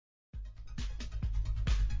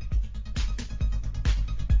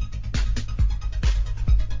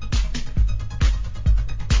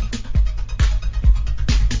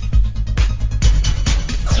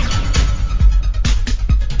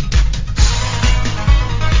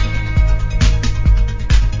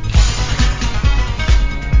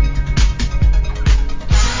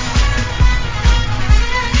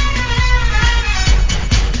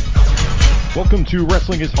to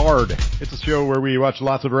Wrestling is Hard. It's a show where we watch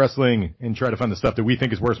lots of wrestling and try to find the stuff that we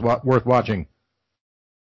think is worth watching.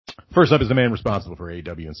 First up is the man responsible for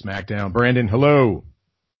AEW and SmackDown. Brandon, hello.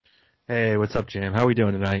 Hey, what's up, Jam? How are we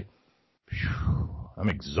doing tonight? I'm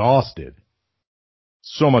exhausted.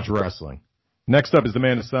 So much wrestling. Next up is the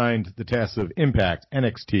man assigned the tasks of Impact,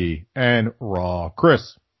 NXT, and Raw.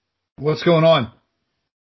 Chris. What's going on?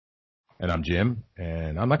 And I'm Jim,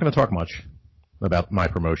 and I'm not going to talk much about my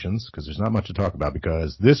promotions because there's not much to talk about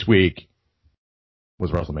because this week was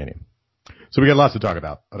WrestleMania. So we got lots to talk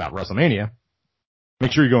about WrestleMania.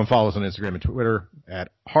 Make sure you go and follow us on Instagram and Twitter at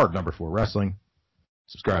hard4wrestling.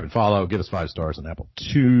 Subscribe and follow. Give us 5 stars on Apple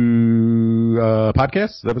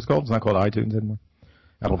Podcasts. Is that what it's called? It's not called iTunes anymore.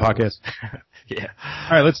 Apple Podcasts. Yeah.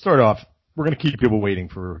 All right, let's start off. We're going to keep people waiting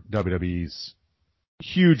for WWE's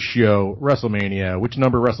huge show, WrestleMania. Which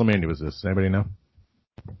number WrestleMania was this? Anybody know?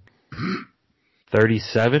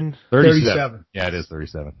 37? 37. Yeah, it is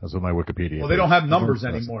 37. That's what my Wikipedia. Well, they don't have numbers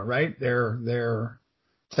anymore, right? They're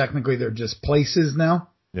technically they're just places now.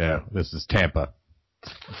 Yeah, this is Tampa.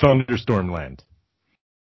 Thunderstorm Land.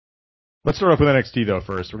 Let's start off with NXT though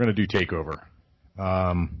first. We're going to do TakeOver.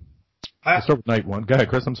 Let's start with night one. Go ahead,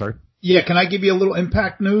 Chris. I'm sorry. Yeah, can I give you a little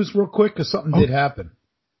Impact news real quick? Because something did happen.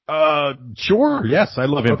 Sure. Yes, I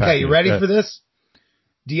love Impact. Okay, you ready for this?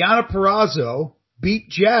 Deonna Purrazzo beat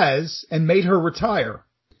Jazz and made her retire.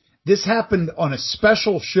 This happened on a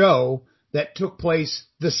special show that took place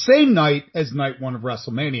the same night as night one of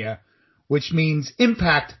WrestleMania, which means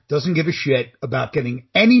Impact doesn't give a shit about getting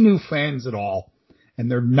any new fans at all,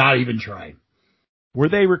 and they're not even trying. Were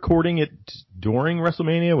they recording it during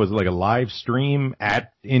WrestleMania? Was it like a live stream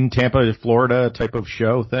in Tampa, Florida type of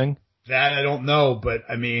show thing? That I don't know, but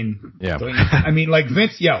I mean, yeah. Like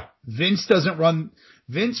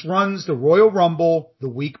Vince runs the Royal Rumble the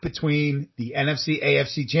week between the NFC,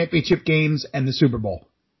 AFC championship games and the Super Bowl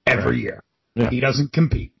every year. Yeah. He doesn't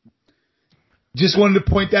compete. Just wanted to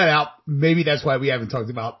point that out. Maybe that's why we haven't talked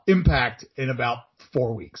about Impact in about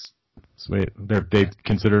 4 weeks. Sweet. They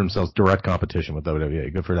consider themselves direct competition with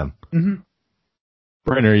WWE. Good for them. Mm-hmm.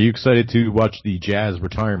 Brandon, are you excited to watch the Jazz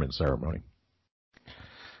retirement ceremony?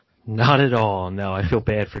 Not at all. No, I feel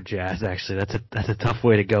bad for Jazz. Actually, that's a tough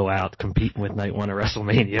way to go out competing with night one of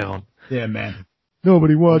WrestleMania. Yeah, man.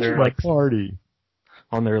 Nobody watched my party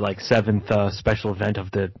on their 7th special event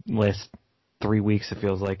of the last 3 weeks. It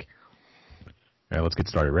feels like. All right, let's get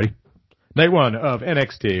started. Ready? Night one of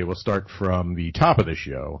NXT. We'll start from the top of the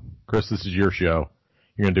show. Chris, this is your show.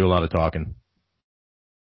 You're going to do a lot of talking.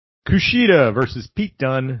 Kushida versus Pete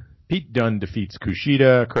Dunne. Pete Dunne defeats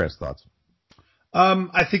Kushida. Chris, thoughts?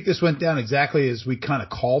 I think this went down exactly as we kind of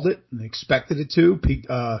called it and expected it to.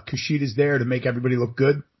 Kushida's there to make everybody look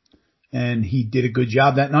good, and he did a good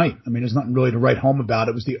job that night. I mean, there's nothing really to write home about.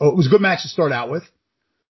 It was a good match to start out with.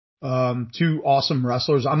 2 awesome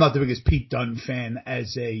wrestlers. I'm not the biggest Pete Dunne fan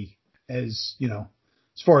as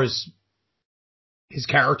far as his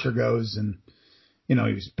character goes, and he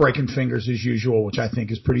was breaking fingers as usual, which I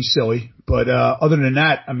think is pretty silly. But other than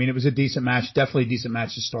that, I mean, it was a decent match, definitely a decent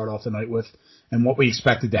match to start off the night with. And what we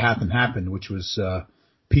expected to happen happened, which was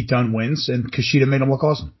Pete Dunne wins, and Kushida made him look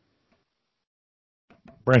awesome.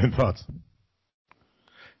 Brandon, thoughts?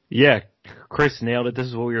 Yeah, Chris nailed it. This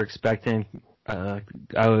is what we were expecting. I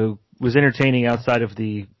was entertaining outside of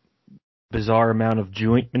the bizarre amount of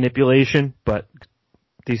joint manipulation, but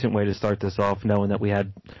decent way to start this off, knowing that we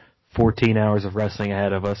had 14 hours of wrestling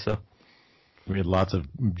ahead of us. So we had lots of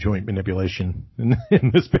joint manipulation in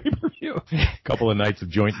this pay-per-view. A couple of nights of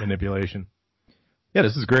joint manipulation. Yeah,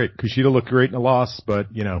 this is great. Kushida looked great in a loss,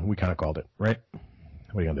 but, we kind of called it, right?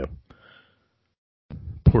 What are you going to do?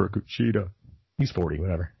 Poor Kushida. He's 40,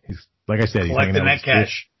 whatever. He's, like I said, he's hanging out with his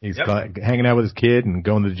cash. He's hanging out with his kid and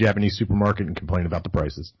going to the Japanese supermarket and complaining about the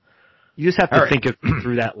prices. You just have to think it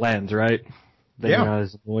through that lens, right? Then you're not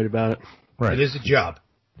as annoyed about it. Right. It is a job.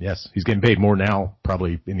 Yes. He's getting paid more now,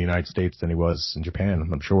 probably in the United States than he was in Japan,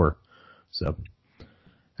 I'm sure. So,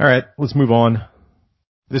 all right, let's move on.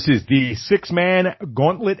 This is the 6-man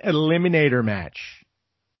gauntlet eliminator match.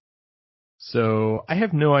 So I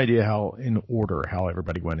have no idea how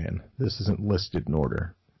everybody went in. This isn't listed in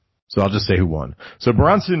order. So I'll just say who won. So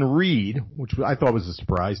Bronson Reed, which I thought was a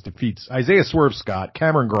surprise, defeats Isaiah Swerve Scott,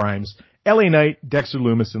 Cameron Grimes, LA Knight, Dexter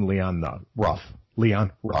Lumis, and Leon Ruff.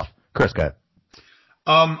 Chris, go ahead.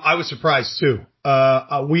 I was surprised too.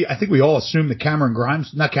 I think we all assumed that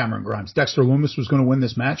Dexter Lumis was going to win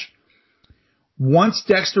this match. Once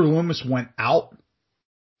Dexter Lumis went out,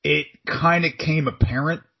 it kind of came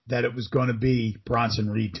apparent that it was going to be Bronson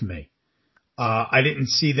Reed to me. I didn't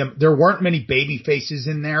see them. There weren't many baby faces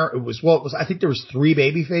in there. I think there was 3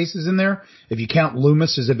 baby faces in there, if you count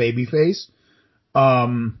Loomis as a baby face.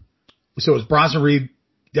 So it was Bronson Reed,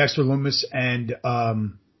 Dexter Loomis, and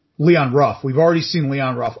Leon Ruff. We've already seen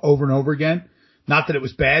Leon Ruff over and over again. Not that it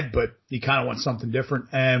was bad, but you kind of want something different.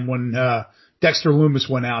 And when Dexter Loomis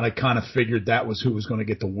went out, I kind of figured that was who was going to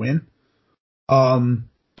get the win.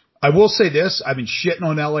 I will say this: I've been shitting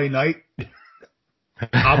on LA Knight.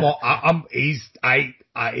 I'm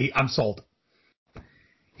sold.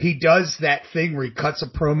 He does that thing where he cuts a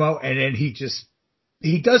promo and then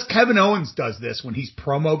Kevin Owens does this when he's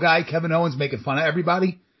promo guy. Kevin Owens making fun of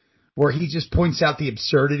everybody, where he just points out the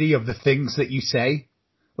absurdity of the things that you say.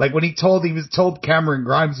 Like when he was told Cameron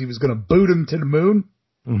Grimes he was going to boot him to the moon.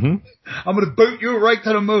 Mm-hmm. I'm going to boot you right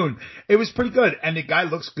to the moon. It was pretty good. And the guy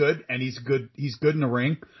looks good and he's good in the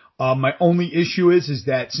ring. My only issue is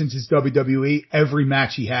that since it's WWE, every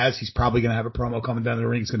match he has, he's probably going to have a promo coming down the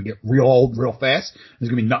ring. It's going to get real old real fast. There's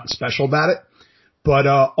going to be nothing special about it. But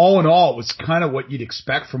all in all, it was kind of what you'd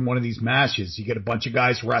expect from one of these matches. You get a bunch of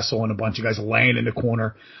guys wrestling, a bunch of guys laying in the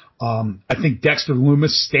corner. I think Dexter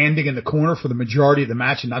Loomis standing in the corner for the majority of the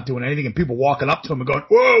match and not doing anything, and people walking up to him and going,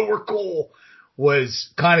 "Whoa, we're cool,"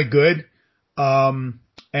 was kind of good. And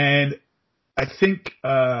I think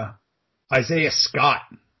Isaiah Scott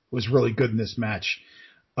was really good in this match.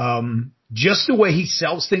 Just the way he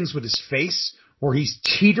sells things with his face, where he's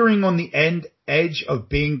teetering on the edge of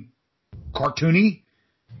being cartoony,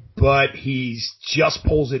 but he's just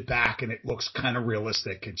pulls it back and it looks kind of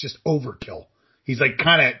realistic. It's just overkill. He's like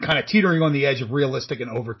kind of teetering on the edge of realistic and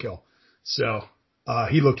overkill. So,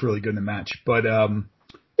 he looked really good in the match, but,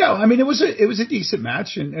 yeah, I mean, it was a decent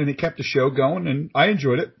match and it kept the show going and I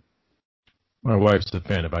enjoyed it. My wife's a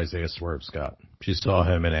fan of Isaiah Swerve Scott. She saw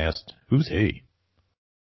him and asked, "Who's he?"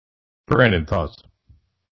 Brandon, thoughts?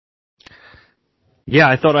 Yeah,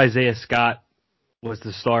 I thought Isaiah Scott was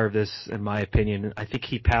the star of this, in my opinion. I think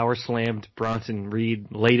he power slammed Bronson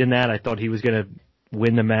Reed late in that. I thought he was going to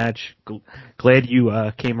win the match. Glad you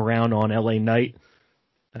came around on LA Knight.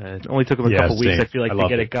 It only took him a couple weeks, I feel like, to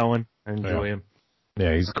get it going. I enjoy him.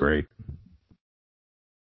 Yeah, he's great.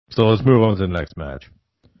 So let's move on to the next match.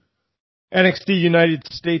 NXT United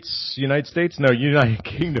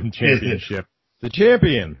Kingdom Championship. The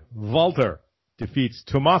champion, Walter, defeats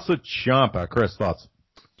Tommaso Ciampa. Chris, thoughts?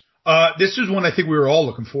 This is one I think we were all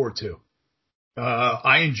looking forward to.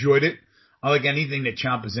 I enjoyed it. I like anything that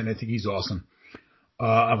Ciampa's in. I think he's awesome.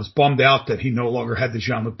 I was bummed out that he no longer had the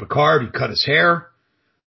Jean-Luc Picard. He cut his hair.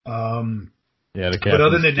 Yeah, the Captain. But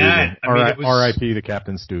other than that, I mean, it was R.I.P. the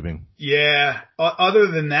Captain Stubing. Yeah. Other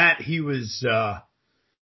than that, he was,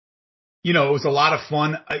 it was a lot of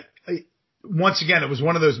fun. Once again, it was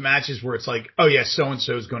one of those matches where it's like, oh yeah,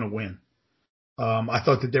 so-and-so is going to win. I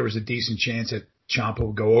thought that there was a decent chance that Ciampa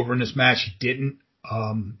would go over in this match. He didn't.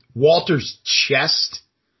 Walter's chest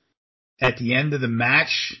at the end of the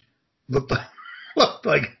match looked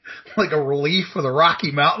like a relief for the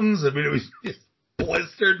Rocky Mountains. I mean, it was just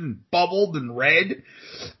blistered and bubbled and red.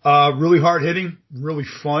 Really hard hitting, really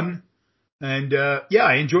fun. And, yeah,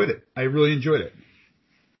 I enjoyed it. I really enjoyed it.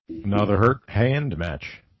 Another hurt hand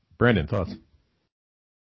match. Brandon, thoughts?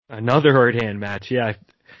 Another hurt hand match, yeah.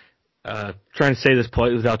 Trying to say this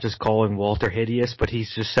politely without just calling Walter hideous, but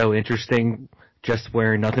he's just so interesting, just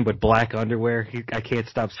wearing nothing but black underwear. I can't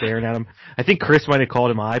stop staring at him. I think Chris might have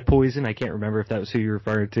called him eye poison. I can't remember if that was who you were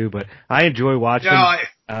referring to, but I enjoy watching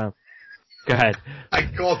him. Go ahead.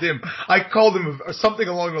 I called him something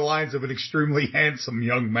along the lines of an extremely handsome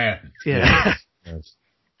young man. Yeah.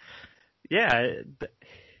 Yeah.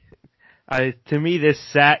 To me, this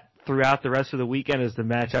sat throughout the rest of the weekend as the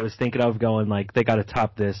match I was thinking of, going like, they got to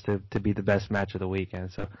top this to be the best match of the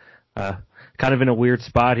weekend. So, kind of in a weird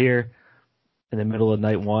spot here in the middle of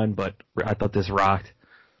night one, but I thought this rocked.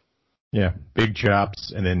 Yeah, big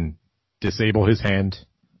chops and then disable his hand.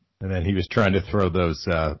 And then he was trying to throw those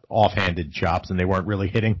offhanded chops and they weren't really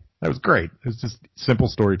hitting. That was great. It was just simple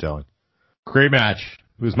storytelling. Great match.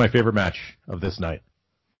 It was my favorite match of this night.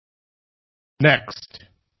 Next,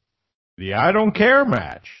 the I Don't Care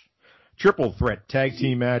match. Triple threat tag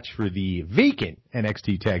team match for the vacant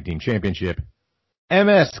NXT Tag Team Championship.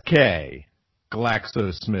 MSK,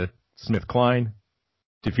 GlaxoSmithKline,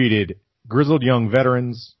 defeated Grizzled Young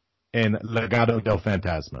Veterans and Legado del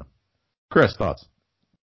Fantasma. Chris, thoughts?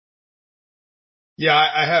 Yeah,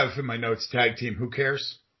 I have in my notes tag team. Who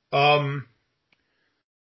cares? I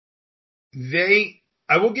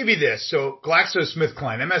will give you this. So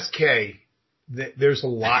GlaxoSmithKline, MSK, there's a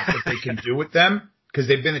lot that they can do with them because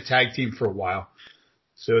they've been a tag team for a while.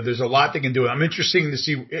 So there's a lot they can do. I'm interested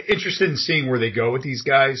in seeing where they go with these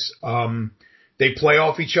guys. They play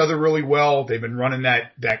off each other really well. They've been running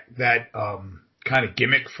that kind of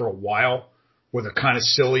gimmick for a while where they're kind of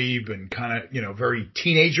silly and kind of, very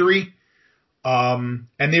teenagery. And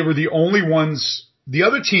they were the only ones, the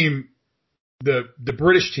other team, the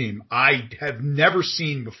British team, I have never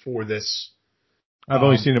seen before this. I've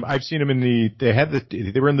only seen them. I've seen them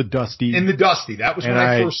they were in the Dusty. In the Dusty. That was when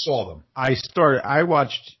I first saw them. I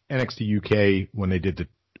watched NXT UK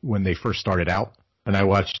when they first started out, and I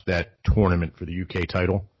watched that tournament for the UK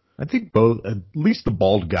title. I think at least the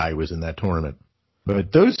bald guy was in that tournament.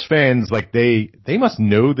 But those fans, like, they must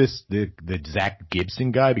know the Zach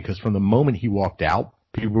Gibson guy, because from the moment he walked out,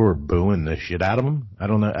 people were booing the shit out of him. I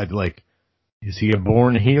don't know. Is he a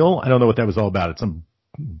born heel? I don't know what that was all about. It's some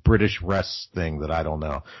British rest thing that I don't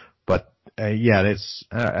know. But, I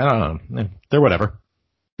don't know. They're whatever.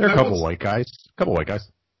 They're a couple white guys.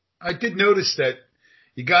 I did notice that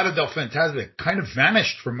Legado del Fantasma kind of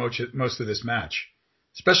vanished for most of this match.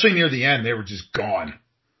 Especially near the end, they were just gone.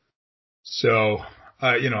 So,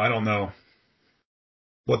 I don't know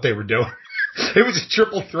what they were doing. It was a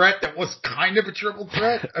triple threat that was kind of a triple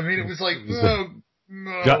threat. I mean, it was like,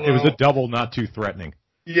 it was a double, not too threatening.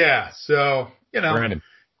 Yeah, so, Brandon,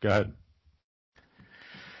 go ahead.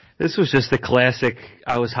 This was just the classic,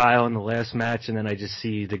 I was high on the last match, and then I just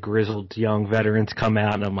see the grizzled young veterans come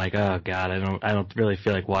out, and I'm like, oh, God, I don't really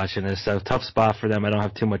feel like watching this. So, tough spot for them. I don't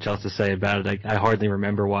have too much else to say about it. I hardly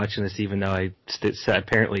remember watching this, even though I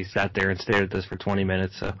apparently sat there and stared at this for 20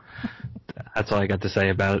 minutes. So, that's all I got to say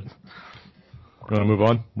about it. You want to move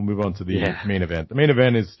on? We'll move on to the main event. The main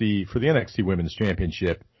event is for the NXT Women's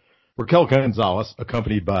Championship. Raquel Gonzalez,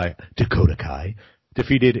 accompanied by Dakota Kai,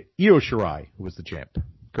 defeated Io Shirai, who was the champ.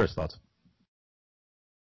 Chris, thoughts?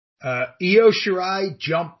 Io Shirai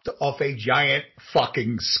jumped off a giant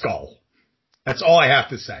fucking skull. That's all I have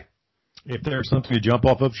to say. If there's something to jump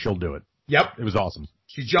off of, she'll do it. Yep. It was awesome.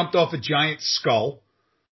 She jumped off a giant skull.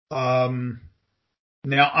 Now,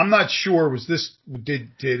 I'm not sure,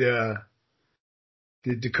 did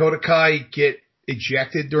Dakota Kai get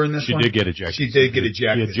ejected during this one? She did get ejected. She did get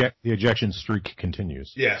ejected. The ejection streak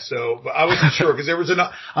continues. Yeah, so I wasn't sure because there was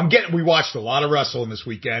we watched a lot of wrestling this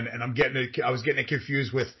weekend, and I was getting it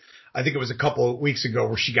confused with, I think it was a couple of weeks ago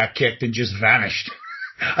where she got kicked and just vanished.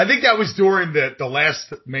 I think that was during the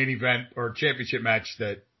last main event or championship match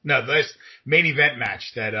the last main event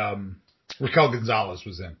match that Raquel Gonzalez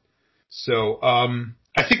was in. So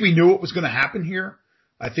I think we knew what was going to happen here.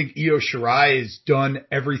 I think Io Shirai has done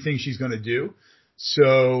everything she's going to do.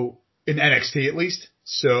 So, in NXT at least.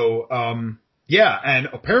 So, and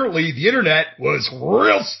apparently the internet was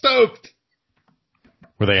real stoked.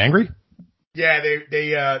 Were they angry? Yeah,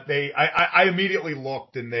 I immediately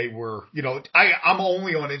looked and they were, I'm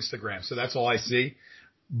only on Instagram, so that's all I see.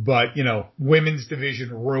 But, women's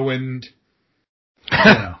division ruined,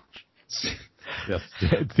 Yes,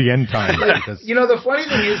 it's the end time. The funny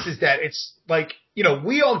thing is that it's like,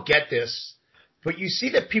 we all get this, but you see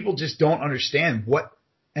that people just don't understand what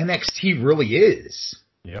NXT really is.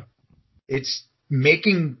 Yep. It's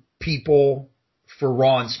making people for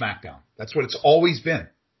Raw and SmackDown. That's what it's always been.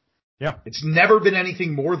 Yeah. It's never been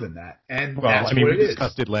anything more than that. And that's what it is. We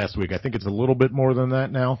discussed it last week. I think it's a little bit more than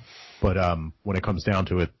that now. But when it comes down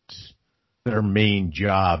to it, their main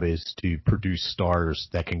job is to produce stars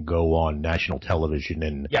that can go on national television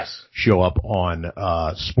and show up on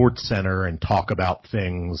Sports Center and talk about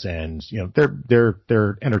things. And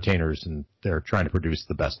they're entertainers, and they're trying to produce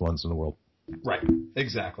the best ones in the world. Right.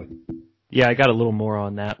 Exactly. Yeah, I got a little more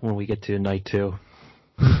on that when we get to night 2.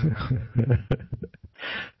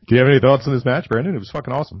 Do you have any thoughts on this match, Brandon? It was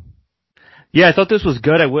fucking awesome. Yeah, I thought this was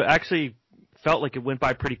good. I actually felt like it went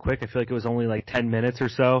by pretty quick. I feel like it was only like 10 minutes or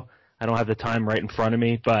so. I don't have the time right in front of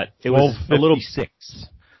me, but it was a little 6.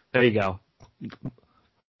 There you go.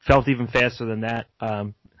 Felt even faster than that.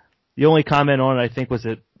 The only comment on it, I think, was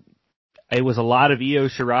that it was a lot of Io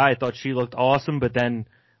Shirai. I thought she looked awesome, but then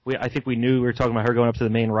I think we knew we were talking about her going up to the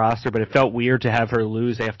main roster, but it felt weird to have her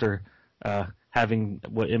lose after having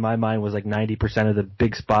what in my mind was like 90% of the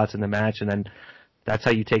big spots in the match, and then that's how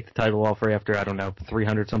you take the title off her after,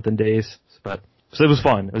 300 something days. So it was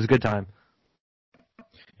fun. It was a good time.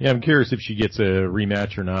 Yeah, I'm curious if she gets a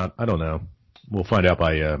rematch or not. I don't know. We'll find out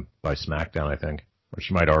by SmackDown, I think. Or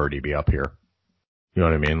she might already be up here. You know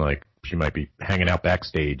what I mean? Like, she might be hanging out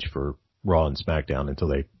backstage for Raw and SmackDown until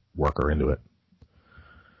they work her into it.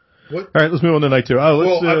 What? All right, let's move on to night 2.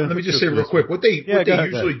 Let me just say real quick. What they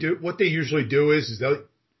usually do is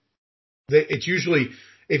it's usually,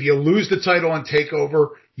 if you lose the title on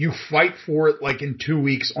TakeOver, you fight for it like in 2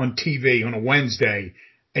 weeks on TV on a Wednesday,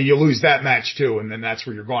 and you lose that match too, and then that's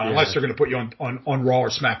where you're going, unless they're going to put you on Raw or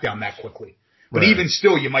SmackDown that quickly. But even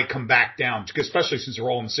still, you might come back down, especially since they're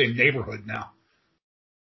all in the same neighborhood now.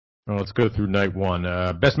 Well, let's go through night one.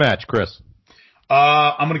 Best match, Chris.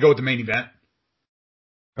 I'm going to go with the main event.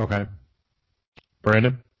 Okay.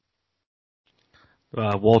 Brandon?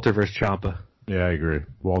 Walter versus Ciampa. Yeah, I agree.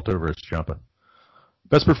 Walter versus Ciampa.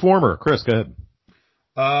 Best performer, Chris, go ahead.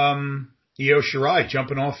 Io Shirai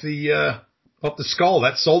jumping off the skull.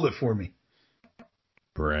 That sold it for me.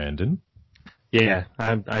 Brandon? Yeah,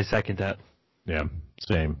 I second that. Yeah,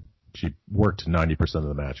 same. She worked 90% of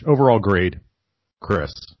the match. Overall grade,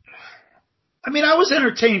 Chris. I mean, I was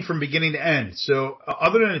entertained from beginning to end. So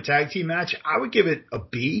other than a tag team match, I would give it a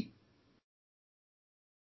B.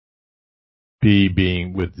 B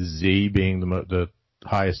being with Z being the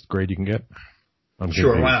highest grade you can get. I'm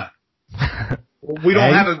sure, B. why not? We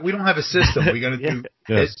don't have a system. We're gonna do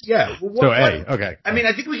yes. Yeah. So A, okay. I mean,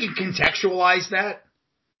 I think we can contextualize that.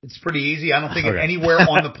 It's pretty easy. I don't think anywhere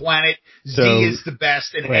on the planet Z is the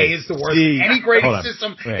best and A is the worst. Any grading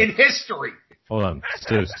system in history. Hold on.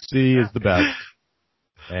 So C is the best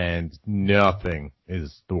and nothing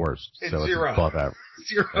is the worst. It's so zero. It's above average.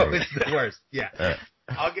 Zero is the worst. Yeah. Right.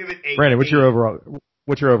 I'll give it A. Brandon, what's your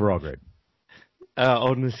overall grade?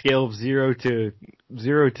 On the scale of 0 to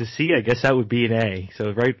C, I guess that would be an A.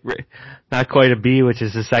 So right, not quite a B, which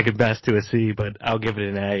is the second best to a C, but I'll give it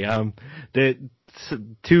an A. The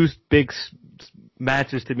two big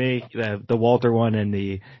matches to me, the Walter one and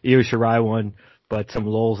the Io Shirai one, but some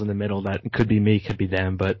lulls in the middle that could be me, could be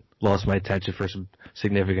them, but lost my attention for some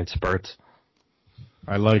significant spurts.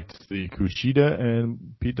 I liked the Kushida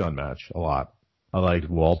and Pete Dunne match a lot. I liked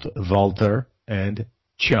Walter and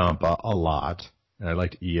Ciampa a lot. And I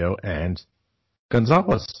liked Io and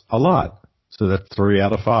Gonzalez a lot. So that's 3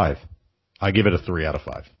 out of 5. I give it a 3 out of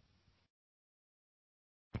 5.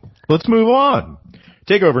 Let's move on.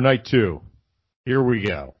 TakeOver Night 2. Here we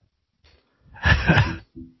go.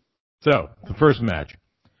 So, the first match.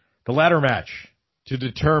 The ladder match to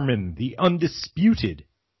determine the undisputed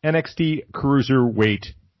NXT Cruiserweight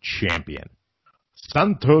Champion.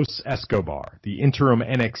 Santos Escobar, the interim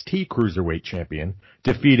NXT Cruiserweight Champion,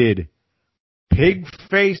 defeated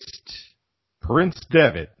pig-faced Prince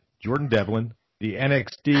Devitt, Jordan Devlin, the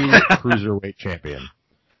NXT Cruiserweight Champion.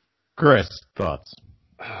 Chris, thoughts?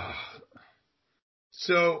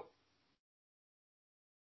 So,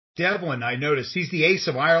 Devlin, I noticed, he's the ace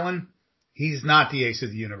of Ireland. He's not the ace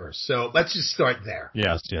of the universe. So let's just start there.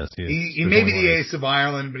 Yes. He may be the ace of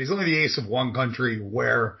Ireland, but he's only the ace of one country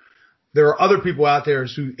where there are other people out there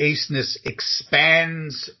whose aceness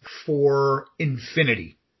expands for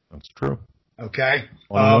infinity. That's true. Okay?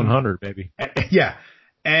 100, baby. Yeah.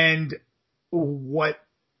 And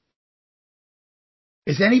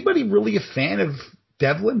is anybody really a fan of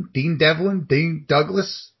Devlin? Dean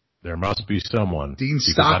Douglas? There must be someone. Dean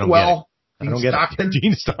Stockwell? I don't get it.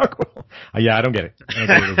 Dean Stockwell. Yeah, I don't get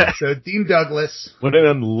it. So Dean Douglas. What an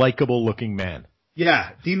unlikable looking man.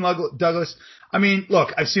 Yeah, Dean Douglas. I mean,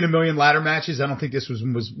 look, I've seen a million ladder matches. I don't think this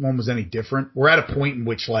one was any different. We're at a point in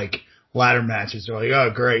which like ladder matches are like,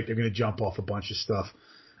 oh great, they're going to jump off a bunch of stuff.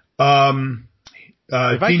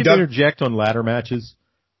 If I could interject on ladder matches,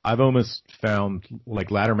 I've almost found like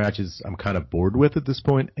ladder matches I'm kind of bored with at this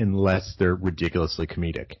point unless they're ridiculously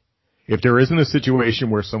comedic. If there isn't a situation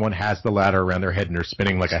where someone has the ladder around their head and they're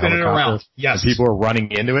spinning like a helicopter yes, and people are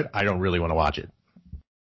running into it, I don't really want to watch it.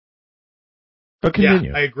 But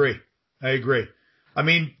continue. Yeah, I agree. I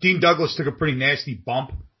mean, Dean Douglas took a pretty nasty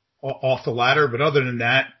bump off the ladder, but other than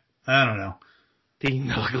that, I don't know. Dean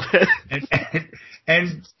Douglas.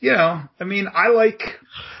 and you know, I mean, I like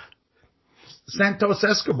Santos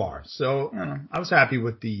Escobar, so you know, I was happy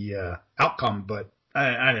with the outcome, but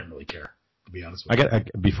I didn't really care, to be honest with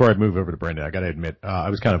you. Before I move over to Brandon, I got to admit,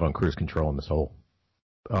 I was kind of on cruise control in this whole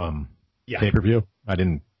pay-per-view.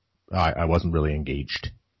 I wasn't really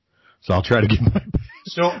engaged. So I'll try to give my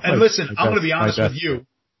listen, I'm going to be honest with you.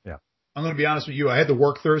 Yeah. I'm going to be honest with you. I had to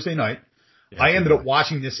work Thursday night. Yeah, I ended up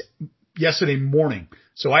watching this yesterday morning.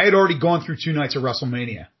 So I had already gone through 2 nights of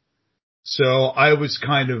WrestleMania. So I was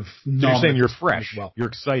kind of numb. So you're saying you're fresh. Well. You're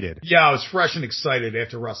excited. Yeah, I was fresh and excited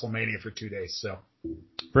after WrestleMania for 2 days. So,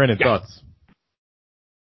 Brandon, thoughts?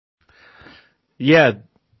 Yeah,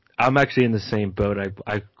 I'm actually in the same boat.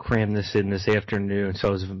 I crammed this in this afternoon, so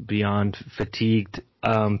I was beyond fatigued.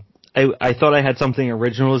 I thought I had something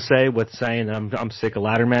original to say with saying that I'm sick of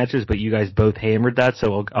ladder matches, but you guys both hammered that,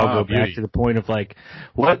 so I'll go back to the point of like,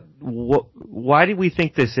 why do we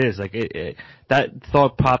think this is? Like, that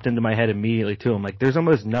thought popped into my head immediately too. I'm like, there's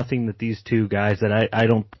almost nothing that these two guys that I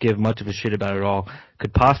don't give much of a shit about at all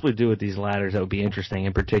could possibly do with these ladders that would be interesting.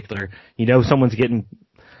 In particular, you know, someone's getting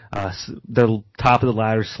The top of the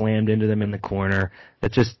ladder slammed into them in the corner.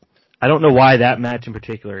 I don't know why that match in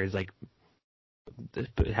particular is like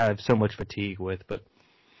have so much fatigue with, but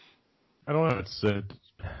I don't know.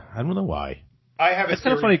 I don't know why. I have a It's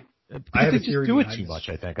kind of funny. I have they a just theory do it behind too this. much.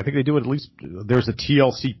 I think they do it at least. There's a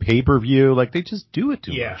TLC pay-per-view. Like they just do it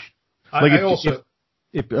too Yeah. much. Let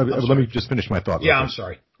Let me just finish my thought. Yeah, I'm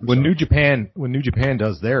sorry. When New Japan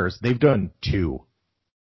does theirs, they've done 2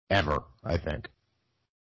 ever, I think.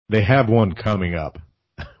 They have one coming up,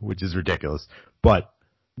 which is ridiculous. But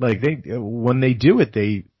like when they do it,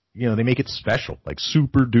 they make it special, like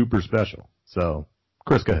super duper special. So,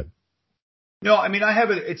 Chris, go ahead. No, I mean, I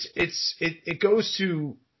have it. It goes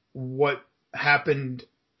to what happened.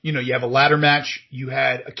 You have a ladder match. You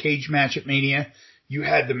had a cage match at Mania. You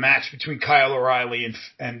had the match between Kyle O'Reilly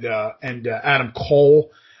and Adam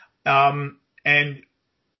Cole. The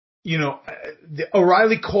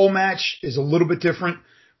O'Reilly Cole match is a little bit different,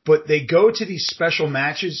 but they go to these special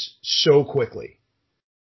matches so quickly,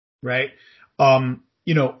 right?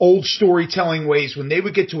 Old storytelling ways, when they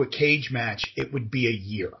would get to a cage match, it would be a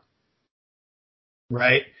year,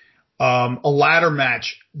 right? A ladder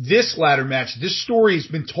match, this story has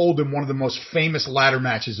been told in one of the most famous ladder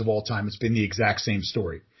matches of all time. It's been the exact same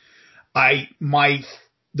story. The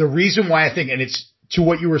reason why I think, and it's to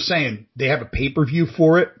what you were saying, they have a pay-per-view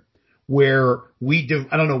for it where we do,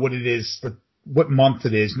 I don't know what it is, what month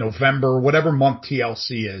it is, November, whatever month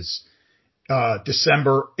TLC is,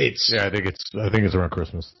 December. I think it's around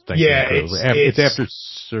Christmas. Yeah, it's after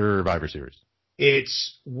Survivor Series.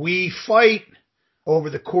 We fight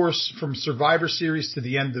over the course from Survivor Series to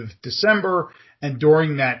the end of December, and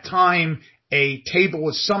during that time, a table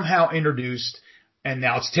is somehow introduced, and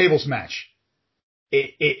now it's a tables match.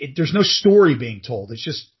 There's no story being told. It's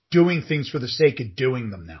just doing things for the sake of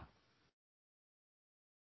doing them now.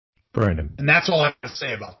 Brandon. And that's all I have to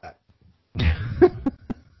say about that.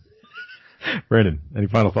 Brandon, any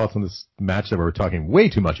final thoughts on this match that we're talking way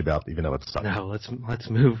too much about, even though it's something? No, let's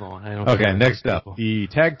move on. Okay, next up, the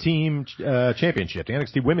tag team championship, the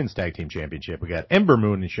NXT Women's Tag Team Championship. We got Ember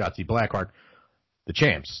Moon and Shotzi Blackheart, the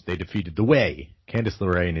champs. They defeated The Way, Candice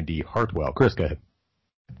LeRae, and Indy Hartwell. Chris, go ahead.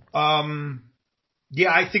 Yeah,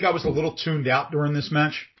 I think I was a little tuned out during this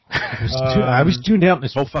match. I was tuned out in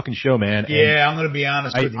this whole fucking show, man. Yeah, I'm going to be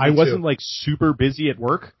honest with you. I wasn't like super busy at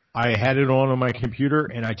work. I had it on my computer,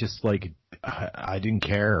 and I just I didn't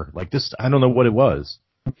care. Like this, I don't know what it was.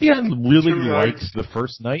 Yeah, I really liked the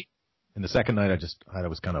first night, and the second night I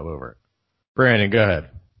was kind of over it. Brandon, go ahead.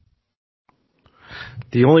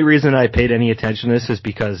 The only reason I paid any attention to this is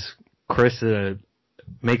because Chris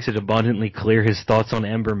makes it abundantly clear his thoughts on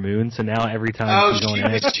Ember Moon. So now every time she's on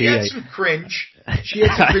NXT, she had some cringe. She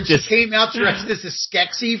came out dressed as a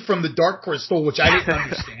Skeksis from the Dark Crystal, which I didn't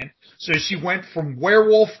understand. So she went from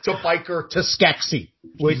werewolf to biker to Skeksis,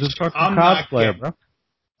 which I'm not getting.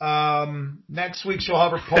 Next week she'll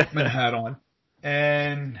have her Pokemon hat on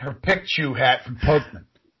and her Pikachu hat from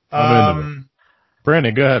Pokemon.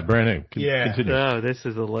 Brandon, go ahead. Brandon, continue. No, this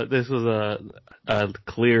was a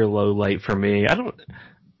clear low light for me. I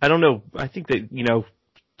don't know. I think that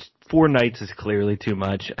 4 nights is clearly too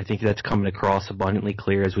much. I think that's coming across abundantly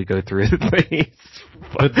clear as we go through the things.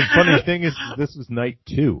 But the funny thing is, this was night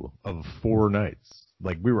 2 of 4 nights.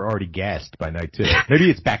 Like, we were already gassed by night 2. Maybe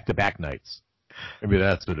it's back-to-back nights. Maybe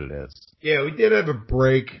that's what it is. Yeah, we did have a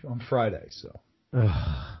break on Friday, so.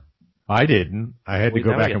 I didn't. I had to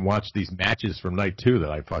go back and watch these matches from night 2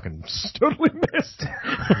 that I fucking totally missed.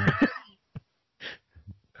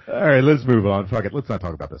 All right, let's move on. Fuck it. Let's not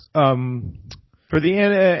talk about this. For the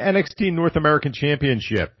NXT North American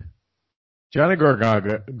Championship, Johnny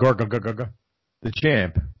Gargano, the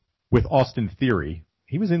champ, with Austin Theory.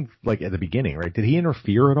 He was in, like, at the beginning, right? Did he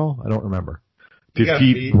interfere at all? I don't remember.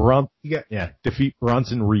 Defeat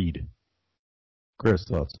Bronson Reed. Chris,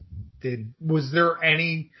 thoughts? Was there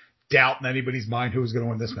any doubt in anybody's mind who was going to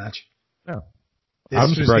win this match? No.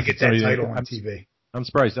 I'm surprised to get that title on TV. I'm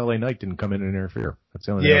surprised LA Knight didn't come in and interfere. That's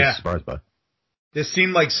the only thing I was surprised by. This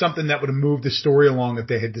seemed like something that would have moved the story along if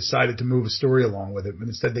they had decided to move a story along with it, but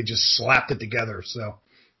instead they just slapped it together. So,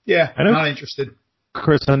 yeah, I'm not interested.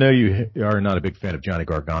 Chris, I know you are not a big fan of Johnny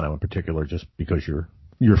Gargano in particular, just because you're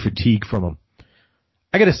fatigued from him.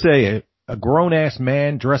 I got to say, a grown-ass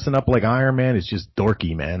man dressing up like Iron Man is just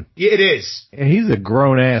dorky, man. Yeah, it is. And he's a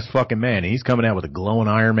grown-ass fucking man. He's coming out with a glowing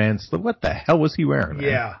Iron Man stuff. What the hell was he wearing,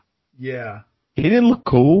 man? Yeah. He didn't look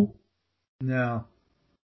cool. No.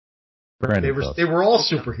 Brandon, they were all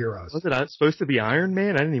superheroes. Was it supposed to be Iron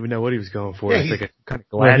Man? I didn't even know what he was going for. Yeah, it's like a kind of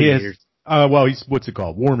gladiator. Well, he's, what's it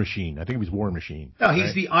called? War Machine. I think he was War Machine. No,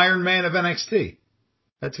 he's the Iron Man of NXT.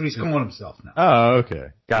 That's what he's calling himself now. Oh, okay.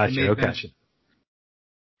 Gotcha. Okay.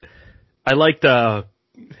 I liked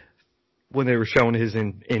when they were showing his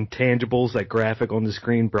intangibles, that graphic on the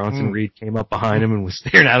screen. Bronson Reed came up behind him and was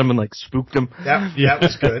staring at him and like spooked him. That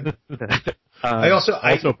was good.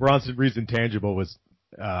 Also, Bronson Reed's intangible was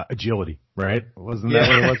agility, right? Wasn't that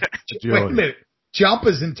what it was? Agility. Wait a minute.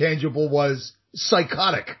 Ciampa's intangible was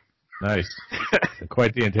psychotic. Nice.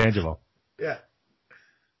 Quite the intangible. Yeah.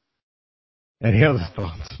 Any other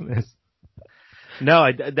thoughts on this?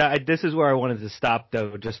 No, this is where I wanted to stop,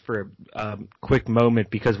 though, just for a quick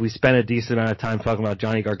moment, because we spent a decent amount of time talking about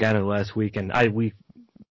Johnny Gargano last week, and we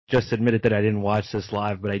just admitted that I didn't watch this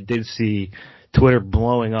live, but I did see Twitter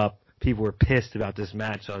blowing up. People were pissed about this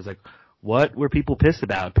match, so I was like, what were people pissed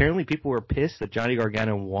about? Apparently people were pissed that Johnny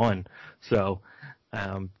Gargano won. So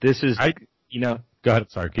this is, Go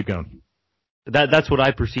ahead. Sorry, keep going. That's what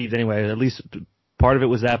I perceived anyway. At least part of it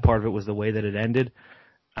was that, part of it was the way that it ended.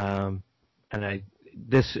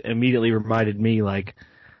 This immediately reminded me, like,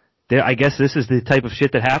 I guess this is the type of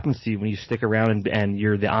shit that happens to you when you stick around and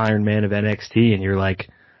you're the Iron Man of NXT and you're like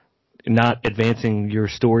not advancing your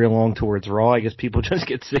story along towards Raw. I guess people just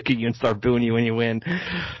get sick of you and start booing you when you win.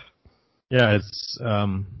 Yeah, it's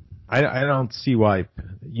I don't see why.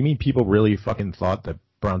 You mean people really fucking thought that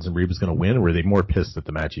Bronson Reed was going to win, or were they more pissed that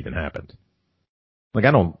the match even happened? Like,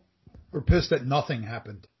 We're pissed that nothing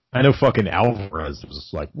happened. I know fucking Alvarez was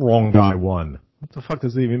like, wrong guy won. What the fuck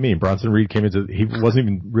does it even mean? Bronson Reed he wasn't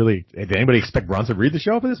even really, did anybody expect Bronson Reed to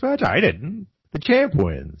show up in this match? I didn't. The champ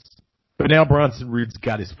wins. But now Bronson Reed's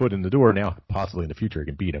got his foot in the door. Now, possibly in the future, he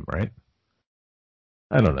can beat him, right?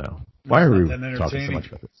 I don't know. Why are we talking so much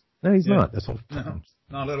about this? No, he's not. No,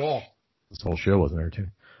 not at all. This whole show wasn't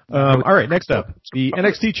entertaining. All right, next up, the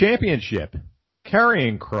NXT Championship.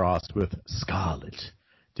 Karrion Kross with Scarlett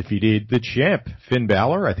defeated the champ, Finn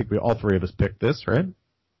Balor. I think all three of us picked this, right?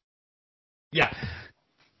 Yeah.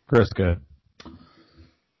 Chris, go ahead.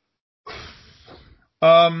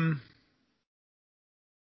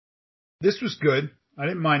 This was good. I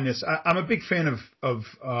didn't mind this. I'm a big fan of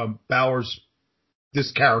Balor's,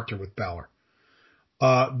 this character with Balor.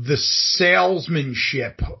 The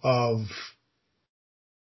salesmanship of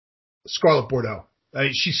Scarlett Bordeaux.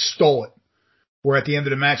 She stole it. Where at the end of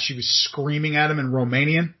the match, she was screaming at him in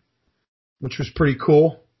Romanian, which was pretty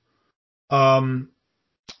cool. I don't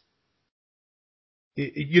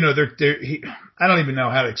even know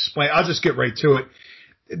how to explain. I'll just get right to it.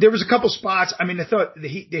 There was a couple spots. I mean, I thought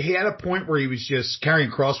he had a point where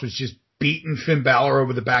Karrion Kross was just beating Finn Balor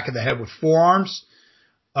over the back of the head with forearms,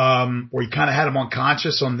 where he kind of had him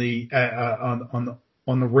unconscious on the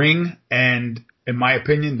ring. And in my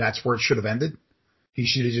opinion, that's where it should have ended. He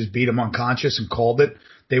should have just beat him unconscious and called it.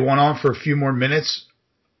 They went on for a few more minutes.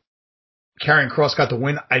 Karrion Kross got the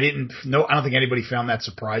win. I don't think anybody found that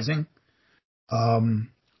surprising.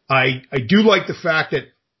 I do like the fact that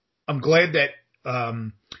I'm glad that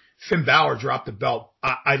Finn Balor dropped the belt.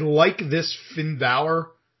 I like this Finn Balor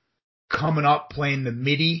coming up playing the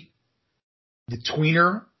midi, the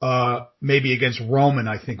tweener, maybe against Roman.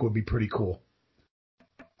 I think would be pretty cool.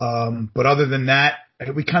 But other than that,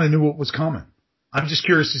 we kind of knew what was coming. I'm just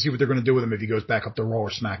curious to see what they're going to do with him if he goes back up to Raw or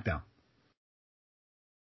SmackDown.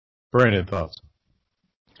 Brandon, thoughts?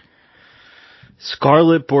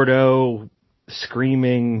 Scarlett Bordeaux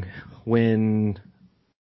screaming when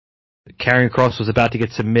Karrion Kross was about to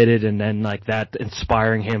get submitted, and then like that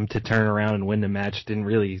inspiring him to turn around and win the match didn't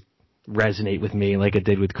really resonate with me like it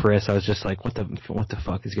did with Chris. I was just like, what the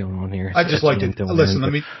fuck is going on here? I just liked it. Listen,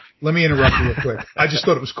 let me interrupt you real quick. I just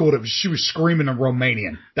thought it was cool that she was screaming in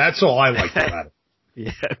Romanian. That's all I liked about it.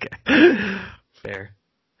 Yeah, okay. Fair.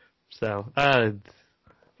 So,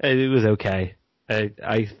 it was okay.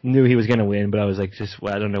 I knew he was going to win, but I was like,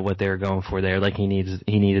 I don't know what they were going for there. Like he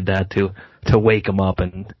needed that to wake him up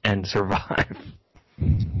and survive. A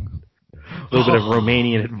little bit of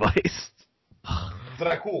Romanian advice.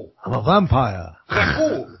 Dracul. I'm a vampire.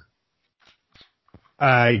 Dracul.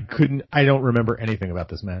 I don't remember anything about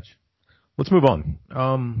this match. Let's move on.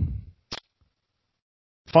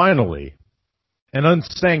 Finally, an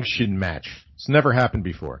unsanctioned match. It's never happened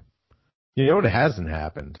before. You know what hasn't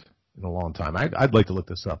happened in a long time? I'd like to look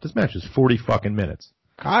this up. This match is 40 fucking minutes.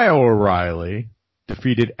 Kyle O'Reilly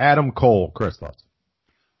defeated Adam Cole. Chris, thoughts?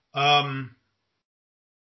 I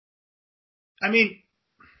mean,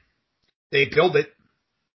 they built it.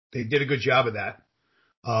 They did a good job of that.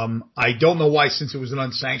 I don't know why, since it was an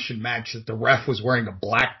unsanctioned match, that the ref was wearing a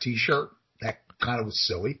black T-shirt. That kind of was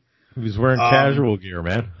silly. He was wearing casual gear,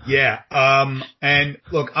 man. Yeah. And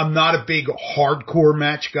look, I'm not a big hardcore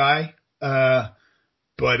match guy. But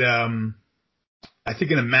I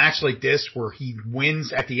think in a match like this where he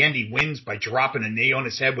wins at the end, he wins by dropping a knee on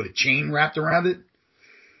his head with a chain wrapped around it.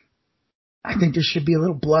 I think there should be a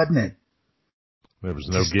little blood in it. There was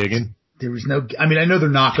no gigging. There was no. I mean, I know they're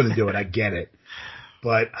not going to do it. I get it,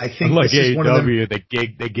 but I think unlike this is one of them.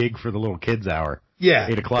 they gig for the little kids hour. Yeah,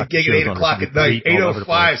 8 o'clock. Gig at 8 o'clock at night.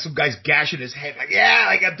 8:05. Some guy's gashing his head. Like, yeah,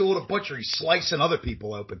 like I'm doing a butcher. He's slicing other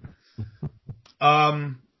people open.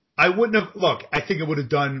 I wouldn't have. Look, I think it would have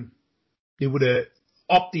done. It would have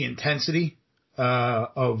upped the intensity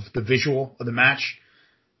of the visual of the match,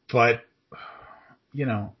 but you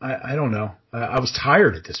know, I don't know. I was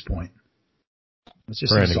tired at this point. I was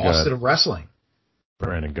just exhausted of wrestling.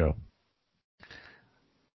 Brandon, go.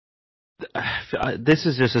 This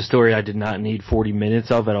is just a story I did not need 40 minutes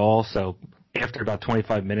of at all. So after about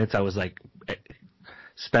 25 minutes, I was like,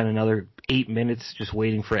 spent another 8 minutes just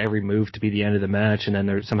waiting for every move to be the end of the match, and then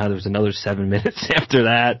there was another 7 minutes after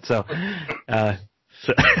that. So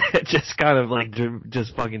it just kind of like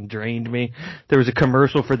just fucking drained me. There was a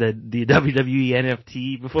commercial for the WWE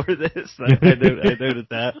NFT before this. I noted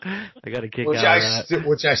that. I got a kick out of that.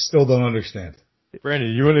 Which I still don't understand.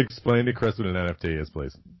 Brandon, you want to explain to Chris what an NFT is,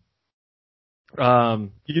 please?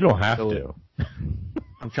 You don't have to.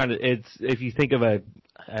 I'm trying to. It's if you think of a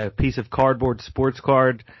piece of cardboard sports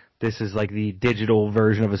card, this is like the digital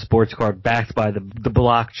version of a sports card backed by the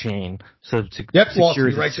blockchain. So it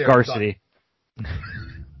secures its scarcity.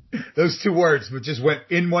 Those two words, but just went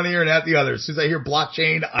in one ear and out the other. As soon as I hear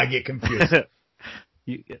blockchain, I get confused.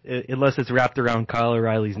 Unless it's wrapped around Kyle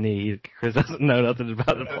O'Reilly's knee, Chris doesn't know nothing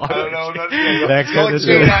about the blockchain. No. That kind of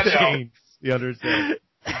chain. You understand?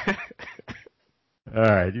 All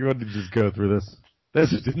right, you want to just go through this?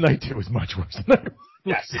 Night 2 was much worse than that.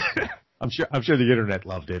 Yes. I'm sure the internet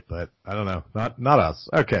loved it, but I don't know. Not us.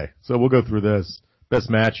 Okay, so we'll go through this. Best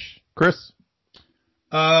match, Chris?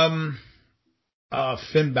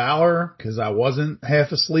 Finn Balor, because I wasn't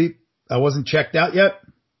half asleep. I wasn't checked out yet.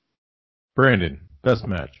 Brandon, best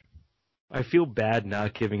match. I feel bad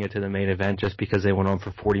not giving it to the main event just because they went on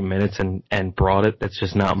for 40 minutes and brought it. That's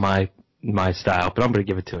just not my style, but I'm going to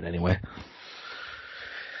give it to it anyway.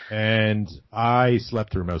 And I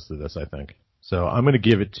slept through most of this, I think. So I'm going to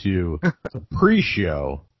give it to the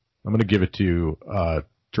pre-show. I'm going to give it to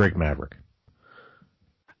Drake Maverick.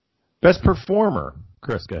 Best performer,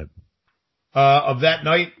 Chris, go ahead. Of that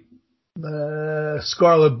night,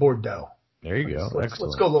 Scarlett Bordeaux. There you go. Let's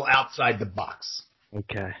go a little outside the box.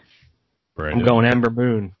 Okay. Brandon. I'm going Ember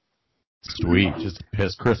Moon. Sweet. Just to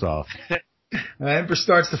piss Chris off. Ember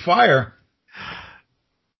starts the fire.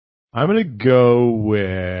 I'm going to go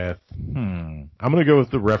with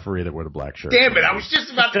the referee that wore the black shirt. Damn it. I was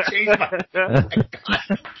just about to change my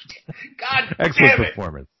God Excellent damn it.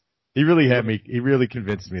 performance. He really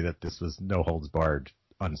convinced me that this was no holds barred,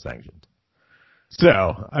 unsanctioned. So,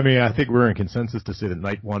 I mean, I think we're in consensus to say that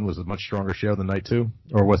night 1 was a much stronger show than night 2,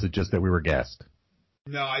 or was it just that we were gassed?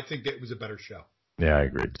 No, I think it was a better show. Yeah, I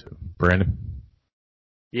agree too. Brandon?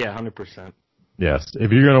 Yeah, 100%. Yes.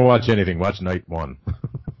 If you're going to watch anything, watch night 1.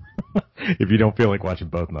 If you don't feel like watching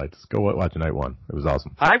both nights, go watch night 1. It was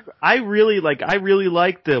awesome. I really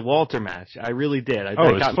liked the Walter match. I really did. It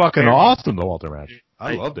was fucking awesome, the Walter match.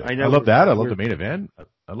 I loved it. I loved that. I loved the main event.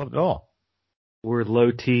 I loved it all. We're low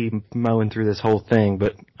T mowing through this whole thing,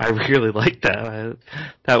 but I really liked that.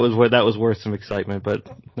 That was worth some excitement, but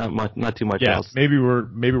not too much else. Maybe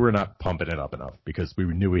we're not pumping it up enough because we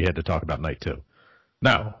knew we had to talk about night 2.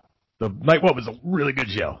 No, the night 1 was a really good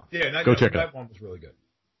show. Yeah, go check it out. Night 1 was really good.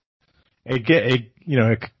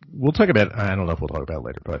 We'll talk about. I don't know if we'll talk about it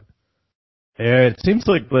later, but it seems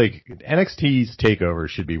like NXT's takeover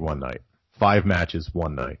should be one night, 5 matches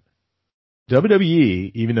one night.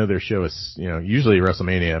 WWE, even though their show is, usually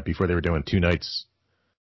WrestleMania before they were doing 2 nights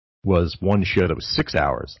was one show that was 6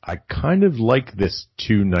 hours. I kind of like this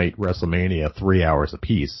 2-night WrestleMania, 3 hours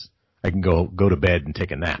apiece. I can go to bed and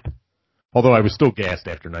take a nap. Although I was still gassed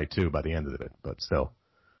after night 2 by the end of it, but still.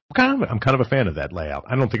 I'm kind of a fan of that layout.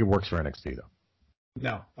 I don't think it works for NXT though.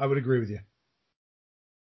 No, I would agree with you.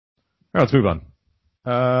 All right, let's move on.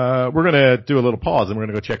 We're gonna do a little pause and we're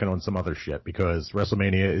gonna go check in on some other shit because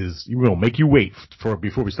WrestleMania will make you wait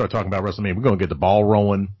before we start talking about WrestleMania. We're gonna get the ball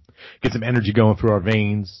rolling, get some energy going through our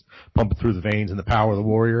veins, pump it through the veins and the power of the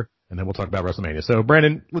warrior, and then we'll talk about WrestleMania. So,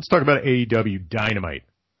 Brandon, let's talk about AEW Dynamite.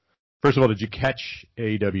 First of all, did you catch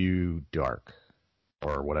AEW Dark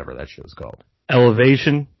or whatever that show's called?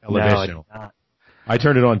 Elevation. No, I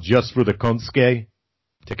turned it on just for the Konosuke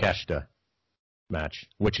Takeshita match,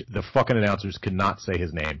 which the fucking announcers could not say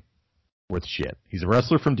his name worth shit. He's a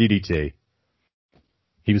wrestler from DDT.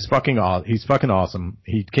 He's fucking awesome.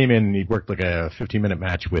 He came in and he worked like a 15-minute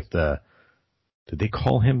match with Did they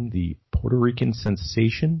call him the Puerto Rican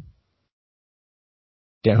sensation?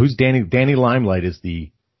 Yeah, who's Danny? Danny Limelight is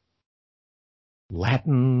the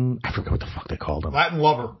Latin. I forgot what the fuck they called him. Latin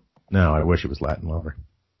lover. No, I wish it was Latin lover.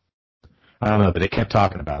 I don't know, but they kept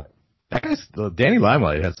talking about it. That guy's Danny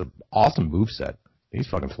Limelight has an awesome moveset. He's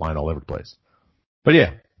fucking flying all over the place. But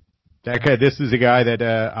yeah, that guy. This is a guy that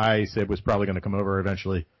I said was probably going to come over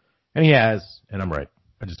eventually, and he has, and I'm right.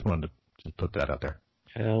 I just wanted to just put that out there.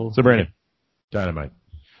 Hell. So Brandon, Dynamite.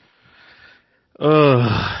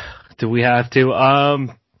 Do we have to?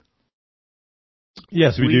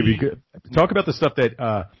 Yes, we do. Talk about the stuff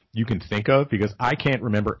that you can think of, because I can't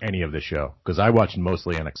remember any of the show because I watched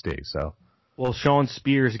mostly NXT. So, well, Sean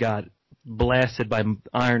Spears got blasted by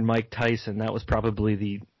Iron Mike Tyson. That was probably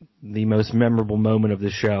the most memorable moment of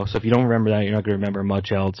the show. So if you don't remember that, you're not going to remember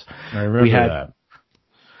much else. I remember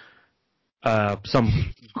that.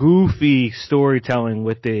 Some goofy storytelling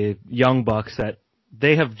with the Young Bucks that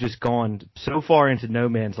they have just gone so far into no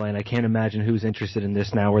man's land. I can't imagine who's interested in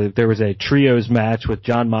this now, where there was a trios match with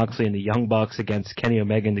Jon Moxley and the Young Bucks against Kenny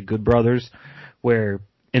Omega and the Good Brothers, where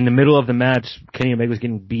in the middle of the match, Kenny Omega was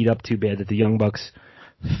getting beat up too bad that the Young Bucks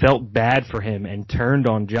felt bad for him and turned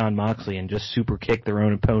on Jon Moxley and just super kicked their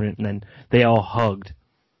own opponent, and then they all hugged.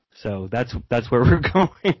 So that's where we're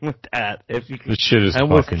going with that. If you this shit is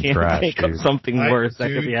fucking trash, think dude. of something worse that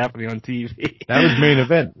could be happening on TV. That was main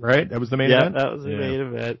event, right? That was the main event? Yeah, that was the main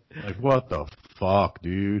event. Like, what the fuck,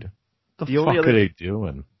 dude? What the only fuck other- are they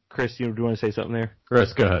doing? Chris, do you want to say something there?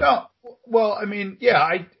 Chris, go ahead. No, well, I mean, yeah,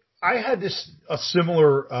 I had a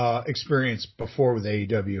similar experience before with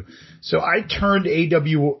AEW. So I turned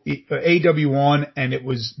AEW on, and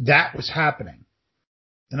that was happening,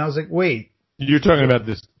 and I was like, wait. You're talking about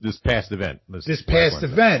this past event. This past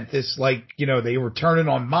event, they were turning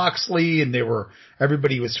on Moxley, and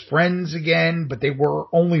everybody was friends again, but they were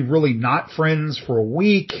only really not friends for a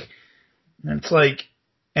week. And it's like,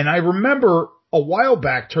 and I remember a while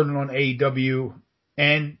back turning on AEW,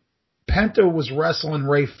 and Penta was wrestling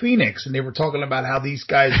Rey Fenix, and they were talking about how these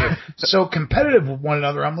guys are so competitive with one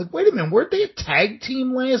another. I'm like, wait a minute, weren't they a tag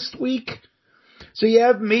team last week? So you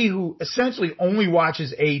have me, who essentially only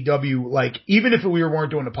watches AEW, like, even if we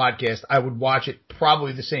weren't doing a podcast, I would watch it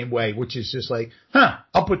probably the same way, which is just like,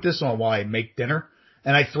 I'll put this on while I make dinner,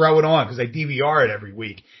 and I throw it on because I DVR it every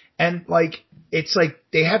week. And like, it's like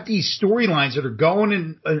they have these storylines that are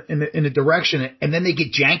going in a direction, and then they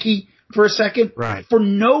get janky for a second, right, for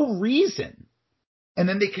no reason, and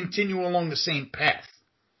then they continue along the same path.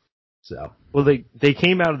 So, well, they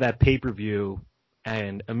came out of that pay-per-view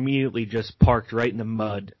and immediately just parked right in the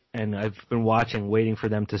mud. And I've been waiting for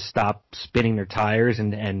them to stop spinning their tires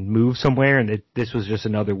and move somewhere. And this was just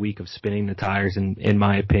another week of spinning the tires, in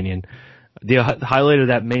my opinion. The highlight of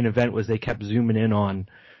that main event was they kept zooming in on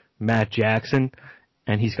Matt Jackson,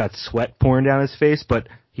 and he's got sweat pouring down his face, but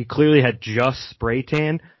he clearly had just spray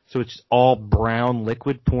tan, so it's all brown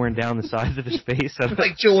liquid pouring down the sides of his face.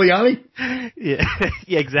 Like Giuliani? Yeah,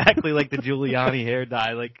 exactly, like the Giuliani hair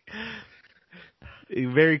dye. Like,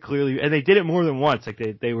 very clearly, and they did it more than once. Like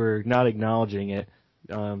they were not acknowledging it.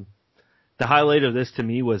 The highlight of this to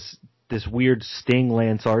me was this weird Sting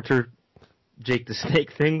Lance Archer Jake the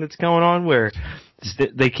Snake thing that's going on, where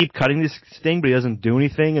they keep cutting this Sting, but he doesn't do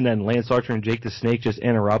anything, and then Lance Archer and Jake the Snake just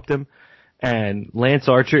interrupt him. And Lance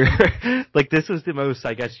Archer, like, this was the most,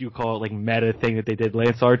 I guess you call it, like, meta thing that they did.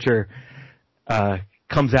 Lance Archer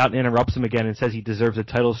comes out and interrupts him again and says he deserves a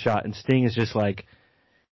title shot, and Sting is just like,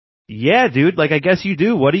 yeah, dude, like, I guess you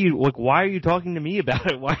do. Why are you talking to me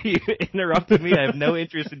about it? Why are you interrupting me? I have no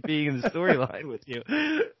interest in being in the storyline with you.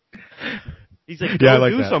 He's like,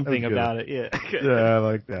 do something about it. Yeah. Yeah, I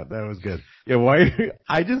like that. That was good. Yeah,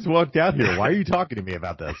 I just walked out here. Why are you talking to me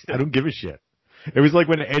about this? I don't give a shit. It was like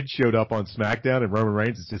when Ed showed up on SmackDown and Roman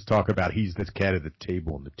Reigns is just talking about he's the cat at the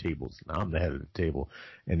table and the tables, and I'm the head of the table.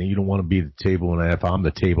 And then you don't want to be the table, and if I'm the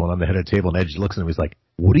table and I'm the head of the table, and Ed just looks at him, he's like,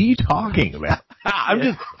 what are you talking about? I'm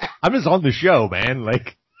just on the show, man.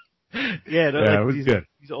 Like, yeah, it was good.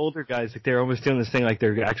 These older guys, like, they're almost doing this thing like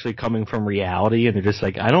they're actually coming from reality, and they're just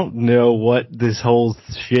like, I don't know what this whole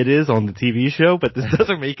shit is on the TV show, but this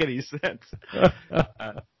doesn't make any sense.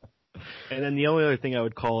 And then the only other thing I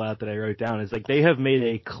would call out that I wrote down is, like, they have made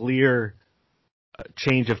a clear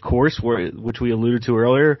change of course, which we alluded to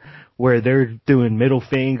earlier, where they're doing middle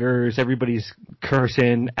fingers, everybody's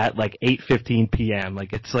cursing at like 8:15 p.m.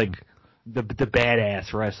 Like, it's like the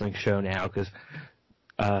badass wrestling show now, because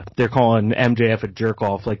they're calling MJF a jerk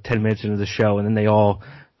off like 10 minutes into the show, and then they all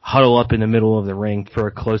huddle up in the middle of the ring for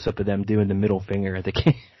a close up of them doing the middle finger at the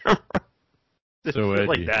camera. So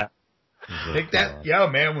like that. Take that, yeah,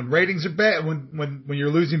 man. When ratings are bad, when you're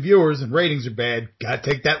losing viewers and ratings are bad, gotta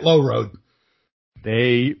take that low road.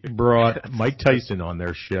 They brought Mike Tyson on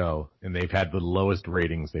their show, and they've had the lowest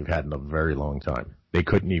ratings they've had in a very long time. They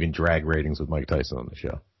couldn't even drag ratings with Mike Tyson on the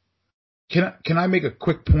show. Can I make a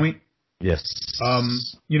quick point? Yes.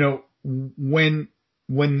 You know, when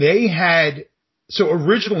they had, so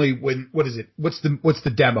originally what is it? What's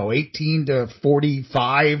the demo? 18 to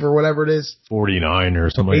 45 or whatever it is? 49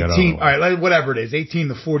 or something like that. 18, all right, whatever it is, 18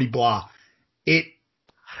 to 40 blah.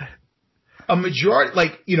 A majority,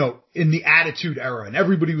 like, you know, in the Attitude Era, and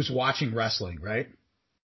everybody was watching wrestling, right?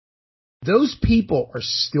 Those people are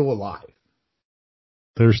still alive.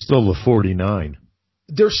 They're still the 49.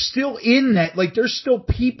 They're still in that, like, there's still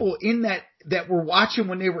people in that were watching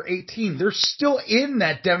when they were 18. They're still in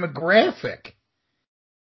that demographic.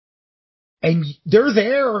 And they're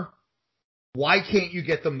there. Why can't you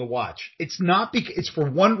get them to watch? It's not because, it's for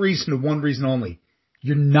one reason and one reason only.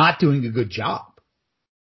 You're not doing a good job.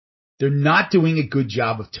 They're not doing a good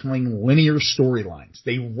job of telling linear storylines.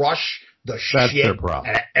 They rush the That's shit their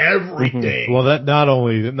problem. at everything. Well, that not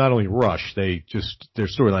only rush, they just, their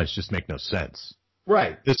storylines just make no sense.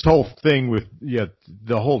 Right. This whole thing with,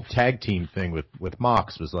 the whole tag team thing with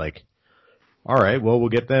Mox was like, all right, well, we'll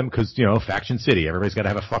get them because, you know, Faction City. Everybody's got to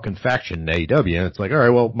have a fucking faction in AEW. And it's like, all right,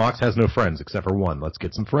 well, Mox has no friends except for one. Let's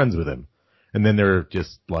get some friends with him. And then they're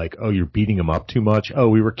just like, oh, you're beating him up too much. Oh,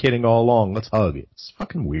 we were kidding all along. Let's hug. It's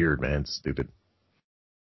fucking weird, man. It's stupid.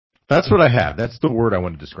 That's what I have. That's the word I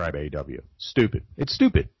want to describe AEW. Stupid. It's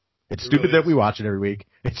stupid. It's stupid that we watch it every week.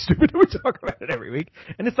 It's stupid that we talk about it every week.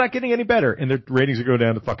 And it's not getting any better. And their ratings are going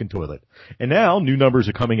down the fucking toilet. And now new numbers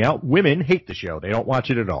are coming out. Women hate the show. They don't watch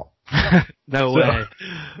it at all. No way.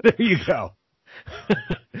 There you go.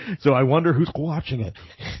 So I wonder who's watching it.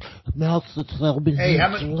 Hey, let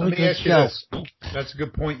me ask you this. That's a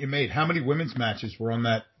good point you made. How many women's matches were on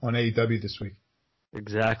AEW this week?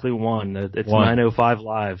 Exactly one. It's One. 9:05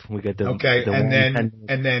 live. We get the okay, the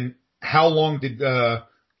and then how long did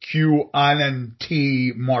Q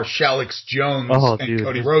Ananti Marshallix Jones and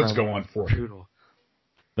Cody Rhodes go on for? Brutal.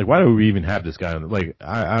 Like, why do we even have this guy on? Like,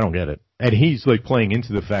 I don't get it. And he's like playing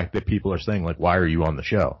into the fact that people are saying like, why are you on the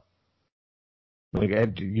show?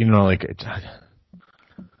 Like, you know, like,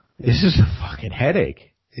 this is a fucking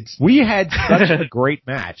headache. We had such a great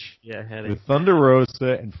match with Thunder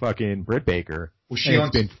Rosa and fucking Britt Baker. Was she on?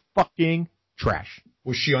 It's been fucking trash.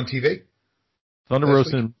 Was she on TV? Thunder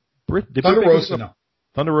Rosa and Britt. Thunder Rosa, no.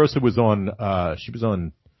 Thunder Rosa was on. She was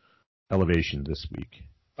on Elevation this week.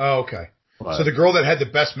 Oh, okay. But, so the girl that had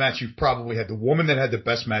the best match you've probably had, the woman that had the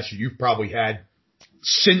best match you've probably had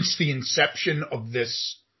since the inception of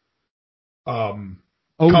this. No!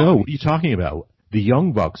 What are you talking about? The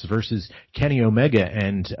Young Bucks versus Kenny Omega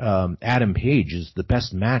and Adam Page is the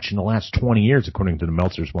best match in the last 20 years, according to the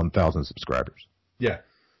Meltzer's 1,000 subscribers. Yeah.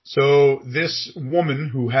 So this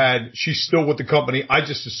woman she's still with the company. I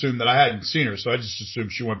just assumed that I hadn't seen her, so I just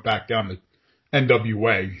assumed she went back down to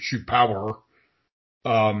NWA, Shoot Power.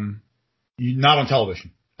 Not on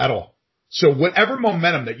television at all. So whatever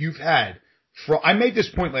momentum that you've had I made this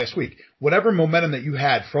point last week. Whatever momentum that you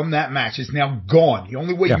had from that match is now gone. The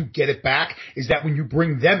only way you get it back is that when you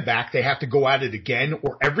bring them back, they have to go at it again,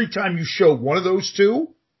 or every time you show one of those two,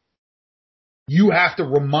 you have to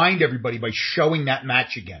remind everybody by showing that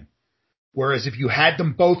match again. Whereas if you had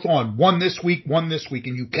them both on, one this week,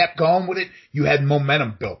 and you kept going with it, you had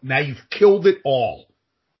momentum built. Now you've killed it all.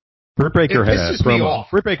 Britt Baker had a promo.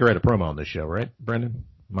 Britt Baker had a promo on this show, right, Brendan?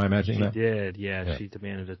 Am I imagining that? She did, yeah. She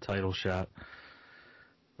demanded a title shot.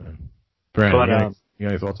 Brandon, you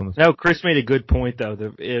got any thoughts on this? No, Chris made a good point, though.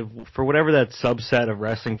 For whatever that subset of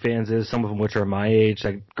wrestling fans is, some of them which are my age,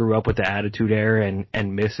 that grew up with the Attitude Era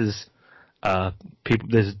and misses people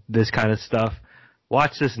this kind of stuff,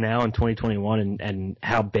 watch this now in 2021 and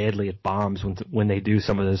how badly it bombs when they do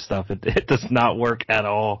some of this stuff. It does not work at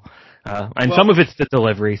all. Some of it's the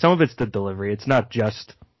delivery. It's not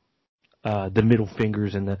just the middle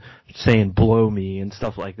fingers and the saying blow me and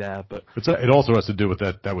stuff like that. But it also has to do with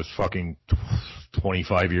that was fucking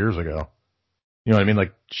 25 years ago. You know what I mean?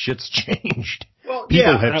 Like, shit's changed. Well,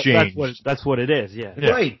 people have changed. That's what it is, yeah.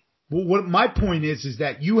 Right. Well, what my point is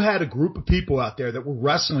that you had a group of people out there that were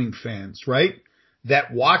wrestling fans, right?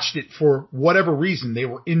 That watched it for whatever reason. They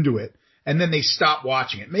were into it. And then they stopped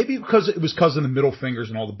watching it. Maybe because it was because of the middle fingers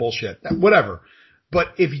and all the bullshit. Whatever. But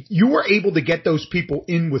if you were able to get those people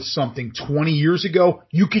in with something 20 years ago,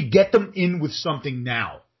 you could get them in with something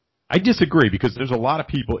now. I disagree because there's a lot of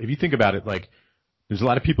people, if you think about it, like, there's a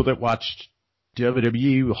lot of people that watched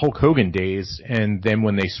WWE Hulk Hogan days, and then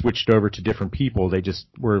when they switched over to different people, they just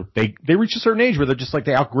were they reached a certain age where they're just like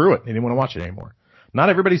they outgrew it. They didn't want to watch it anymore. Not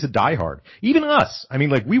everybody's a diehard. Even us. I mean,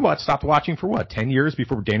 like we stopped watching for what 10 years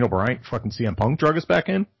before Daniel Bryan fucking CM Punk drug us back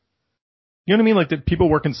in. You know what I mean? Like that people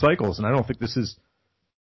work in cycles, and I don't think this is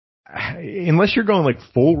unless you're going like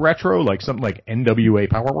full retro, like something like NWA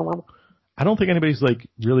Power. I don't think anybody's like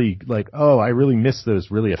really like, oh, I really miss those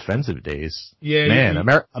really offensive days. Yeah,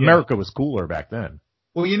 man, America was cooler back then.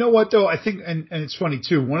 Well, you know what though? I think, and it's funny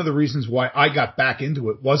too. One of the reasons why I got back into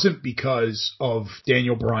it wasn't because of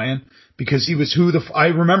Daniel Bryan, because he was I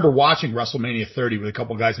remember watching WrestleMania 30 with a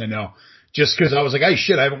couple of guys I know, just because I was like, hey,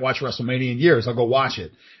 shit, I haven't watched WrestleMania in years. I'll go watch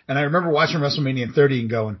it. And I remember watching WrestleMania 30 and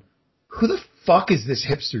going, who the fuck is this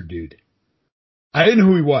hipster dude? I didn't know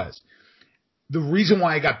who he was. The reason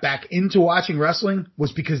why I got back into watching wrestling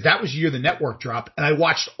was because that was the year the network dropped, and I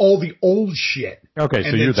watched all the old shit. Okay,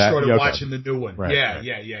 so you're that. Started okay. watching the new one. Right, yeah,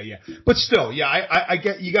 right. yeah. But still, yeah, I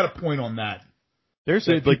get you. Got a point on that. There's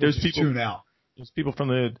people tune out. There's people from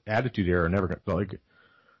the Attitude Era never like.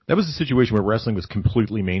 That was a situation where wrestling was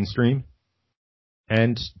completely mainstream,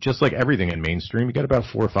 and just like everything in mainstream, you got about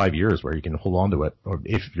 4 or 5 years where you can hold on to it, or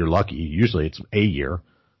if you're lucky, usually it's a year,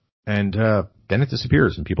 and then it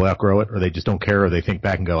disappears and people outgrow it, or they just don't care, or they think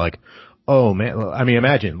back and go like, oh man, I mean,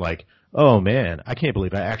 imagine like, oh man, I can't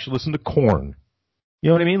believe I actually listened to Korn. You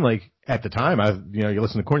know what I mean? Like at the time, you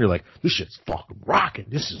listen to Korn, you're like, this shit's fucking rocking.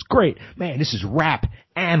 This is great, man. This is rap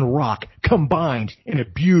and rock combined in a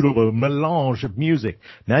beautiful melange of music.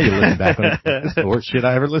 Now you listen back on this the worst shit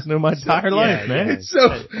I ever listened to in my entire life, man. It's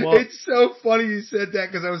so funny you said that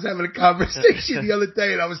because I was having a conversation the other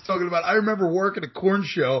day and I was talking about. I remember working a Korn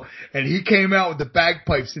show and he came out with the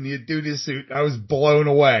bagpipes in the Adidas suit. I was blown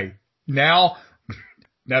away. Now,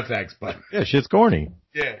 no thanks, bud. Yeah, shit's corny.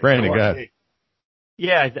 Yeah, Brandon, go ahead.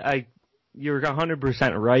 Yeah, you're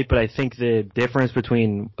 100% right, but I think the difference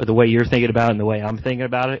between the way you're thinking about it and the way I'm thinking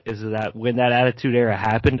about it is that when that Attitude Era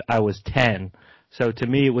happened, I was 10. So to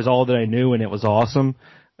me, it was all that I knew, and it was awesome.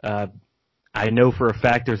 I know for a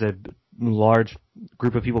fact there's a large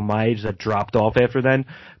group of people my age that dropped off after then,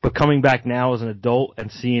 but coming back now as an adult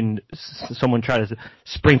and seeing someone try to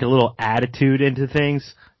sprinkle a little attitude into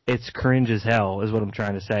things, it's cringe as hell, is what I'm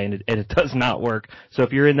trying to say, and it does not work. So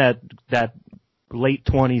if you're in that late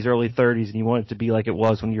 20s, early 30s, and you want it to be like it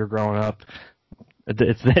was when you were growing up,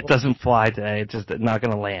 it doesn't fly today. It's just not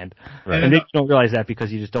going to land. Right. And you don't realize that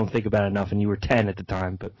because you just don't think about it enough, and you were 10 at the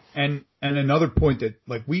time. But and another point that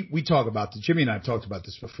like we talk about, Jimmy and I have talked about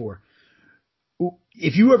this before.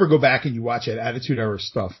 If you ever go back and you watch that Attitude Era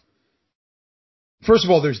stuff, first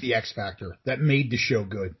of all, there's the X Factor that made the show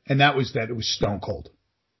good, and that was that it was Stone Cold,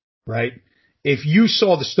 right? If you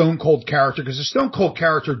saw the Stone Cold character, because the Stone Cold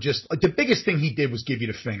character just, like, the biggest thing he did was give you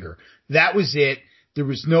the finger. That was it. There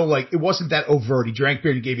was no, like, it wasn't that overt. He drank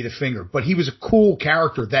beer and gave you the finger. But he was a cool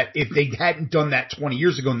character that if they hadn't done that 20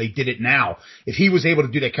 years ago and they did it now, if he was able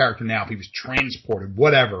to do that character now, if he was transported,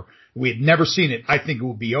 whatever, we had never seen it, I think it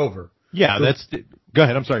would be over. Yeah, go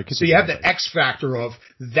ahead. I'm sorry. So you have the X factor of,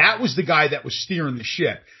 that was the guy that was steering the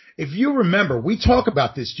ship. If you remember, we talk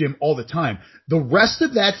about this, Jim, all the time. The rest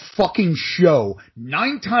of that fucking show,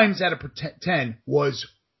 9 times out of 10, was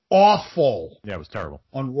awful. Yeah, it was terrible.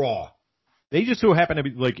 On Raw. They just so happen to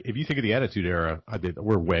be, like, if you think of the Attitude Era,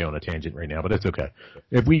 we're way on a tangent right now, but it's okay.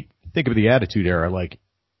 If we think of the Attitude Era, like,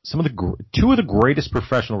 two of the greatest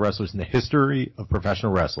professional wrestlers in the history of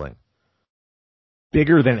professional wrestling,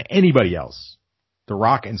 bigger than anybody else, The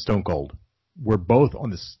Rock and Stone Cold, were both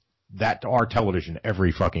on our television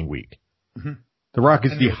every fucking week. Mm-hmm. The Rock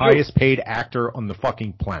is the highest paid actor on the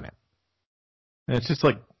fucking planet. And it's just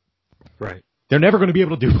like, right. They're never going to be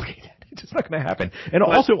able to duplicate it. It's just not going to happen. And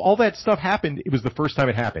also, all that stuff happened, it was the first time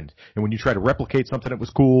it happened. And when you try to replicate something that was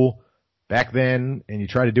cool back then, and you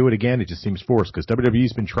try to do it again, it just seems forced. Because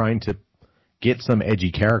WWE's been trying to get some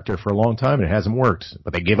edgy character for a long time, and it hasn't worked.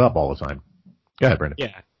 But they give up all the time. Go ahead, Brendan.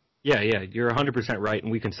 Yeah, you're 100% right,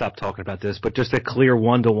 and we can stop talking about this, but just a clear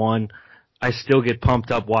 1-to-1, I still get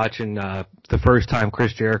pumped up watching the first time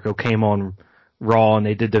Chris Jericho came on Raw, and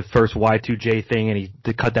they did the first Y2J thing, and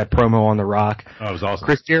he cut that promo on The Rock. Oh, it was awesome.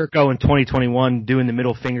 Chris Jericho in 2021 doing the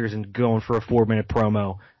middle fingers and going for a 4-minute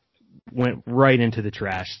promo went right into the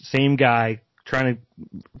trash. Same guy trying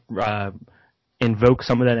to invoke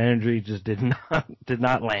some of that energy, just did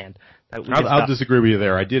not land. I'll disagree with you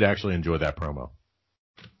there. I did actually enjoy that promo.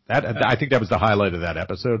 I think that was the highlight of that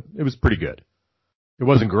episode. It was pretty good. It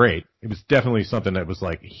wasn't great. It was definitely something that was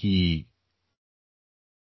like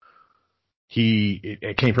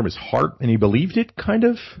it came from his heart and he believed it, kind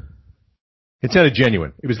of. It sounded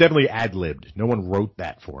genuine. It was definitely ad-libbed. No one wrote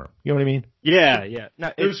that for him. You know what I mean? Yeah, yeah.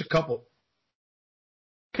 No, There's a couple.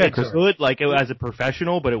 it's good, like, as a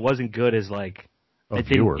professional, but it wasn't good as, like, it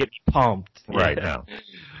didn't get me pumped. Right, Yeah. now.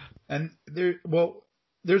 And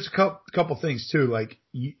there's a couple things too. Like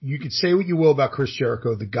you could say what you will about Chris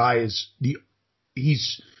Jericho. The guy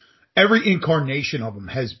he's every incarnation of him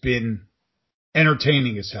has been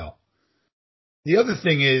entertaining as hell. The other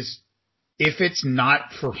thing is, if it's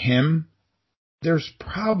not for him, there's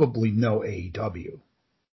probably no AEW.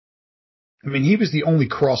 I mean, he was the only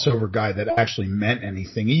crossover guy that actually meant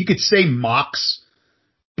anything. You could say Mox,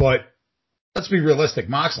 but let's be realistic.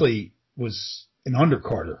 Moxley was an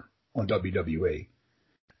undercarder on WWE.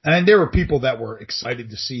 And there were people that were excited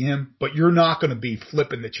to see him, but you're not going to be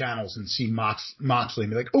flipping the channels and see Moxley and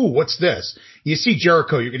be like, oh, what's this? You see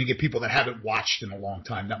Jericho, you're going to get people that haven't watched in a long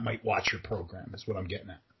time that might watch your program, is what I'm getting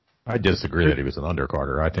at. I disagree that he was an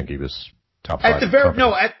undercarder. I think he was top 5.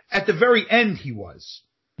 At the very end he was.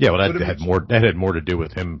 Yeah, well, that had more to do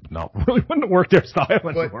with him not really wanting to work their style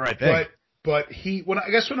anymore, I think. But I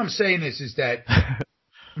guess what I'm saying is that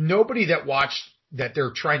nobody that watched that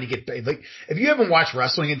they're trying to get paid. Like, if you haven't watched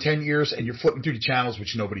wrestling in 10 years and you're flipping through the channels,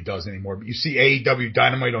 which nobody does anymore, but you see AEW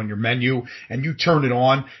Dynamite on your menu and you turn it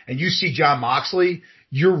on and you see Jon Moxley,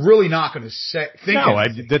 you're really not going to think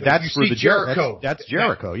that's for the Jericho. That's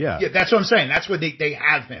Jericho, yeah. Yeah, that's what I'm saying. That's where they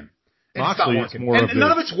have him. And Moxley it's not working. And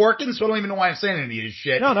none of it's working, so I don't even know why I'm saying any of this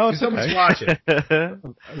shit. No, it's okay. Nobody's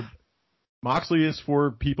watching. Moxley is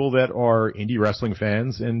for people that are indie wrestling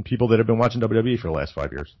fans and people that have been watching WWE for the last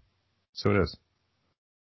 5 years. So it is.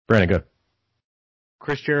 Brandon, go.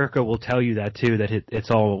 Chris Jericho will tell you that too, that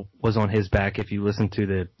it's all was on his back. If you listen to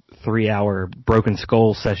the 3-hour Broken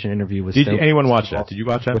Skull session interview with Did anyone watch that? Did you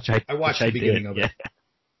watch that? I watched the beginning of it. Yeah.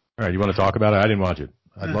 All right, you want to talk about it? I didn't watch it.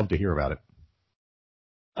 I'd love to hear about it.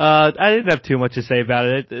 I didn't have too much to say about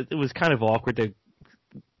it. It was kind of awkward.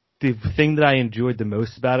 The thing that I enjoyed the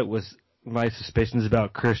most about it was my suspicions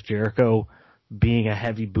about Chris Jericho being a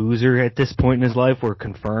heavy boozer at this point in his life were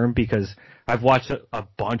confirmed, because I've watched a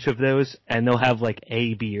bunch of those, and they'll have like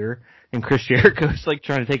a beer, and Chris Jericho's like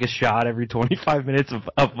trying to take a shot every 25 minutes of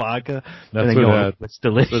vodka. That's it's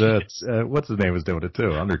delicious. What's his name was doing it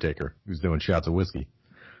too? Undertaker, who's doing shots of whiskey.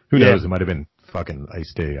 Who knows? It might have been fucking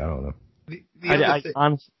iced tea. I don't know.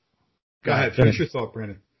 Go ahead. Finish your thought,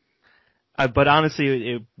 Brandon. But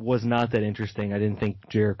honestly, it was not that interesting. I didn't think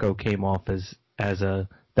Jericho came off as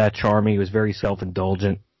that charming. He was very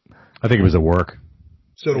self-indulgent. I think it was a work.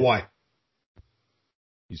 So do I.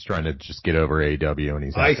 He's trying to just get over AEW, and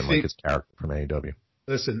he's acting like his character from AEW.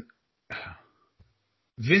 Listen,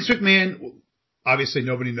 Vince McMahon, obviously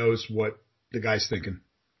nobody knows what the guy's thinking.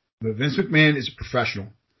 But Vince McMahon is a professional.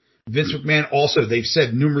 Vince McMahon also, they've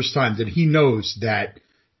said numerous times that he knows that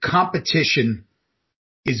competition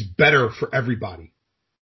is better for everybody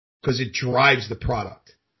because it drives the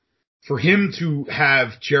product. For him to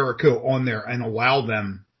have Jericho on there and allow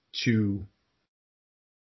him to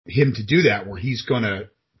do that, where he's going to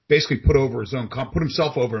basically put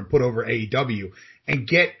himself over and put over AEW and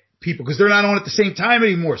get people, because they're not on at the same time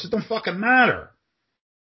anymore, so it don't fucking matter.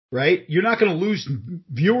 Right? You're not going to lose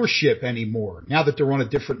viewership anymore now that they're on a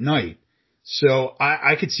different night. So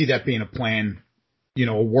I could see that being a plan,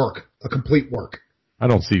 a complete work. I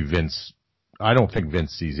don't think Vince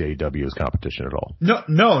sees AEW as competition at all. No.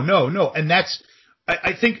 And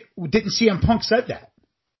I think, didn't CM Punk said that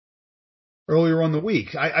earlier on the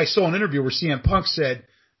week? I saw an interview where CM Punk said,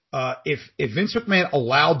 if Vince McMahon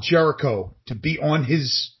allowed Jericho to be on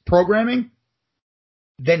his programming,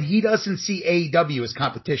 then he doesn't see AEW as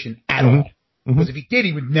competition at all. Because if he did,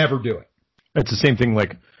 he would never do it. It's the same thing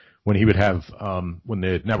like when he would have, when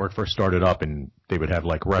the network first started up and they would have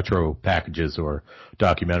like retro packages or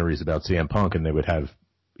documentaries about CM Punk, and they would have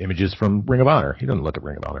images from Ring of Honor. He doesn't look at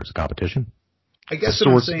Ring of Honor as a competition. I guess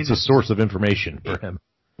what I'm saying it's a source of information for him.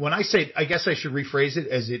 When I say, I guess I should rephrase it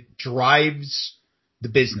as it drives the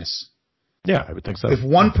business. Yeah, I would think so. If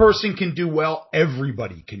one person can do well,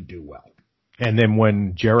 everybody can do well. And then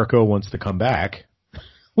when Jericho wants to come back,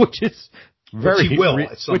 which he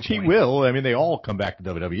will. I mean, they all come back to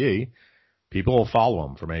WWE. People will follow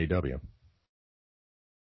him from AEW.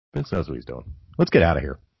 Vince knows what he's doing. Let's get out of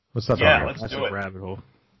here. Let's do it. Rabbit hole.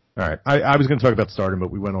 All right. I was going to talk about Stardom,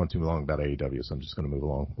 but we went on too long about AEW, so I'm just going to move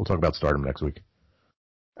along. We'll talk about Stardom next week.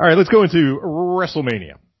 All right, let's go into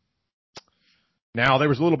WrestleMania. Now, there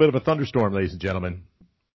was a little bit of a thunderstorm, ladies and gentlemen.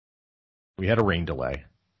 We had a rain delay.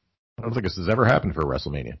 I don't think this has ever happened for a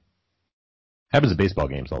WrestleMania. Happens at baseball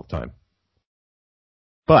games all the time.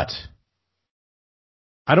 But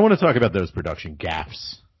I don't want to talk about those production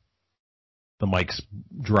gaffes. The mics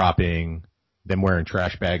dropping, them wearing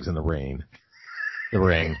trash bags in the ring.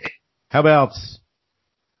 How about,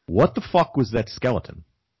 what the fuck was that skeleton?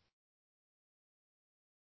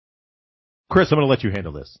 Chris, I'm going to let you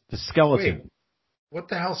handle this. The skeleton. Wait, what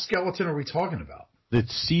the hell skeleton are we talking about? The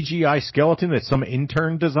CGI skeleton that some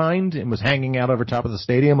intern designed and was hanging out over top of the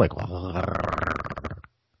stadium, like.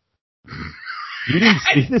 You didn't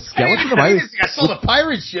see the skeleton? I saw the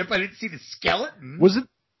pirate ship. I didn't see the skeleton.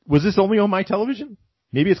 Was this only on my television?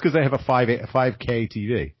 Maybe it's because I have a 5K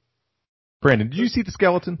TV. Brandon, did you see the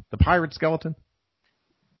skeleton? The pirate skeleton?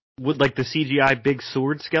 With like the CGI big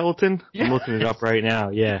sword skeleton? Yes. I'm looking it up right now,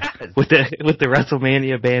 yeah. Yes. With the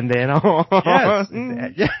WrestleMania bandana.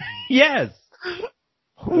 Yes. Yes.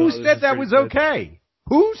 Who said that was okay?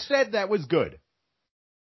 Who said that was good?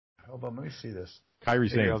 Hold on, let me see this. Kyrie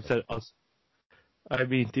saying. I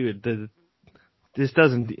mean, dude, this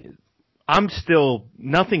doesn't. I'm still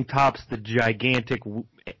nothing tops the gigantic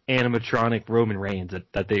animatronic Roman Reigns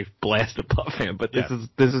that they've blasted above him. But this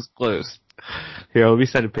is close. Here, let me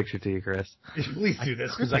send a picture to you, Chris. Please do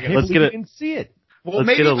this because I didn't see it. Well,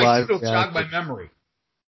 maybe if I see it'll jog my memory.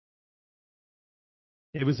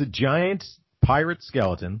 It was a giant pirate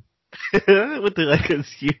skeleton with a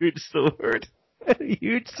huge sword.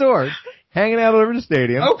 Huge sword hanging out over the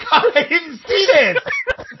stadium. Oh God, I didn't see this.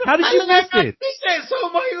 How did you miss it? Oh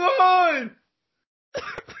my God!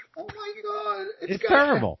 Oh my God! It's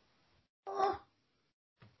terrible.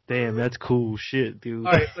 Damn, that's cool shit, dude.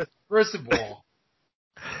 All right, first of all,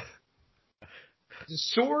 the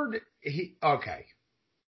sword. Okay.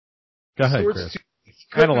 Go ahead, Chris.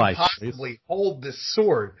 Analyze, possibly hold this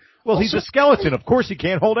sword. Well, he's a skeleton. Of course, he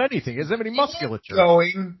can't hold anything. He doesn't have any musculature.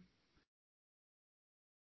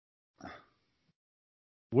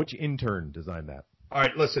 Which intern designed that? All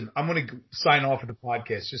right, listen, I'm going to sign off of the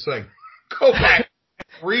podcast just so I go back,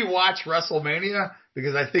 rewatch WrestleMania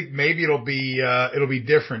because I think maybe it'll be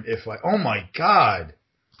different if oh my God.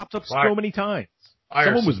 Popped up so many times.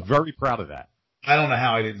 Someone was very proud of that. I don't know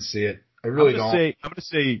how I didn't see it. I really don't. I'm going to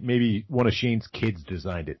say maybe one of Shane's kids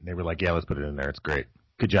designed it and they were like, yeah, let's put it in there. It's great.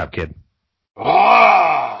 Good job, kid.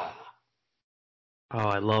 Oh,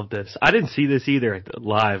 I love this. I didn't see this either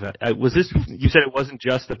live. Was this, you said it wasn't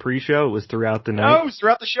just the pre-show, it was throughout the night? No, it was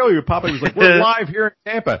throughout the show. Your papa was like, we're live here in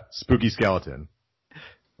Tampa. Spooky skeleton.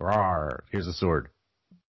 Rawr, here's a sword.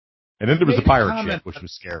 And then there was a pirate ship, which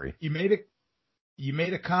was scary. You made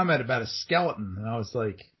a comment about a skeleton, and I was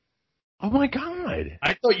like, oh my God.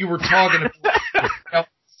 I thought you were talking about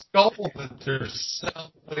skull that they're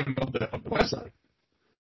selling on the website.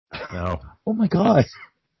 No. Oh my God.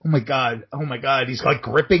 Oh my God. Oh my God. He's like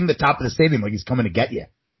gripping the top of the stadium like he's coming to get you.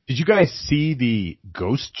 Did you guys see the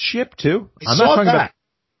ghost ship too? I'm not talking about.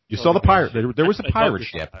 You saw the pirate. There was a pirate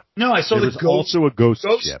ship. No, I saw there was also a ghost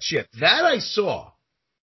ship. That I saw.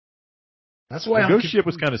 That's why the ghost ship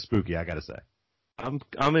was kind of spooky, I gotta say. I'm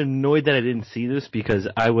annoyed that I didn't see this because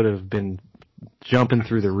I would have been jumping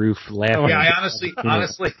through the roof laughing. Yeah, I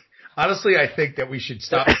honestly, I think that we should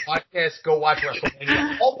stop the podcast, go watch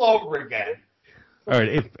WrestleMania all over again. All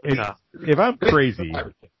right, if I'm crazy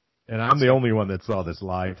and I'm the only one that saw this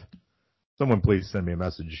live, someone please send me a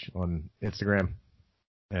message on Instagram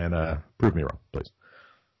and prove me wrong, please.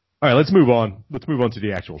 All right, let's move on. Let's move on to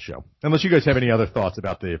the actual show. Unless you guys have any other thoughts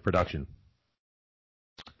about the production.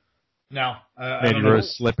 No.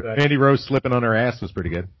 Mandy Rose slipping on her ass was pretty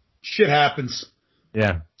good. Shit happens.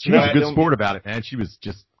 Yeah. She was a good sport about it, man. She was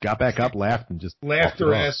just got back up, laughed, and just laughed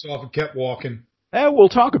her ass off and kept walking. We'll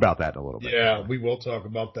talk about that in a little bit. Yeah, we will talk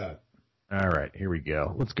about that. All right, here we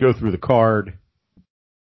go. Let's go through the card.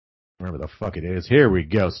 Wherever the fuck it is. Here we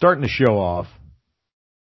go. Starting the show off.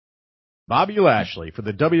 Bobby Lashley for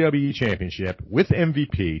the WWE Championship with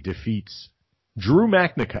MVP defeats Drew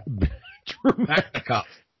McIntyre.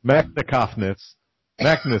 Magnus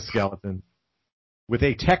Skeleton with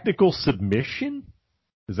a technical submission.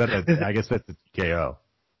 Is that? I guess that's the TKO.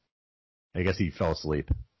 I guess he fell asleep.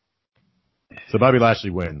 So Bobby Lashley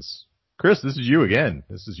wins. Chris, this is you again.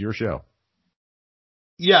 This is your show.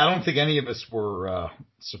 Yeah, I don't think any of us were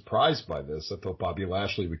surprised by this. I thought Bobby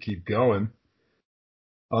Lashley would keep going.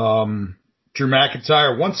 Drew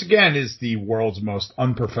McIntyre, once again, is the world's most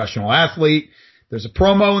unprofessional athlete. There's a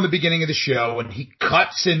promo in the beginning of the show, and he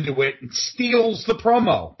cuts into it and steals the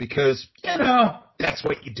promo because, that's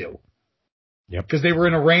what you do. Yep. Because they were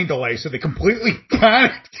in a rain delay, so they completely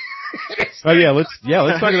panicked. Oh yeah, let's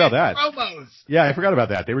talk about that. Promos. Yeah, I forgot about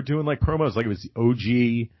that. They were doing like promos like it was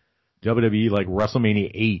OG WWE like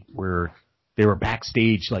WrestleMania 8 where they were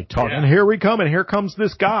backstage like talking, and here we come, and here comes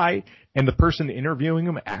this guy, and the person interviewing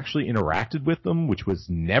him actually interacted with them, which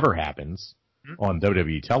never happens on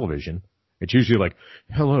WWE television. It's usually like,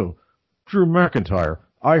 hello, Drew McIntyre,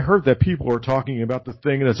 I heard that people are talking about the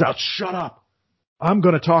thing and it's out. Shut up. I'm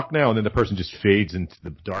going to talk now. And then the person just fades into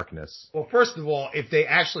the darkness. Well, first of all, if they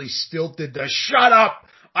actually still did the shut up,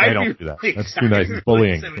 I don't do that. That's too nice. It's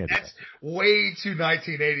bullying. That's way too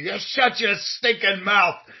 1980. Just shut your stinking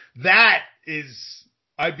mouth. That is,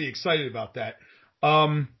 I'd be excited about that.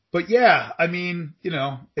 But yeah, I mean, you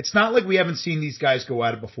know, it's not like we haven't seen these guys go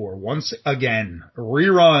at it before. Once again,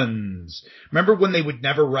 reruns. Remember when they would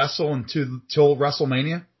never wrestle until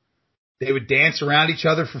WrestleMania? They would dance around each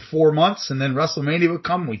other for 4 months, and then WrestleMania would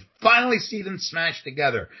come, and we'd finally see them smash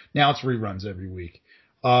together. Now it's reruns every week.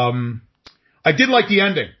 I did like the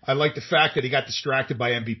ending. I like the fact that he got distracted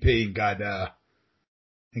by MVP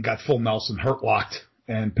and got full Nelson hurt locked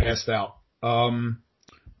and passed out.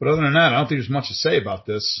 But other than that, I don't think there's much to say about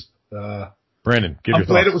this. Brandon, give your I'm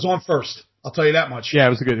glad thoughts. it was on first. I'll tell you that much. Yeah, it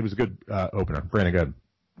was a good opener. Brandon, go ahead.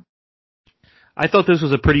 I thought this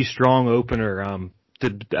was a pretty strong opener.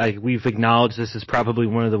 We've acknowledged this is probably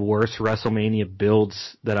one of the worst WrestleMania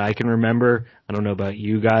builds that I can remember. I don't know about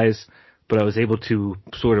you guys, but I was able to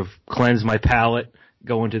sort of cleanse my palate,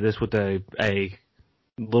 go into this with a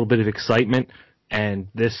little bit of excitement, and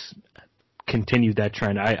this continued that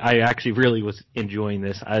trend. I actually really was enjoying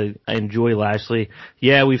this. I enjoy Lashley.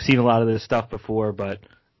 Yeah, we've seen a lot of this stuff before, but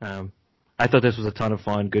I thought this was a ton of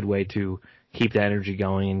fun, good way to keep the energy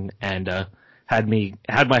going, and had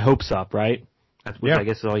my hopes up, right? Which I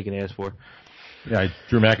guess is all you can ask for. Yeah,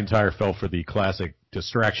 Drew McIntyre fell for the classic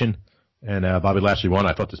distraction, and Bobby Lashley won.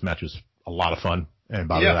 I thought this match was a lot of fun, and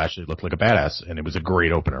Bobby Lashley looked like a badass, and it was a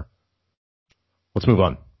great opener. Let's move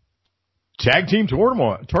on. Tag team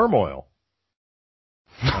turmoil.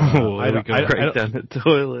 We go right down the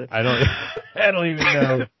toilet. I don't even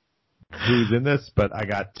know who's in this, but I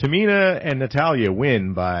got Tamina and Natalya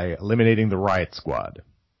win by eliminating the Riot Squad.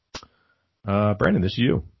 Brandon, this is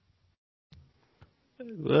you.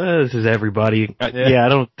 This is everybody. I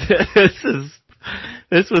don't. This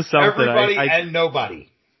was something. Everybody and nobody.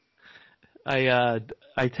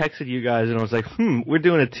 I texted you guys and I was like, we're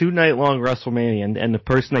doing a 2-night long WrestleMania, and the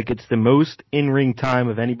person that gets the most in-ring time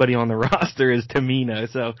of anybody on the roster is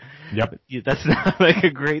Tamina. So, yep, that's not like a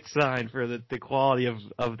great sign for the quality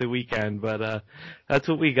of the weekend, but that's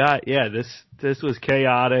what we got. Yeah, this was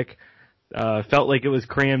chaotic. Felt like it was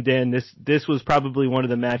crammed in. This was probably one of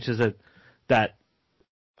the matches that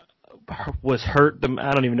was hurt.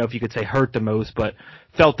 I don't even know if you could say hurt the most, but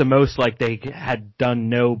felt the most like they had done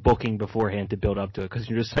no booking beforehand to build up to it, because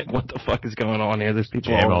you're just like, what the fuck is going on here? There's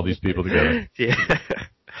people all these people together.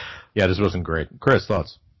 Yeah, this wasn't great. Chris,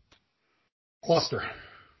 thoughts? Cluster.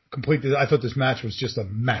 Completely. I thought this match was just a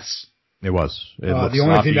mess. It was. The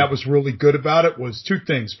only thing that was really good about it was two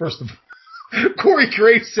things. First of all, Corey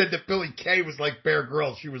Graves said that Billie Kay was like Bear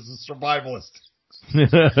Grylls. She was a survivalist.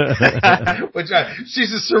 She's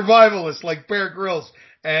a survivalist like Bear Grylls,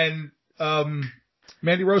 and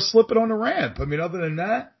Mandy Rose slipping on the ramp. I mean, other than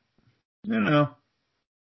that, you know.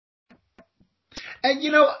 And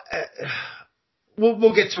you know,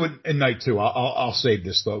 we'll get to it in night two. I'll save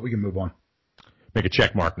this thought. We can move on. Make a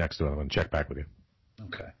check mark next to it. I'm going to check back with you.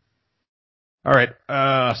 Okay. All right.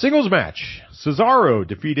 Singles match. Cesaro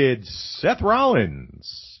defeated Seth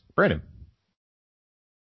Rollins. Brandon.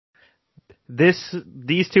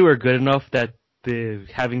 These two are good enough that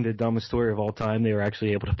having the dumbest story of all time, they were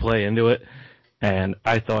actually able to play into it. And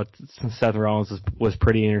I thought Seth Rollins was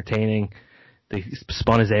pretty entertaining. They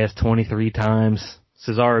spun his ass 23 times.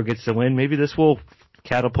 Cesaro gets the win. Maybe this will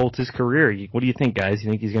catapult his career. What do you think, guys? You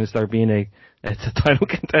think he's going to start being a title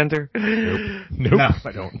contender? Nope. No.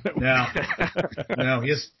 I don't. No.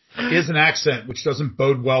 He has an accent, which doesn't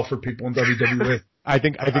bode well for people in WWE. I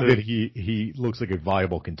think that he looks like a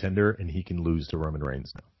viable contender, and he can lose to Roman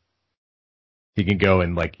Reigns now. He can go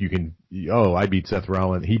and I beat Seth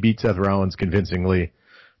Rollins. He beat Seth Rollins convincingly.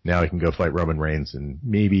 Now he can go fight Roman Reigns, and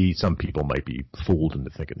maybe some people might be fooled into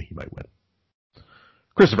thinking that he might win.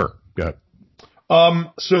 Christopher, go ahead.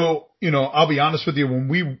 So, you know, I'll be honest with you.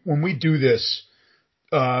 When we do this,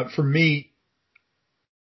 for me,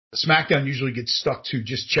 SmackDown usually gets stuck to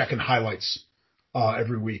just checking highlights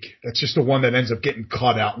every week. That's just the one that ends up getting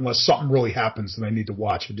cut out unless something really happens that I need to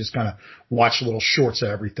watch. I just kind of watch little shorts of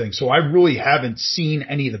everything. So I really haven't seen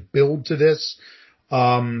any of the build to this.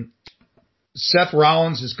 Seth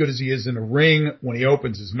Rollins, as good as he is in the ring, when he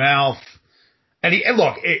opens his mouth, and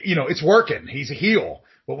it's working. He's a heel.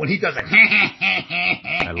 But when he does it,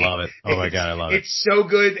 I love it. Oh my God, I love it. It's so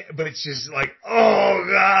good, but it's just like, oh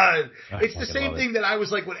God. It's the same thing that I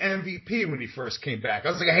was like with MVP when he first came back.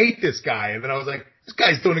 I was like, I hate this guy. And then I was like, this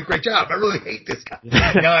guy's doing a great job. I really hate this guy.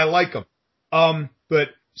 Now I like him. But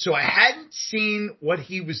So I hadn't seen what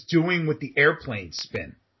he was doing with the airplane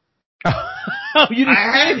spin. Oh, you didn't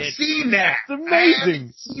I see hadn't it. seen that. It's amazing. I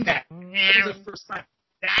hadn't seen that. That was the first time.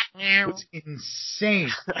 That was insane.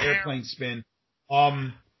 Airplane spin.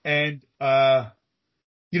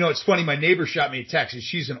 It's funny. My neighbor shot me a text.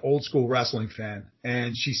 She's an old school wrestling fan,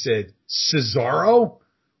 and she said, "Cesaro,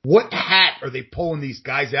 what hat are they pulling these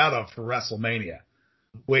guys out of for WrestleMania?"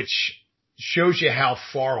 Which shows you how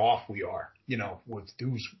far off we are. With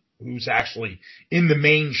who's actually in the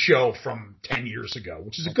main show from 10 years ago,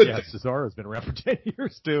 which is a good thing. Cesaro's been around for 10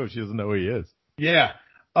 years too. She doesn't know who he is. Yeah.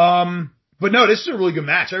 But no, this is a really good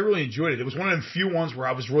match. I really enjoyed it. It was one of them few ones where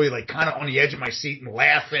I was really like kind of on the edge of my seat and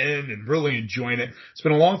laughing and really enjoying it. It's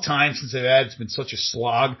been a long time since I've had. It's been such a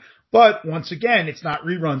slog. But once again, it's not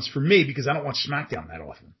reruns for me because I don't watch SmackDown that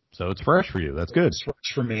often. So it's fresh for you. That's good. It's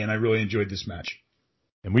fresh for me, and I really enjoyed this match.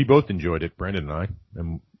 And we both enjoyed it, Brendan and I.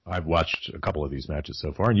 And I've watched a couple of these matches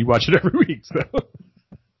so far, and you watch it every week. So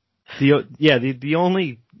the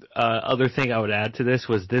only other thing I would add to this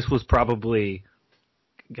was probably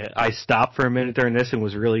I stopped for a minute during this and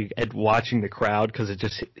was really watching the crowd because it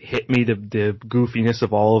just hit me the goofiness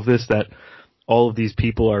of all of this, that all of these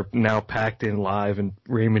people are now packed in live in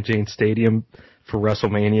Raymond James Stadium for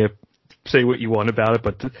WrestleMania. Say what you want about it,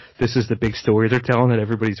 but this is the big story they're telling that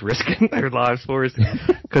everybody's risking their lives for, is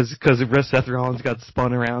because Seth Rollins got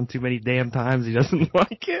spun around too many damn times. He doesn't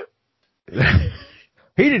like it.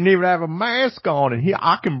 He didn't even have a mask on, and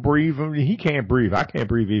I can breathe, and he can't breathe. I can't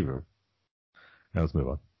breathe either. Now let's move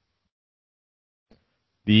on.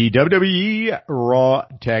 The WWE Raw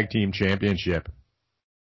Tag Team Championship.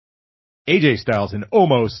 AJ Styles and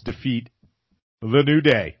Omos defeat The New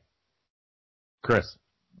Day. Chris.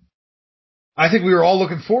 I think we were all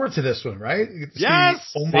looking forward to this one, right?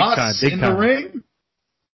 Yes! Omos Big in time. the ring.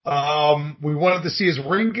 We wanted to see his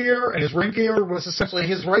ring gear, and his ring gear was essentially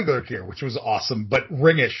his regular gear, which was awesome, but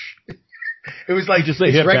ringish. It was like just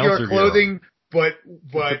his regular clothing, but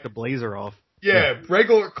Took the blazer off. Yeah,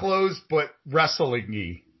 regular clothes, but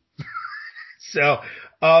wrestling-y. So,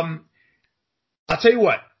 I'll tell you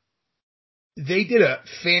what. They did a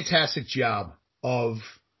fantastic job of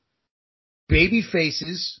baby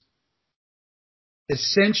faces.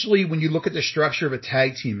 Essentially, when you look at the structure of a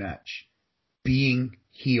tag team match, being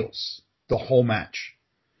heels the whole match.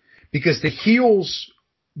 Because the heels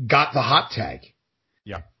got the hot tag.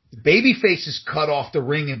 Yeah. The baby faces cut off the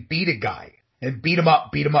ring and beat a guy. And beat him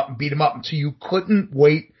up until you couldn't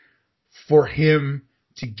wait for him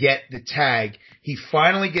to get the tag. He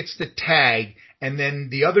finally gets the tag, and then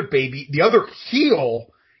the other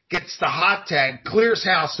heel gets the hot tag, clears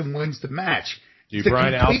house, and wins the match. Dude,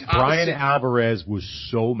 Brian Alvarez was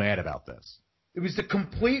so mad about this. It was the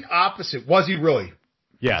complete opposite. Was he really?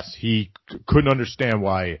 Yes, he couldn't understand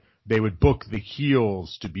why they would book the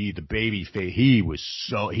heels to be the baby face. He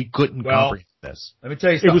couldn't comprehend this. Let me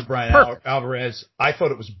tell you something, it was Brian Alvarez. I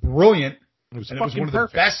thought it was brilliant. It was one of the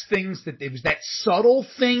best things it was that subtle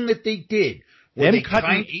thing that they did. Where they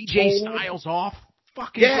cutting AJ Styles off.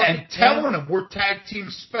 And telling him we're tag team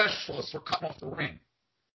specialists. We're cutting off the ring.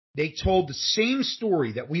 They told the same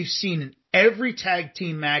story that we've seen in every tag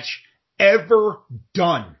team match ever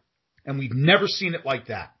done. And we've never seen it like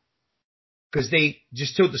that. Because they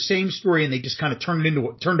just told the same story and they just kind of turned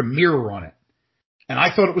a mirror on it. And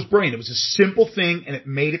I thought it was brilliant. It was a simple thing and it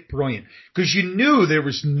made it brilliant. Because you knew there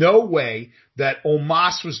was no way that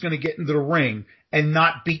Omos was going to get into the ring and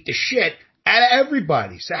not beat the shit out of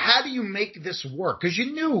everybody. So how do you make this work? Because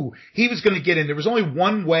you knew he was going to get in. There was only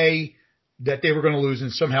one way that they were going to lose,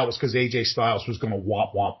 and somehow it was because AJ Styles was going to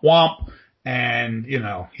womp, womp, womp. And,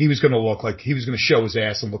 he was going to look like he was going to show his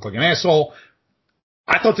ass and look like an asshole.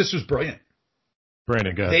 I thought this was brilliant.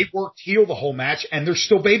 Brandon, go ahead. They worked heel the whole match, and they're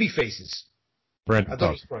still baby faces. Brandon, I thought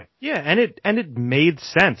it was brilliant. Yeah, and it made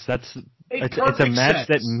sense. It's a match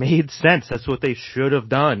that made sense. That's what they should have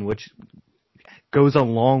done, which goes a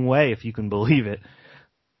long way if you can believe it.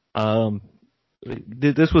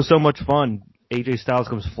 This was so much fun. AJ Styles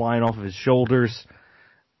comes flying off of his shoulders.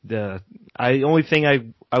 Only thing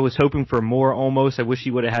I was hoping for more almost. I wish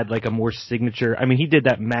he would have had like a more signature. I mean, he did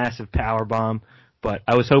that massive power bomb, but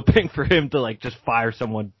I was hoping for him to like just fire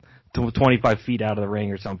someone to 25 feet out of the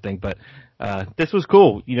ring or something. But this was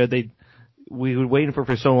cool. We were waiting for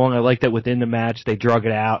so long. I liked that within the match they drug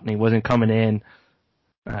it out and he wasn't coming in.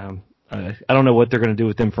 I don't know what they're going to do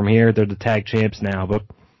with him from here. They're the tag champs now, but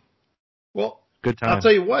good time. I'll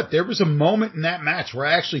tell you what, there was a moment in that match where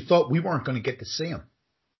I actually thought we weren't going to get to see him.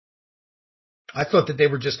 I thought that they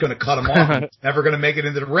were just going to cut him off, never going to make it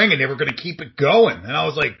into the ring, and they were going to keep it going. And I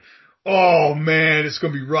was like, oh man, it's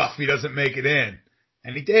going to be rough if he doesn't make it in.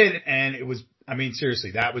 And he did, and I mean,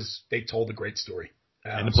 seriously, they told a great story.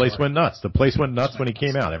 And the place went nuts. The place went nuts when he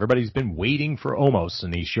came out. Everybody's been waiting for Omos,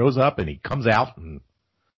 and he shows up and he comes out, and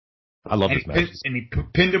I love this match. And he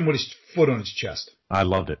pinned him with his foot on his chest. I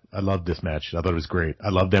loved it. I loved this match. I thought it was great. I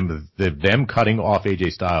loved them cutting off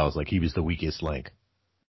AJ Styles like he was the weakest link.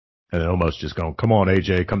 And then Omos just going, come on,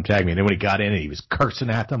 AJ, come tag me. And then when he got in, he was cursing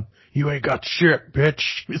at them. You ain't got shit,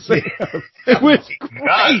 bitch. It was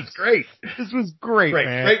great. Great. This was great,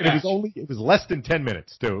 man. Great And it was less than 10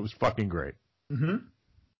 minutes, too. It was fucking great. Mm-hmm. All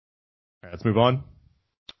right, let's move on.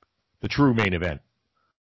 The true main event.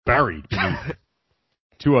 Buried beneath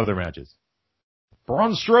two other matches.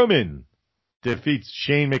 Braun Strowman defeats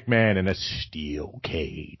Shane McMahon in a steel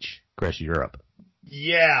cage. Chris, you're up.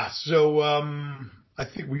 Yeah, so I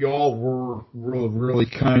think we all were really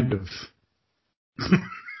kind of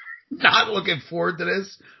not looking forward to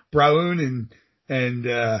this. Braun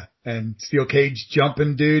and steel cage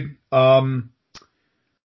jumping, dude.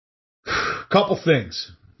 Couple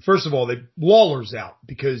things. First of all, Lawler's out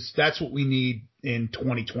because that's what we need in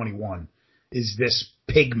 2021 is this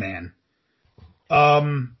pig man.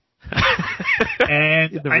 And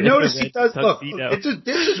I noticed he does look.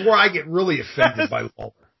 This is where I get really offended by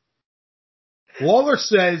Lawler. Lawler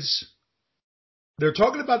says they're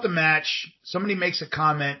talking about the match. Somebody makes a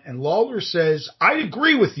comment, and Lawler says, "I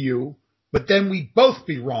agree with you, but then we both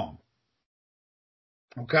be wrong."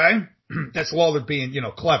 Okay, that's Lawler being,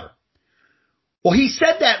 clever. Well, he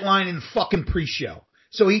said that line in the fucking pre-show.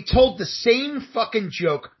 So he told the same fucking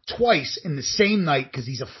joke twice in the same night because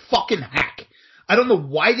he's a fucking hack. I don't know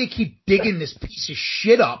why they keep digging this piece of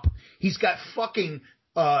shit up. He's got fucking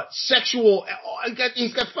sexual, I guess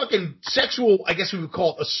we would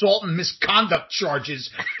call it assault and misconduct charges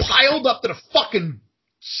piled up to the fucking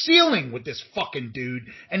ceiling with this fucking dude,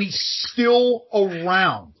 and he's still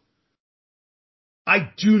around. I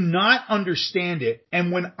do not understand it.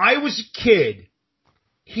 And when I was a kid,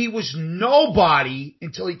 he was nobody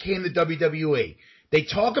until he came to WWE. They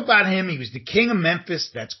talk about him. He was the king of Memphis.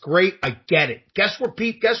 That's great. I get it. Guess where,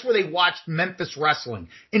 Pete? Guess where they watched Memphis wrestling?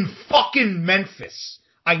 In fucking Memphis.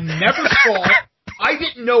 I never saw it. I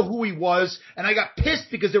didn't know who he was, and I got pissed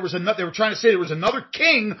because they were trying to say there was another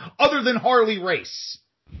king other than Harley Race.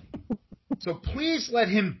 So please let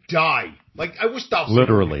him die. Like, I wish Dolph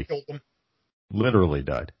Literally killed him. Literally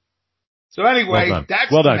died. So anyway, well done. That's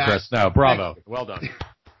well the done, match. Chris. No, bravo. Well done.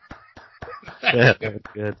 Yeah,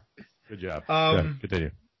 good. Good job.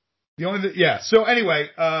 Continue. So anyway,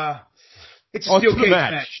 it's a steel cage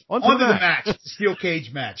match. On to the match. It's a steel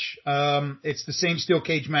cage match. It's the same steel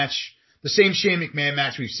cage match, the same Shane McMahon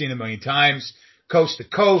match we've seen a million times, coast to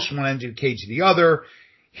coast, one end of the cage to the other.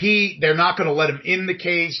 They're not going to let him in the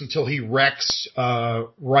cage until he wrecks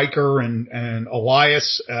Riker and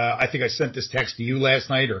Elias. I think I sent this text to you last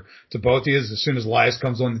night or to both of you. As soon as Elias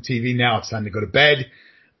comes on the TV, now it's time to go to bed.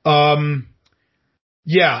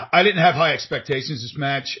 Yeah, I didn't have high expectations this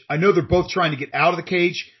match. I know they're both trying to get out of the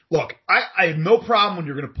cage. Look, I have no problem when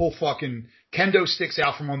you're going to pull fucking kendo sticks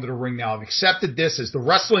out from under the ring now. I've accepted this as the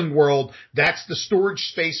wrestling world. That's the storage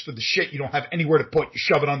space for the shit you don't have anywhere to put. You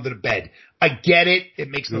shove it under the bed. I get it. It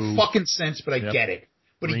makes no fucking sense, but I get it.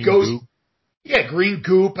 But green he goes, goop. Yeah, green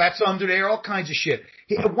goop. That's under there. All kinds of shit.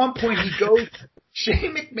 At one point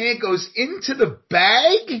Shane McMahon goes into the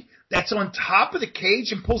bag that's on top of the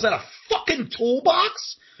cage and pulls out a fucking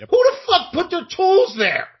toolbox. Yep. Who the fuck put their tools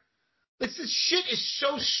there? This shit is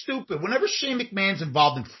so stupid. Whenever Shane McMahon's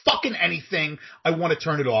involved in fucking anything, I want to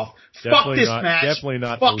turn it off. Fuck this match. Definitely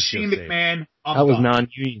not. Fuck OSHA Shane safe. McMahon. That was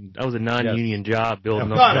non-union. That was a non-union job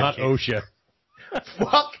building up. Not OSHA.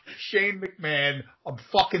 Fuck Shane McMahon. I'm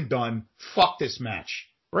fucking done. Fuck this match.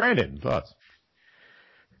 Brandon, thoughts?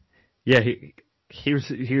 Yeah,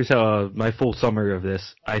 here's how my full summary of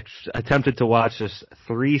this. I attempted to watch this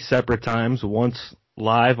 3 separate times. Once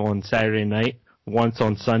live on Saturday night, once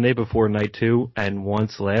on Sunday before night 2, and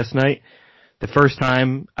once last night. The first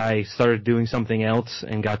time I started doing something else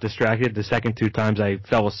and got distracted. The second 2 times I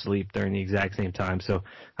fell asleep during the exact same time. So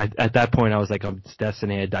at that point I was like, it's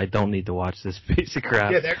destiny. I don't need to watch this piece of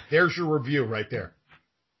crap. Yeah, there's your review right there.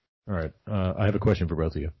 All right. I have a question for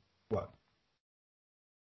both of you. What?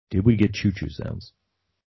 Did we get choo-choo sounds?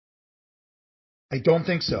 I don't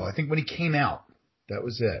think so. I think when he came out, that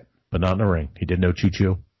was it. But not in the ring. He did no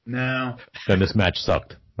choo-choo? No. Then this match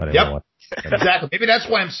sucked. I didn't know what. Exactly. Maybe that's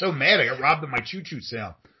why I'm so mad. I got robbed of my choo-choo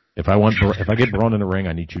sound. If I get Braun in the ring,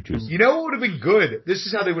 I need choo-choos. You know what would have been good? This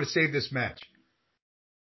is how they would have saved this match.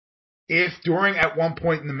 If at one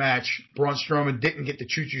point in the match, Braun Strowman didn't get the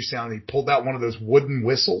choo-choo sound, he pulled out one of those wooden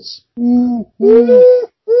whistles. Ooh, ooh,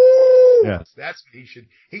 ooh. Yeah. That's what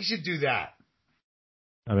he should do that.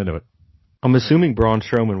 I'm into it. I'm assuming Braun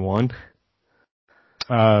Strowman won.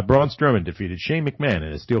 Braun Strowman defeated Shane McMahon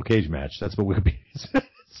in a steel cage match. That's what Wikipedia says.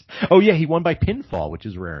 Oh yeah, he won by pinfall, which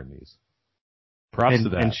is rare in these. Props to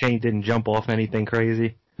that. And Shane didn't jump off anything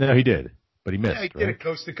crazy. No, he did, but he missed. Yeah, he did right? it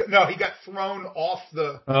coast to coast. No, he got thrown off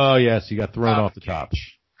the. Oh yes, he got thrown off the cage. top.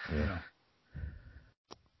 Yeah.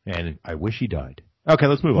 And I wish he died. Okay,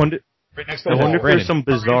 let's move on. Right next to I the wonder if wall. there's some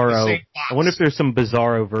bizarro. Same box. I wonder if there's some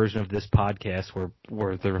bizarro version of this podcast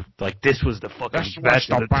where they're like, this was the fucking best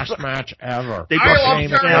match ever. They I brought love Shane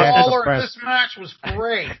Jerry McMahon as the Lawler. best. This match was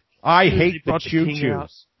great. I They hate the brought the king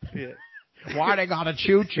choo-choos. Yeah. Why they got a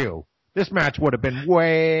choo-choo? This match would have been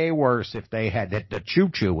way worse if they had the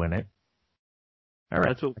choo-choo in it. All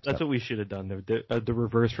right, That's what we should have done. The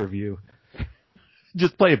reverse review.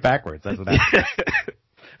 just play it backwards. That's what happened.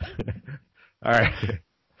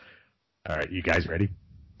 All right, you guys ready?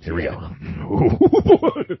 Here we go.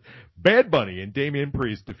 Bad Bunny and Damian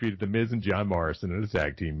Priest defeated The Miz and John Morrison in a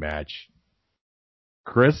tag team match.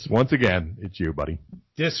 Chris, once again, it's you, buddy.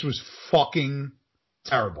 This was fucking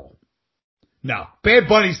terrible. No, Bad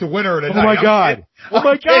Bunny's the winner of the night. Oh my God! Oh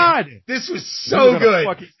my God! This was so good.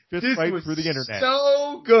 This was through the internet.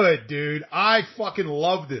 so good, dude. I fucking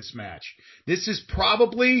love this match. This is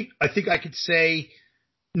probably, I think I could say,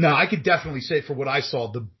 no, I could definitely say for what I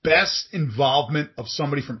saw, the best involvement of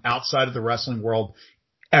somebody from outside of the wrestling world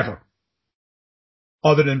ever.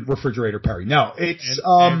 Other than Refrigerator Perry. No, it's,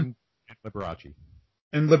 and Liberace.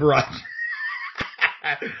 and Liberace.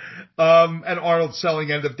 And Arnold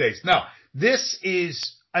selling End of Days. No, this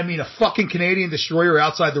is, I mean, a fucking Canadian Destroyer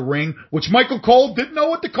outside the ring, which Michael Cole didn't know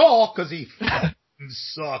what to call because he fucking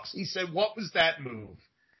sucks. He said, what was that move?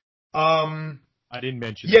 I didn't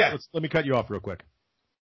mention Yeah. that. Let me cut you off real quick.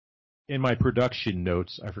 In my production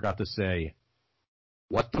notes, I forgot to say,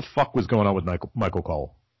 what the fuck was going on with Michael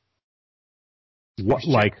Cole? What,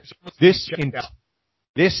 like, this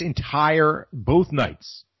entire, both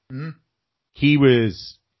nights, he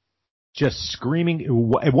was just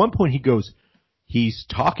screaming. At one point he goes, he's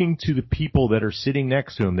talking to the people that are sitting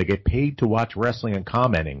next to him. They get paid to watch wrestling and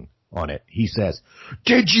commenting on it. He says,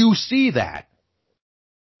 did you see that?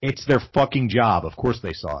 It's their fucking job. Of course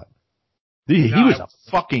they saw it.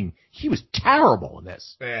 He was terrible in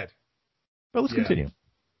this. Bad. But let's continue.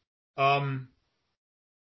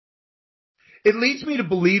 It leads me to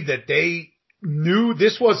believe that they knew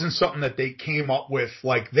this wasn't something that they came up with.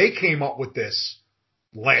 Like, they came up with this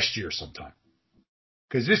last year sometime.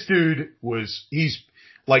 Because this dude he's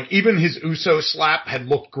like, even his Uso slap had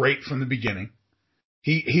looked great from the beginning.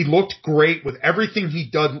 He looked great with everything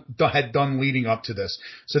he had done leading up to this.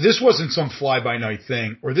 So this wasn't some fly-by-night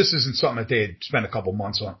thing, or this isn't something that they had spent a couple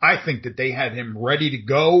months on. I think that they had him ready to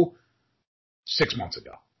go 6 months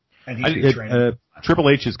ago. And he's been training. Triple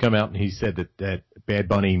H has come out and he said that Bad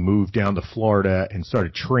Bunny moved down to Florida and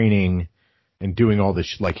started training and doing all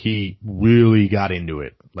this. Like, he really got into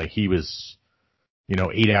it. Like, he was,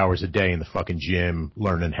 8 hours a day in the fucking gym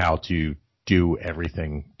learning how to do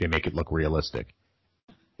everything to make it look realistic.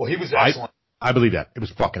 Well, he was excellent. I believe that. It was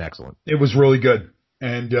fucking excellent. It was really good.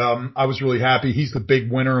 And I was really happy. He's the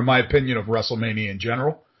big winner, in my opinion, of WrestleMania in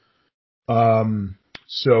general.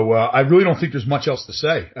 So I really don't think there's much else to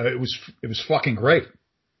say. It was fucking great.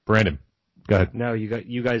 Brandon, go ahead. No,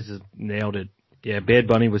 you guys nailed it. Yeah, Bad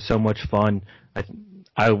Bunny was so much fun.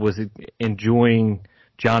 I was enjoying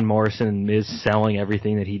John Morrison and Miz selling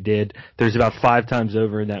everything that he did. There's about 5 times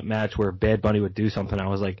over in that match where Bad Bunny would do something. I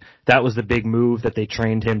was like, that was the big move that they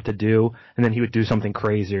trained him to do, and then he would do something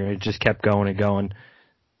crazier, and it just kept going and going.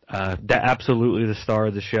 That absolutely the star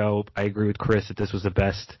of the show. I agree with Chris that this was the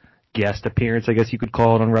best guest appearance, I guess you could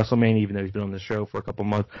call it, on WrestleMania, even though he's been on the show for a couple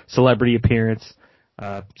months. Celebrity appearance.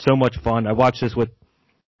 So much fun. I watched this with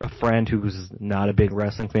a friend who was not a big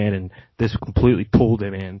wrestling fan, and this completely pulled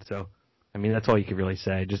him in. So, I mean, that's all you could really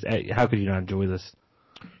say. Just how could you not enjoy this?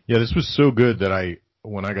 Yeah, this was so good that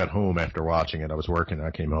when I got home after watching it, I was working,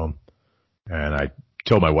 I came home, and I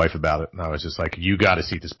told my wife about it, and I was just like, you got to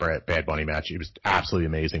see this Bad Bunny match. It was absolutely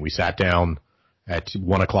amazing. We sat down at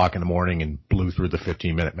 1 o'clock in the morning and blew through the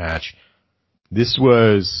 15-minute match. This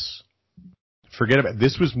was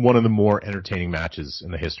one of the more entertaining matches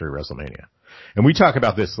in the history of WrestleMania. And we talk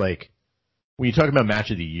about this, like, when you talk about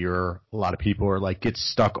match of the year, a lot of people are like, get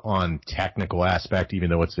stuck on technical aspect, even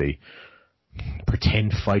though it's a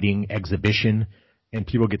pretend fighting exhibition, and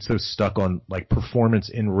people get so stuck on, like, performance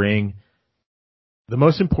in ring. The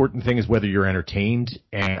most important thing is whether you're entertained,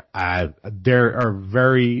 and there are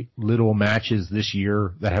very little matches this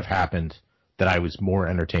year that have happened that I was more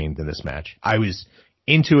entertained than this match. I was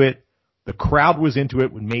into it. The crowd was into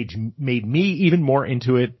it, made me even more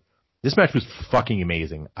into it. This match was fucking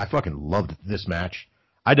amazing. I fucking loved this match.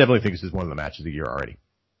 I definitely think this is one of the matches of the year already.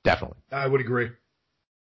 Definitely. I would agree.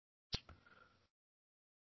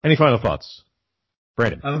 Any final thoughts?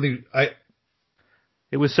 Brandon?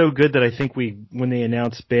 It was so good that I think when they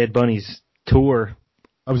announced Bad Bunny's tour,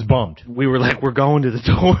 I was bummed. We were like, we're going to the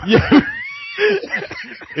tour. Yeah.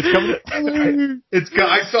 It's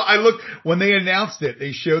coming. I looked when they announced it.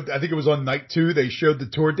 They showed. I think it was on night 2. They showed the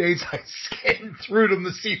tour dates. I scanned through them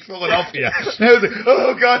to see Philadelphia. And I was like,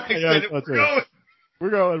 oh god,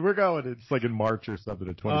 we're going. It's like in March or something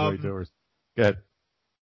at 2022 tours. Go ahead.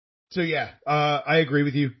 So yeah, I agree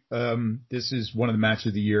with you. This is one of the matches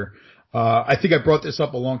of the year. I think I brought this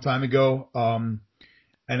up a long time ago.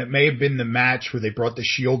 And it may have been the match where they brought the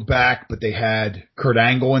Shield back, but they had Kurt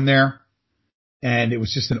Angle in there. And it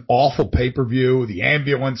was just an awful pay-per-view. The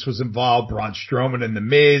ambulance was involved, Braun Strowman and The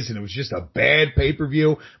Miz, and it was just a bad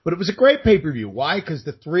pay-per-view. But it was a great pay-per-view. Why? Because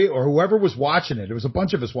the three, or whoever was watching it, there was a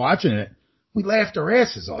bunch of us watching it, we laughed our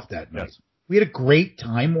asses off that night. Yes. We had a great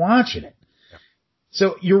time watching it. Yeah.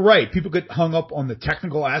 So you're right. People get hung up on the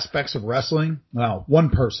technical aspects of wrestling. Well, one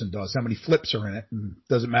person does. How many flips are in it? And it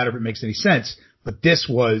doesn't matter if it makes any sense. But this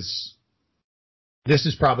is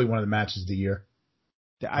probably one of the matches of the year.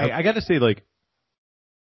 I got to say, like,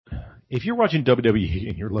 if you're watching WWE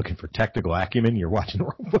and you're looking for technical acumen, you're watching the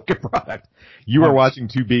wrong fucking product. You are watching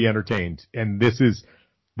to be entertained. And this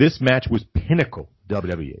match was pinnacle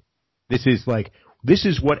WWE. This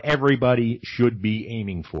is what everybody should be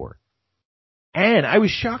aiming for. And I was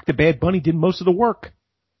shocked that Bad Bunny did most of the work.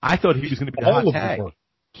 I thought he was going to be the hot tag.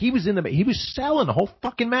 He was selling the whole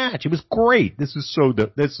fucking match. It was great. This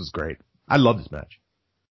is great. I love this match.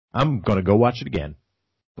 I'm going to go watch it again.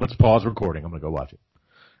 Let's pause recording. I'm going to go watch it.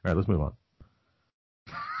 All right, let's move on.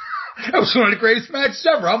 That was one of the greatest matches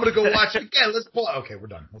ever. I'm going to go watch it again. Let's pull. Okay, we're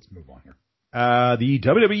done. Let's move on here. The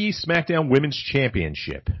WWE SmackDown Women's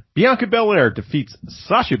Championship. Bianca Belair defeats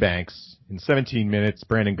Sasha Banks in 17 minutes.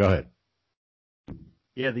 Brandon, go ahead.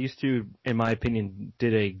 Yeah, these two, in my opinion,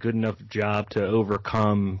 did a good enough job to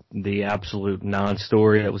overcome the absolute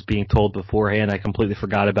non-story that was being told beforehand. I completely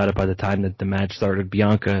forgot about it by the time that the match started.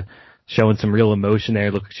 Bianca showing some real emotion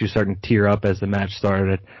there. Look, she was starting to tear up as the match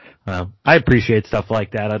started. I appreciate stuff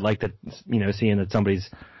like that. I'd like to, seeing that somebody's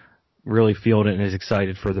really feeling it and is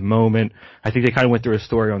excited for the moment. I think they kind of went through a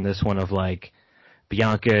story on this one of like,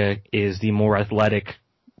 Bianca is the more athletic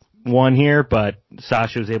one here, but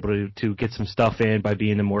Sasha was able to get some stuff in by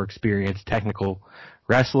being the more experienced technical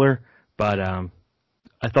wrestler. But I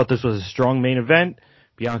thought this was a strong main event.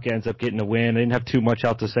 Bianca ends up getting a win. I didn't have too much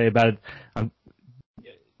else to say about it.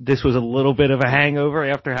 This was a little bit of a hangover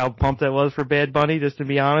after how pumped I was for Bad Bunny, just to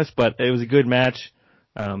be honest, but it was a good match.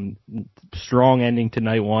 Strong ending to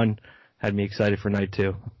night 1. Had me excited for night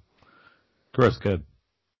 2. Chris, good.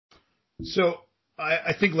 So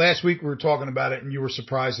I think last week we were talking about it and you were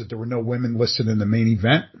surprised that there were no women listed in the main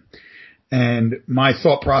event. And my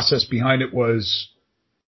thought process behind it was,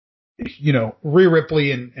 Rhea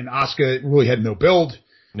Ripley and Asuka really had no build.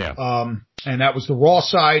 Yeah. And that was the Raw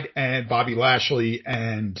side, and Bobby Lashley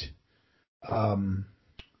and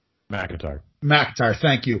McIntyre,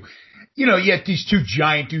 thank you. You had these two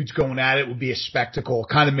giant dudes going at it. Would be a spectacle.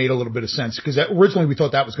 Kind of made a little bit of sense because originally we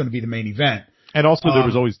thought that was going to be the main event. And also there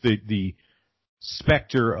was always the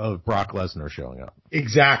specter of Brock Lesnar showing up.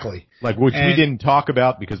 Exactly. Which we didn't talk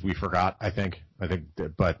about because we forgot, I think,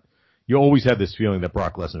 but you always have this feeling that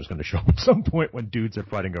Brock Lesnar is going to show up at some point when dudes are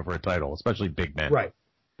fighting over a title, especially big men. Right.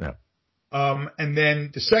 Yeah. And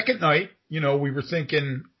then the second night, we were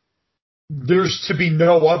thinking there's to be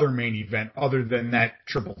no other main event other than that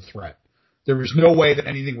triple threat. There was no way that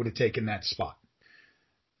anything would have taken that spot.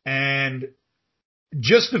 And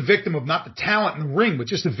just the victim of not the talent in the ring, but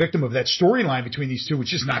just the victim of that storyline between these two,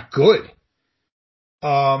 which is not good.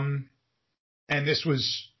 And this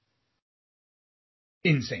was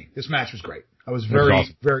insane. This match was great. It was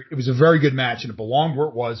a very good match, and it belonged where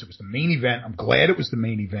it was. It was the main event. I'm glad it was the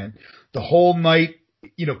main event. The whole night,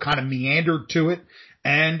 kind of meandered to it.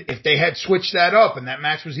 And if they had switched that up and that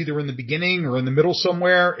match was either in the beginning or in the middle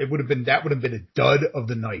somewhere, that would have been a dud of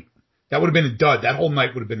the night. That would have been a dud. That whole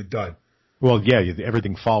night would have been a dud. Well, yeah,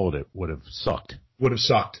 everything followed it would have sucked.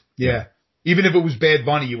 Yeah. Even if it was Bad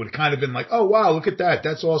Bunny, you would have kind of been like, oh, wow, look at that.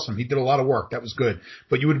 That's awesome. He did a lot of work. That was good.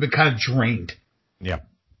 But you would have been kind of drained. Yeah.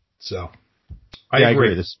 So, I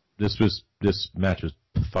agree. This match was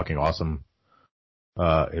fucking awesome.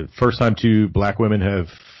 First time 2 black women have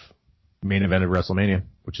main evented WrestleMania,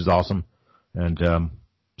 which is awesome. And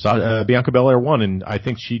Bianca Belair won, and I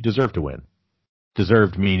think she deserved to win.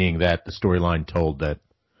 Deserved meaning that the storyline told that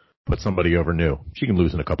put somebody over new. She can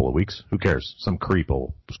lose in a couple of weeks. Who cares? Some creep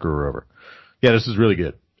will screw her over. Yeah, this is really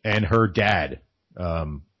good. And her dad,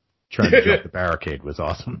 trying to jump the barricade was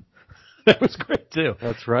awesome. That was great too.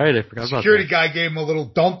 That's right. I forgot about that. Security guy gave him a little,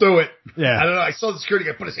 don't do it. Yeah. I don't know. I saw the security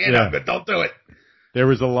guy put his hand out, but don't do it. There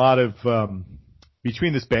was a lot of,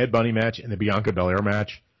 between this Bad Bunny match and the Bianca Belair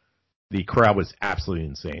match, the crowd was absolutely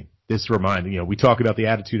insane. This reminded, we talk about the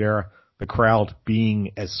Attitude Era, the crowd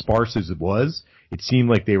being as sparse as it was, it seemed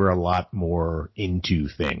like they were a lot more into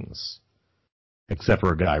things. Except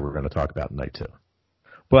for a guy we're going to talk about tonight too.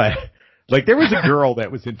 But, like, there was a girl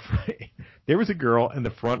that was there was a girl in the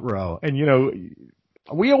front row, and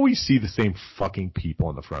we always see the same fucking people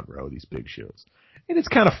in the front row of these big shows. And it's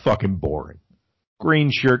kind of fucking boring.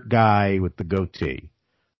 Green shirt guy with the goatee.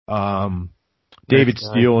 David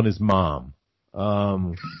Steele and his mom.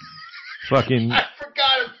 Fucking. I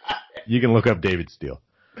forgot about it. You can look up David Steele.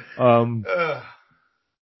 Brock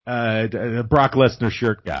Lesnar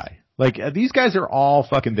shirt guy. Like, these guys are all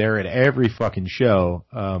fucking there at every fucking show.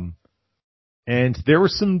 And there were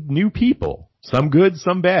some new people. Some good,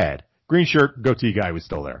 some bad. Green shirt, goatee guy was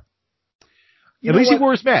still there. At least he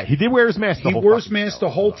wore his mask. He did wear his mask the whole time. He wore his mask the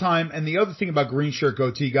whole time. And the other thing about green shirt,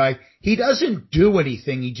 goatee guy, he doesn't do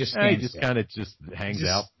anything. He just stands He just kind of just hangs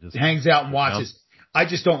out. Just hangs out and watches. I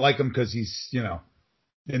just don't like him because he's,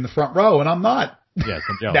 in the front row, and I'm not. Yes,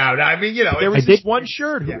 I'm jealous. No, I mean, there was this one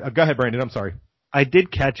shirt. Go ahead, Brandon. I'm sorry. I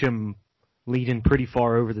did catch him leading pretty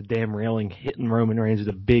far over the damn railing, hitting Roman Reigns with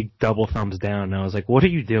a big double thumbs down. And I was like, what are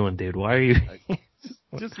you doing, dude? Why are you?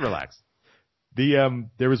 Just relax.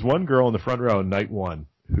 There was one girl in the front row, night one,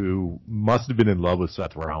 who must have been in love with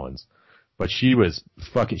Seth Rollins, but she was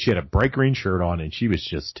she had a bright green shirt on, and she was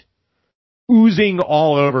just oozing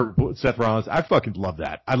all over Seth Rollins. I fucking love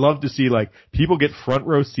that. I love to see, like, people get front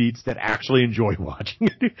row seats that actually enjoy watching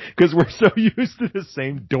it, because we're so used to the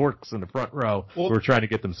same dorks in the front row who are trying to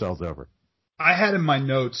get themselves over. I had in my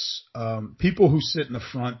notes, people who sit in the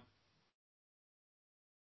front.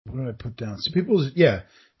 What did I put down? So people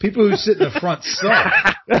who sit in the front suck.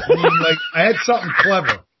 I mean, like, I had something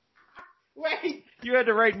clever. Wait, you had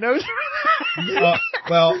to write notes?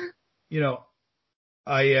 Well,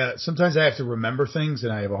 I sometimes I have to remember things,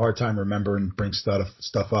 and I have a hard time remembering and bring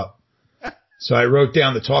stuff up. So I wrote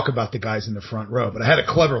down to talk about the guys in the front row, but I had a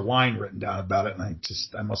clever line written down about it, and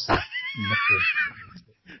I must have.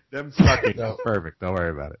 Them sucking. No, perfect. Don't worry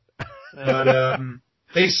about it. But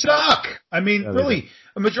they suck. I mean, really,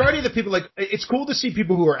 a majority of the people, like, it's cool to see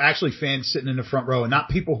people who are actually fans sitting in the front row, and not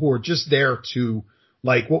people who are just there to,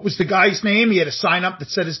 like, what was the guy's name? He had a sign up that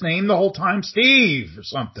said his name the whole time, Steve or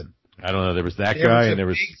something. I don't know. There was that guy, and there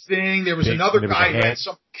was big thing. There was another guy who had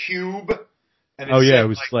some cube. And it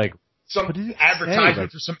was like some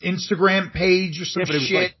advertisement for some Instagram page or some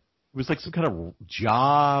shit. It was like some kind of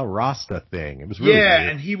Ja Rasta thing. It was really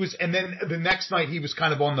weird. And then the next night he was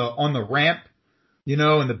kind of on the ramp, in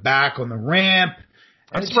the back on the ramp.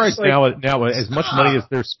 I'm surprised now as much money as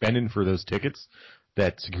they're spending for those tickets,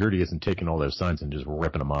 that security isn't taking all those signs and just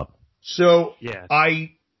ripping them up. So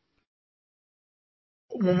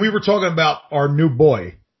when we were talking about our new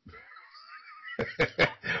boy,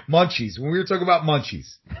 Munchies, we'll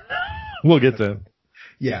get to him.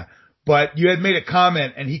 Yeah. But you had made a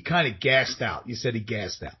comment, and he kind of gassed out. You said he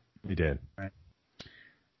gassed out. He did. Right.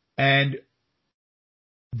 And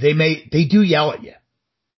they do yell at you.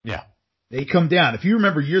 Yeah. They come down. If you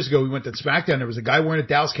remember years ago, we went to SmackDown. There was a guy wearing a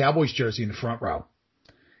Dallas Cowboys jersey in the front row.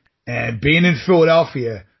 And being in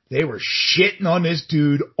Philadelphia, they were shitting on this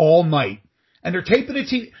dude all night. And they're taping a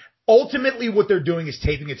TV. Ultimately, what they're doing is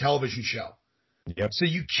taping a television show. Yep. So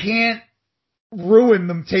you can't ruin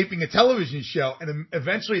them taping a television show. And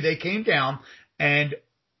eventually they came down, and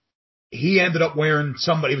he ended up wearing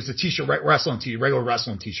it was a t-shirt, regular wrestling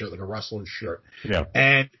t-shirt, like a wrestler's shirt. Yeah.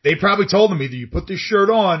 And they probably told him, either you put this shirt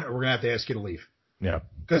on or we're going to have to ask you to leave. Yeah.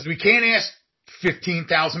 Because we can't ask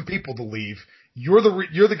 15,000 people to leave. You're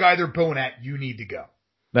the guy they're booing at. You need to go.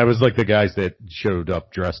 That was like the guys that showed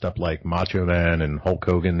up dressed up like Macho Man and Hulk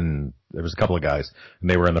Hogan, and there was a couple of guys, and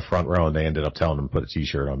they were in the front row, and they ended up telling them to put a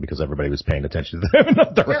t-shirt on because everybody was paying attention to them.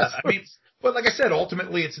 Not the rest. I mean, but like I said,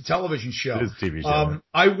 ultimately it's a television show. It is a TV show.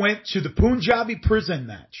 I went to the Punjabi prison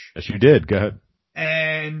match. Yes, you did. Go ahead.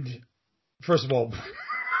 And first of all,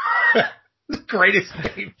 the greatest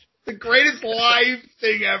live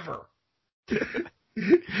thing ever.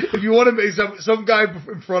 If you want to make some guy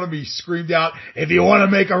in front of me screamed out, if you want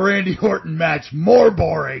to make a Randy Orton match more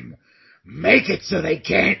boring, make it so they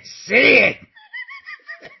can't see it.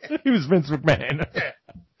 He was Vince McMahon.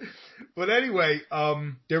 But anyway,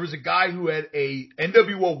 there was a guy who had a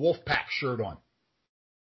NWO Wolfpack shirt on.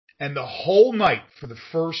 And the whole night for the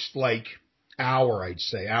first hour, I'd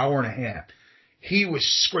say, hour and a half, he was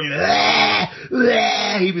screaming, ah,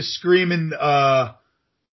 ah. He was screaming, I'm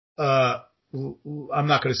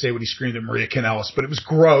not going to say what he screamed at Maria Kanellis, but it was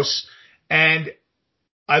gross. And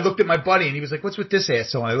I looked at my buddy and he was like, what's with this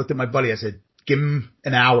asshole? And I looked at my buddy. I said, give him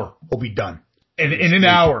an hour. We'll be done. And in an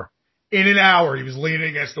hour, he was leaning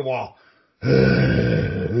against the wall.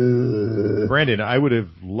 Brandon, I would have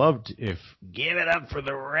loved if "Give It Up for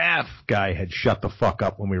the Ref" guy had shut the fuck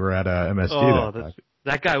up when we were at MSG.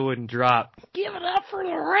 That guy wouldn't drop. Give it up for the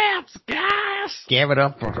refs, guys. Give it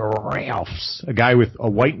up for the refs. A guy with a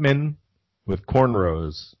white man with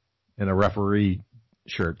cornrows and a referee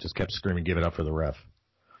shirt just kept screaming, "Give it up for the ref."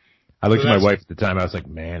 I looked at my wife at the time. I was like,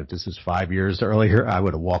 man, if this is 5 years earlier, I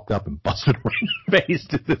would have walked up and busted her in the face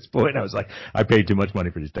at this point. I was like, I paid too much money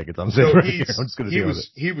for these tickets. I'm sitting right here. I'm just going to deal with it.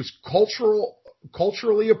 He was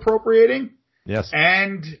culturally appropriating. Yes.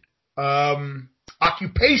 And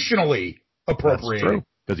occupationally appropriating. That's true.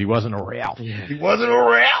 Because he wasn't a Ralph. Yeah. He wasn't a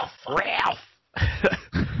Ralph.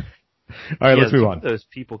 All right, let's move on. Those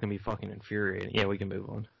people can be fucking infuriating. Yeah, we can move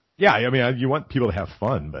on. Yeah, I mean, you want people to have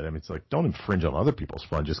fun, but I mean, it's like, don't infringe on other people's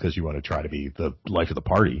fun just because you want to try to be the life of the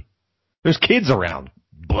party. There's kids around,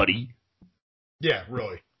 buddy. Yeah,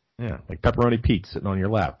 really. Yeah, like Pepperoni Pete sitting on your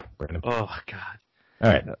lap, Brandon. Oh, God.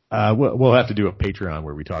 All right, we'll have to do a Patreon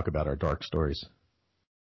where we talk about our dark stories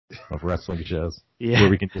of wrestling shows. Yeah.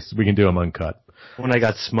 Where we can do them uncut. When I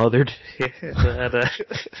got smothered.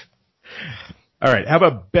 All right, how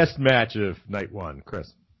about best match of night one,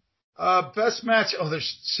 Chris? Best match.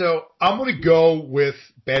 So I'm going to go with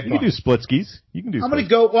Bad Bunny. You can do split skis. I'm going to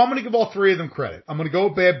go. Well, I'm going to give all three of them credit. I'm going to go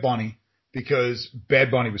with Bad Bunny because Bad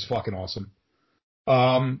Bunny was fucking awesome.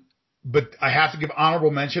 But I have to give honorable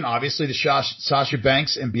mention, obviously, to Sasha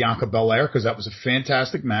Banks and Bianca Belair because that was a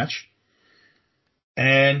fantastic match.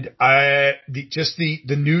 And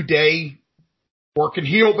the New Day working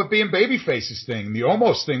heel but being baby faces thing, the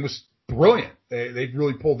almost thing was brilliant. They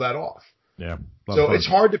really pulled that off. Yeah. So it's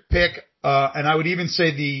hard to pick, and I would even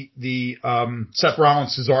say the Seth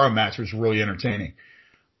Rollins Cesaro match was really entertaining.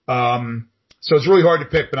 So it's really hard to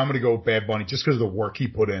pick, but I'm going to go with Bad Bunny just because of the work he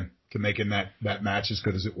put in to making that match as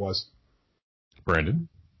good as it was. Brandon?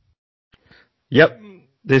 Yep.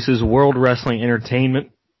 This is World Wrestling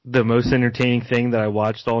Entertainment. The most entertaining thing that I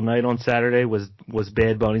watched all night on Saturday was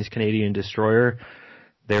Bad Bunny's Canadian Destroyer.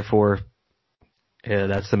 Therefore,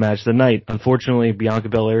 that's the match of the night. Unfortunately, Bianca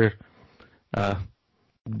Belair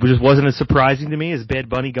just wasn't as surprising to me as Bad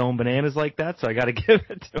Bunny going bananas like that, so I got to give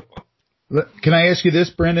it to him. Can I ask you this,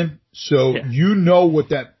 Brandon? So you know what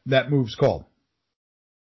that move's called,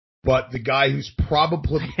 but the guy who's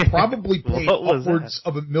probably paid upwards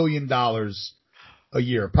of $1 million a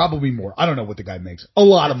year, probably more. I don't know what the guy makes. A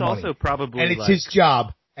lot of money. It's also probably and it's his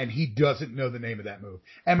job, and he doesn't know the name of that move.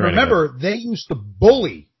 And remember, they used to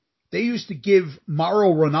bully. They used to give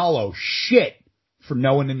Mauro Ranallo shit for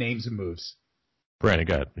knowing the names of moves. Brandon,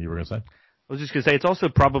 go ahead. You were going to say? I was just going to say, it's also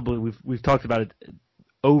probably, we've talked about it,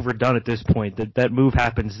 overdone at this point. That move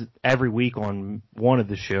happens every week on one of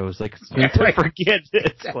the shows. Like, forget it.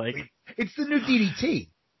 It's exactly. It's the new DDT.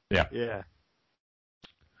 Yeah. Yeah.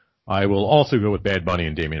 I will also go with Bad Bunny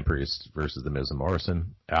and Damian Priest versus The Miz and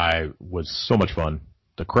Morrison. It was so much fun.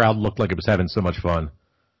 The crowd looked like it was having so much fun.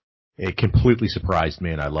 It completely surprised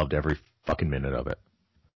me, and I loved every fucking minute of it.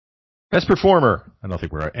 Best performer. I don't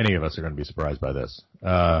think any of us are going to be surprised by this.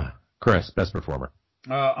 Chris, best performer.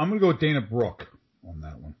 I'm going to go with Dana Brooke on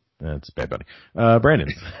that one. That's Bad Bunny. Brandon.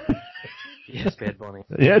 Yes, Bad Bunny.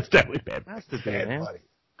 Yeah, it's definitely Bad Bunny. That's the Bad Bunny.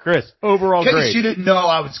 Chris, overall grade. In case you didn't know,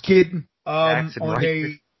 I was kidding.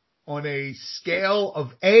 On a scale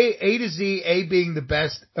of A to Z, A being the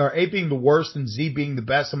best, or A being the worst, and Z being the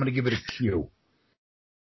best, I'm going to give it a Q.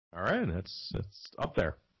 All right, that's up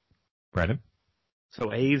there. Brandon?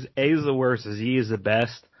 So A is the worst, Z is the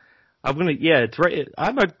best. It's right.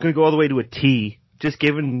 I'm not gonna go all the way to a T. Just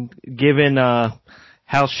given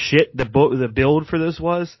how shit the build for this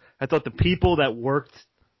was. I thought the people that worked,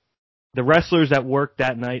 the wrestlers that worked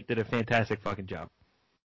that night did a fantastic fucking job.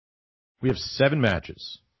 We have 7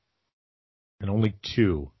 matches, and only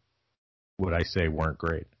 2 would I say weren't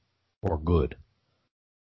great or good.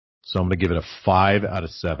 So I'm going to give it a 5 out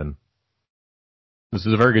of 7. This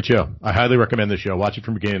is a very good show. I highly recommend this show. Watch it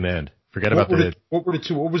from beginning to end. Forget about What were the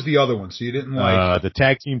 2? What was the other one? So you didn't like the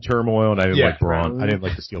tag team turmoil, and I didn't like Braun. I didn't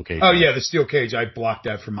like the steel cage. Oh yeah, the steel cage. I blocked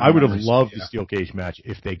that from my I would have loved the steel cage match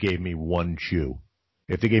if they gave me 1 chew.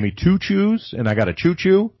 If they gave me 2 chews and I got a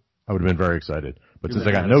choo, I would have been very excited. But since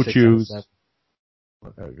I got no chews,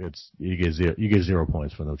 you get 0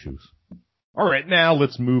 points for no chews. All right, now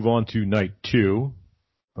let's move on to night 2.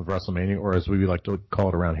 of WrestleMania, or as we like to call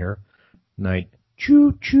it around here, Night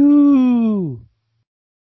Choo Choo.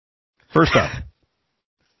 First up.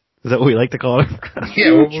 Is that what we like to call it?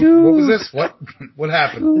 Yeah, what was this? What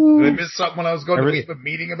happened? Did I miss something when I was going to a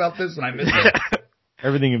meeting about this and I missed it?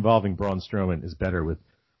 Everything involving Braun Strowman is better with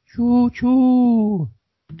choo choo.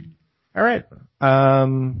 All right.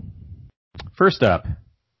 First up,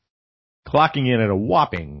 clocking in at a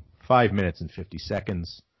whopping 5 minutes and 50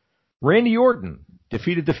 seconds, Randy Orton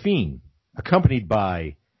defeated The Fiend, accompanied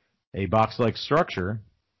by a box-like structure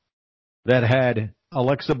that had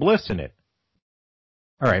Alexa Bliss in it.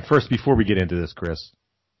 All right, first, before we get into this, Chris,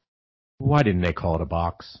 why didn't they call it a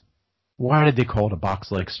box? Why did they call it a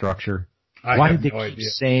box-like structure? Why did they keep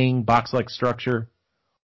saying box-like structure?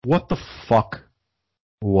 What the fuck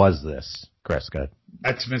was this, Chris? Go ahead.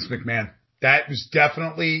 That's Vince McMahon. That was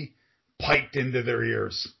definitely piped into their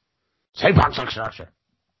ears. Say box-like structure.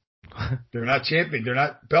 They're not champion. They're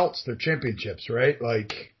not belts. They're championships, right?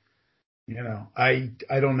 Like, I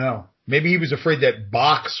don't know. Maybe he was afraid that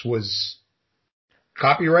box was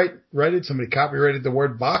copyrighted. Somebody copyrighted the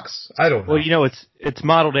word box. I don't know. Well, it's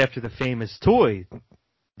modeled after the famous toy,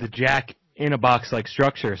 the Jack in a box like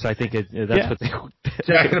structure. So I think that's what they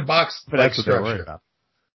Jack in a box like structure. About.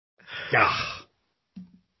 Yeah.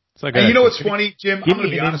 Like and you know what's funny, Jim? I'm going to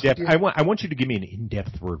be honest with you. I want you to give me an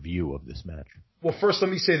in-depth review of this match. Well, first let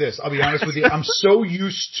me say this. I'll be honest with you. I'm so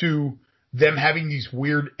used to them having these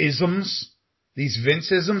weird isms, these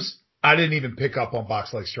Vince isms. I didn't even pick up on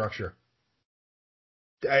box-like structure.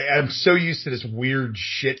 I'm so used to this weird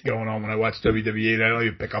shit going on when I watch WWE that I don't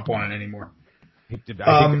even pick up on it anymore.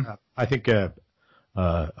 I think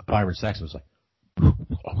Byron Saxton was like,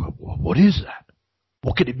 what is that?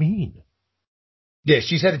 What could it mean? Yeah,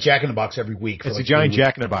 she's had a Jack in the Box every week. It's a giant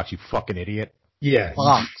Jack in the Box, you fucking idiot. Yeah.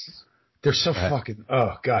 Box. They're so fucking,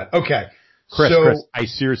 oh God. Okay. Chris,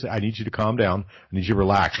 I need you to calm down. I need you to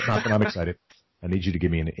relax. It's not that I'm excited. I need you to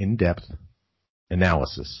give me an in-depth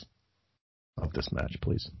analysis of this match,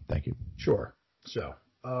 please. Thank you. Sure. So,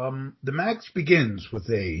 the match begins with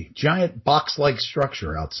a giant box-like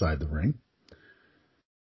structure outside the ring.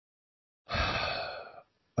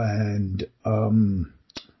 And,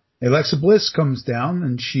 Alexa Bliss comes down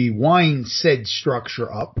and she winds said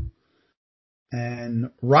structure up.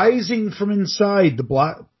 And rising from inside the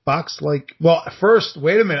box-like, well, first,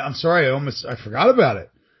 wait a minute. I'm sorry. I forgot about it.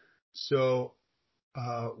 So,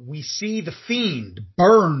 we see the Fiend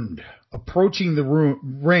burned approaching the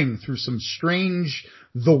ring through some strange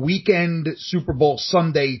The Weeknd Super Bowl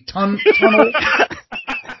Sunday tunnel.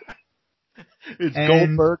 It's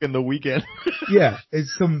Goldberg and The Weeknd. Yeah,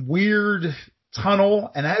 it's some weird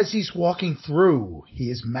tunnel. And as he's walking through, he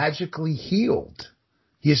is magically healed.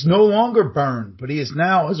 He is no longer burned, but he is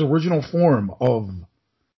now his original form of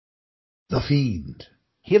the Fiend.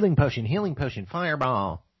 Healing potion,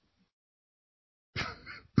 fireball.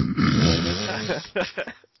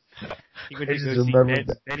 He went to go see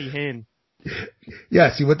Benny Hinn.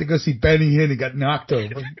 Yes, he went to go see Benny Hinn and got knocked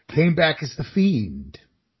over. Came back as the Fiend.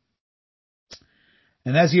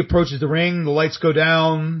 And as he approaches the ring, the lights go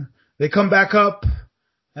down. They come back up.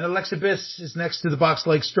 And Alexa Bliss is next to the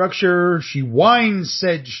box-like structure. She winds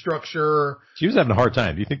said structure. She was having a hard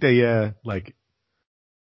time. Do you think they,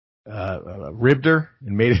 ribbed her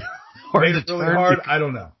and made it hard made it really hard? I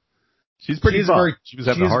don't know. She's pretty fun. She was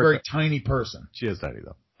a very tiny person. She is tiny,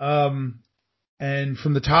 though. And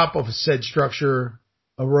from the top of said structure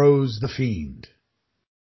arose the Fiend.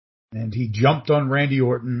 And he jumped on Randy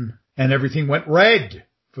Orton, and everything went red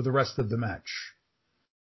for the rest of the match.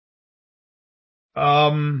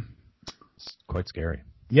 It's quite scary.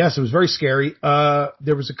 Yes, it was very scary.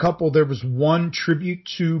 There was one tribute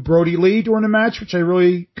to Brody Lee during the match, which I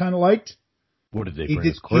really kind of liked. What did they bring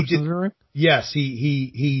his corpse into the ring? Yes,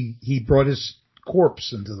 he brought his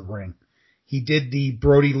corpse into the ring. He did the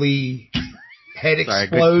Brody Lee head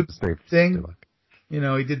explode thing. He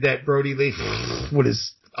did that Brody Lee with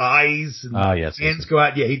his eyes and hands go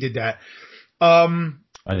out. Yeah, he did that. I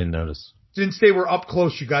didn't notice. Since they were up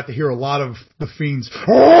close, you got to hear a lot of the Fiend's,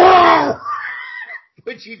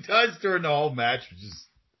 which he does during the whole match, which is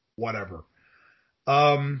whatever.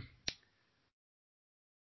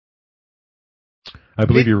 I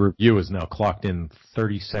believe your review is now clocked in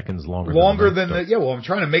 30 seconds longer. I'm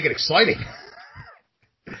trying to make it exciting.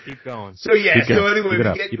 Keep going. So anyway,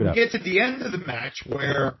 we get to the end of the match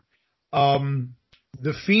where,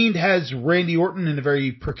 the Fiend has Randy Orton in a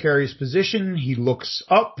very precarious position. He looks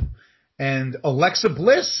up, and Alexa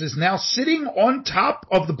Bliss is now sitting on top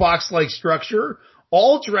of the box-like structure,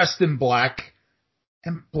 all dressed in black,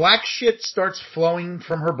 and black shit starts flowing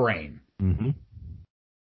from her brain. Mm-hmm.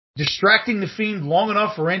 distracting the Fiend long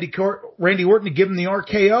enough for Randy Orton to give him the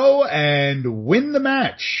RKO and win the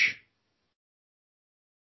match.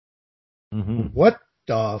 Mm-hmm. What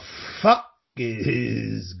the fuck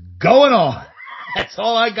is going on? That's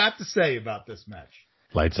all I got to say about this match.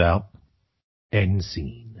 Lights out. End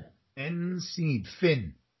scene. End scene.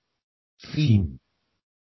 Finn.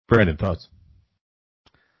 Brandon, thoughts?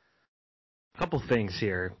 Couple things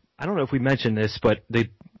here. I don't know if we mentioned this, but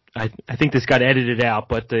I think this got edited out,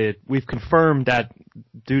 but we've confirmed that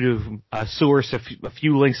due to a source a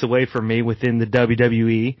few links away from me within the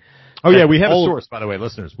WWE. Oh yeah, we have a source, by the way,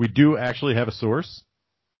 listeners. We do actually have a source.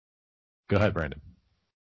 Go ahead, Brandon.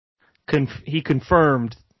 He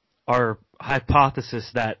confirmed our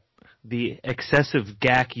hypothesis that the excessive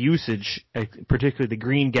GAC usage, particularly the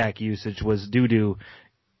green GAC usage, was due to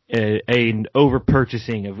an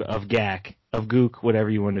over-purchasing of GAC, of Gook, whatever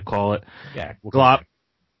you want to call it. GAC. Glop.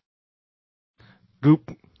 Goop.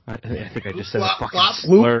 I think I just said a fucking glop,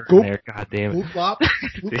 slur gloop, in there. God damn it. Gloop, glop,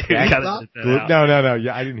 gloop, Dude, I gotta glop. edit that Gloop? out. No.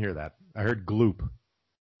 Yeah, I didn't hear that. I heard gloop.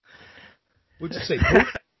 What'd you say? Gloop?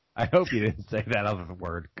 I hope you didn't say that other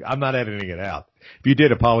word. I'm not editing it out. If you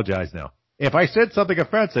did, apologize now. If I said something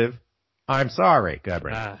offensive, I'm sorry. Go ahead,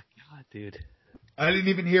 Brandon. God, dude. I didn't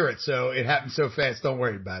even hear it, so it happened so fast. Don't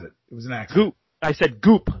worry about it. It was an accident. Goop. I said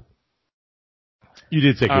goop. You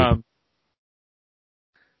did say goop.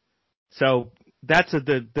 So that's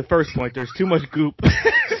the first point. There's too much goop. Put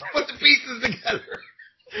the pieces together.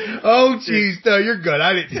 Oh, jeez. No, you're good.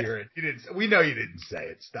 I didn't hear it. You didn't. We know you didn't say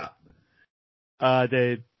it. Stop.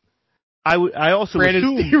 I also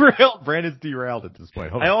assumed Brandon's derailed at this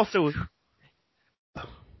point. Hold I on.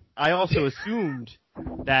 also assumed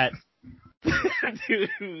that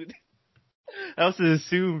dude. I also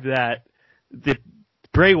assumed that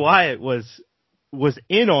Bray Wyatt was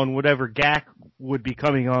in on whatever GAC would be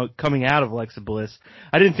coming out of Alexa Bliss.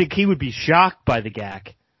 I didn't think he would be shocked by the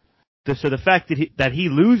GAC. So the fact that he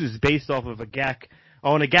loses based off of a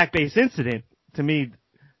GAC-based incident, to me,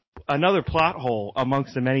 another plot hole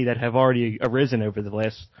amongst the many that have already arisen over the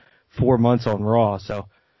last 4 months on Raw. So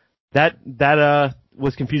that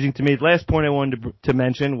was confusing to me. The last point I wanted to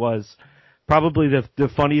mention was probably the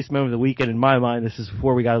funniest moment of the weekend in my mind. This is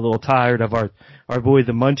before we got a little tired of our boy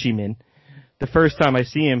the Munchie Man. The first time I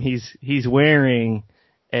see him, he's wearing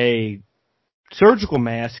a surgical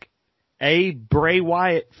mask, a Bray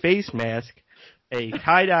Wyatt face mask, a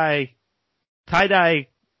tie-dye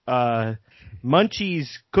Munchies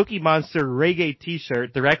Cookie Monster reggae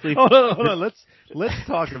t-shirt directly. Hold on. Let's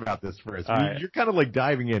talk about this first. Right. You're kind of like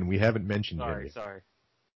diving in. We haven't mentioned it. Sorry.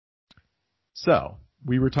 So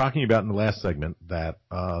we were talking about in the last segment that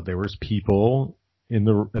there was people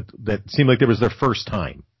that seemed like it was their first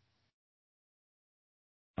time.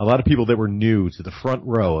 A lot of people that were new to the front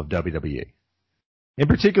row of WWE. In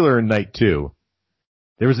particular, in night 2,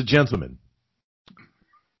 there was a gentleman,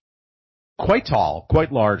 quite tall,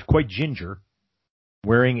 quite large, quite ginger,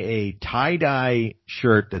 wearing a tie-dye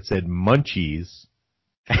shirt that said Munchies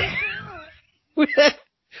with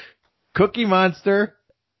Cookie Monster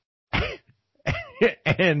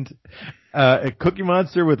and a Cookie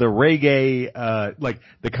Monster with a reggae, like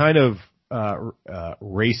the kind of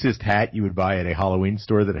racist hat you would buy at a Halloween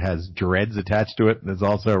store that has dreads attached to it and is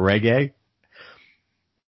also reggae.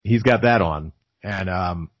 He's got that on. And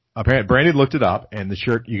apparently Brandon looked it up, and the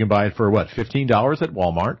shirt you can buy it for what, $15 at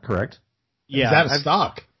Walmart, correct? Yeah. Is that a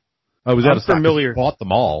stock? Oh, was that a stock? Familiar. Bought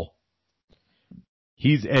them all.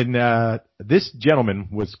 This gentleman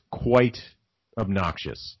was quite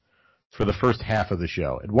obnoxious for the first half of the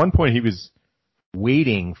show. At one point, he was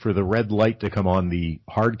waiting for the red light to come on the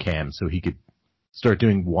hard cam so he could start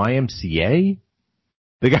doing YMCA.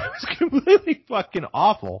 The guy was completely fucking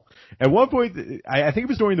awful. At one point, I think it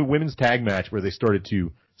was during the women's tag match where they started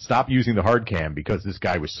to stop using the hard cam because this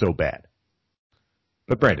guy was so bad.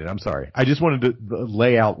 But Brandon, I'm sorry. I just wanted to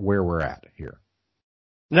lay out where we're at here.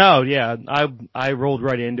 No, yeah, I rolled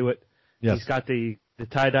right into it. Yes. He's got the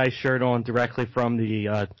tie-dye shirt on directly from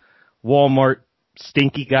the Walmart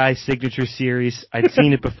Stinky Guy signature series. I'd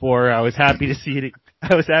seen it before. I was happy to see it.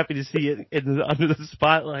 Under the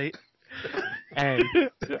spotlight. And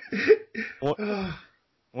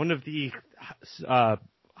one of the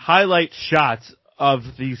highlight shots of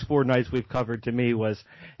these 4 nights we've covered to me was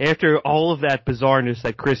after all of that bizarreness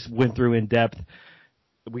that Chris went through in depth,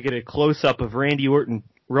 we get a close-up of Randy Orton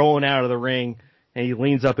rolling out of the ring, and he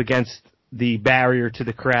leans up against the barrier to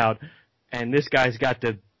the crowd, and this guy's got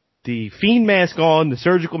the Fiend mask on, the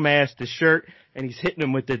surgical mask, the shirt, and he's hitting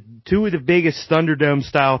him with the 2 of the biggest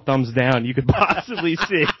Thunderdome-style thumbs down you could possibly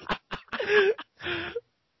see.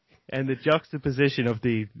 And the juxtaposition of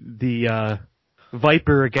the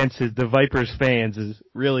Viper against the Vipers fans is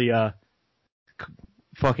really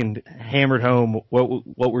fucking hammered home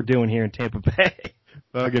what we're doing here in Tampa Bay.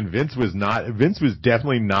 Fucking Vince was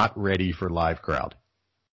definitely not ready for live crowd.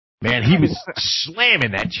 Man, he was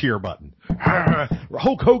slamming that cheer button.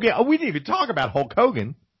 Hulk Hogan. Oh, we didn't even talk about Hulk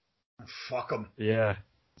Hogan. Fuck him. Yeah.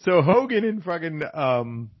 So Hogan and fucking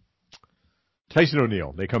Tyson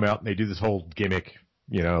O'Neil, they come out and they do this whole gimmick,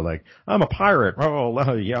 like, I'm a pirate.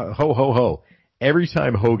 Oh, yeah, ho, ho, ho. Every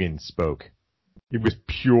time Hogan spoke, it was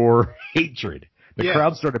pure hatred. The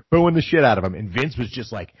crowd started booing the shit out of him, and Vince was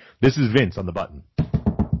just like, this is Vince on the button.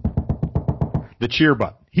 The cheer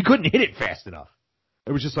button. He couldn't hit it fast enough.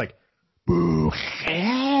 It was just like, boo,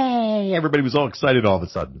 hey. Everybody was all excited all of a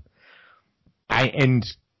sudden. And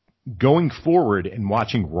going forward and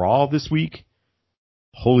watching Raw this week,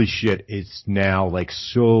 holy shit, it's now like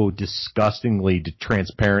so disgustingly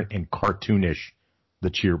transparent and cartoonish, the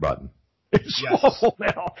cheer button. It's awful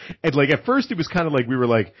now. And like at first it was kind of like we were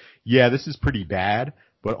like, yeah, this is pretty bad.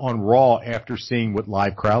 But on Raw, after seeing what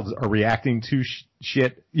live crowds are reacting to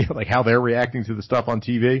shit, like how they're reacting to the stuff on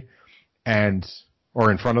TV or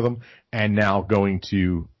in front of them, and now going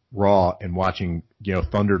to Raw and watching,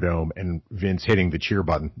 Thunderdome and Vince hitting the cheer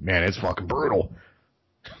button, man, it's fucking brutal.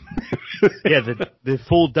 Yeah, the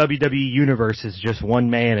full WWE universe is just one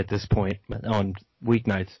man at this point on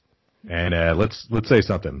weeknights. And let's say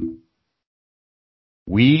something.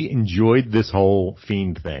 We enjoyed this whole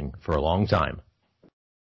Fiend thing for a long time.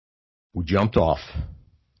 We jumped off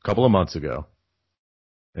a couple of months ago,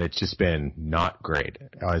 and it's just been not great,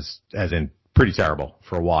 as in pretty terrible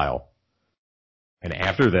for a while. And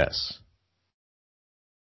after this,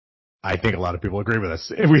 I think a lot of people agree with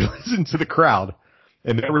us. If we listen to the crowd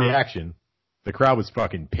and their reaction, the crowd was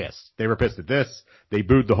fucking pissed. They were pissed at this. They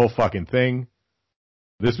booed the whole fucking thing.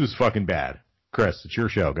 This was fucking bad. Chris, it's your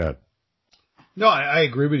show. Go ahead. No, I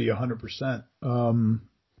agree with you 100%.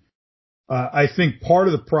 I think part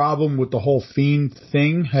of the problem with the whole Fiend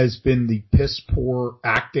thing has been the piss poor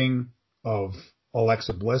acting of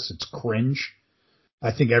Alexa Bliss. It's cringe.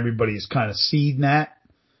 I think everybody has kind of seen that,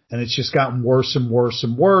 and it's just gotten worse and worse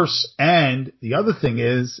and worse. And the other thing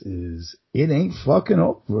is it ain't fucking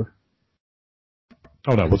over.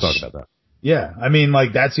 Oh no, we'll talk about that. Yeah, I mean,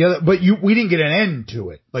 like that's the other, but we didn't get an end to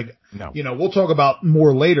it. Like, no. We'll talk about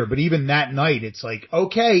more later, but even that night, it's like,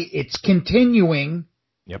 okay, it's continuing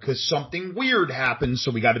because something weird happened,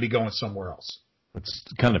 so we got to be going somewhere else. It's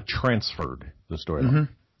kind of transferred the storyline. Mm-hmm.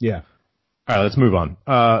 Yeah. All right, let's move on.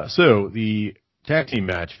 So the tag team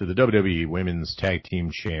match for the WWE Women's Tag Team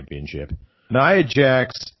Championship. Nia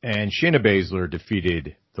Jax and Shayna Baszler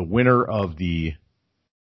defeated the winner of the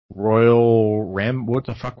what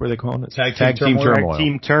the fuck were they calling it? Tag Team Turmoil. Tag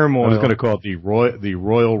Team Turmoil. I was going to call it the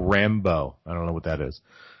Royal Rambo. I don't know what that is.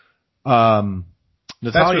 Natalya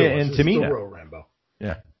and Tamina. The Royal Rambo.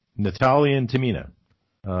 Yeah. Natalya and Tamina.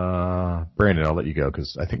 Brandon, I'll let you go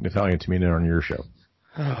because I think Natalya and Tamina are on your show.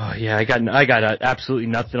 Oh yeah, I got absolutely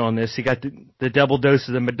nothing on this. You got the double dose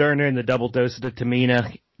of the Moderna and the double dose of the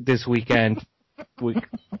Tamina this weekend.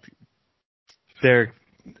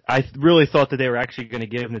 I really thought that they were actually going to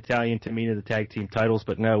give Natalya and Tamina the tag team titles,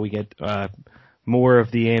 but no, we get more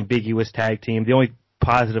of the ambiguous tag team. The only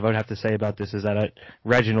positive I would have to say about this is that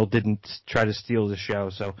Reginald didn't try to steal the show,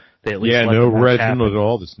 so they at least let no the match Reginald happen. at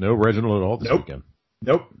all. No Reginald at all this weekend.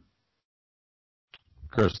 Nope.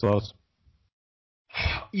 Chris, thoughts?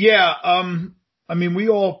 Yeah, I mean, we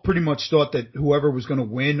all pretty much thought that whoever was going to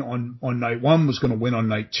win on night one was going to win on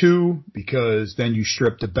night two, because then you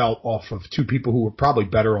stripped the belt off of two people who were probably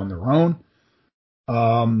better on their own.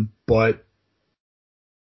 But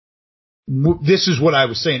this is what I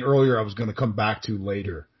was saying earlier I was going to come back to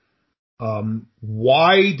later.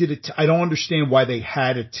 Why did I don't understand why they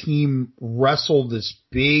had a team wrestle this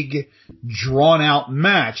big, drawn-out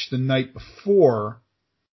match the night before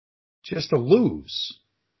just to lose.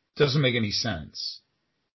 Doesn't make any sense.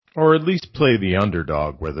 Or at least play the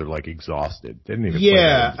underdog where they're like exhausted. They didn't even play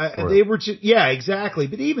that. They were just, exactly.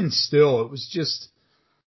 But even still, it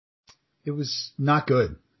was not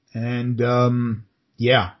good. And,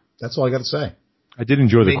 that's all I got to say. I did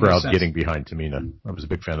enjoy the crowd getting behind Tamina. I was a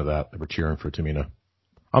big fan of that. They were cheering for Tamina.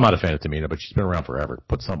 I'm not a fan of Tamina, but she's been around forever.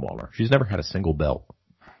 Put some on her. She's never had a single belt.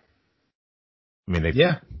 I mean, they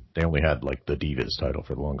only had like the Divas title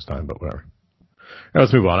for the longest time, but whatever. Now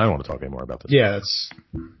let's move on. I don't want to talk anymore about this. Yeah,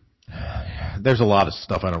 there's a lot of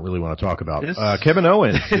stuff I don't really want to talk about. Kevin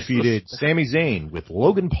Owens defeated Sami Zayn with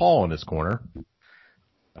Logan Paul in his corner.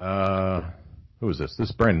 Who is this? This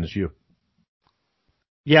is Brandon. It's you.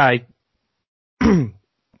 Yeah,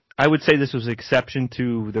 I would say this was an exception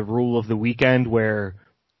to the rule of the weekend where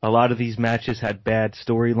a lot of these matches had bad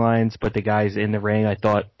storylines, but the guys in the ring, I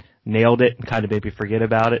thought, nailed it and kind of made me forget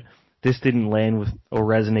about it. This didn't land with or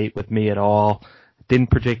resonate with me at all. Didn't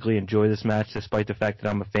particularly enjoy this match, despite the fact that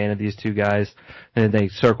I'm a fan of these two guys. And then they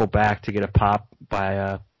circle back to get a pop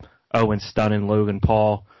by Owen Stun and Logan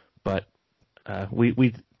Paul. But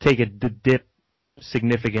we take a dip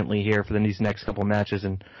significantly here for these next couple matches,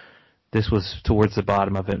 and this was towards the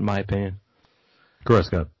bottom of it, in my opinion. Chris,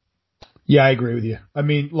 go. Yeah, I agree with you. I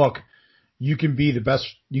mean, look, you can be the best,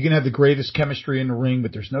 you can have the greatest chemistry in the ring,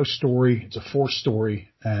 but there's no story. It's a forced story,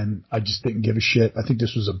 and I just didn't give a shit. I think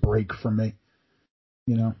this was a break for me,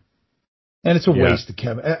 you know. And it's a waste of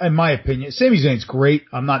Kevin, in my opinion. Sami Zayn's great.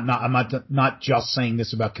 I'm not just saying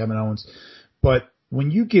this about Kevin Owens, but when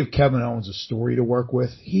you give Kevin Owens a story to work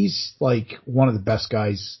with, he's like one of the best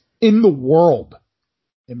guys in the world,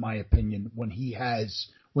 in my opinion, when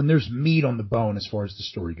there's meat on the bone as far as the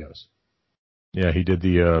story goes. Yeah, he did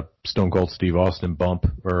the Stone Cold Steve Austin bump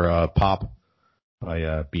or pop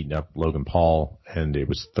by beating up Logan Paul, and it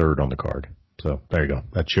was third on the card. So there you go.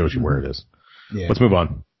 That shows you where it is. Yeah. Let's move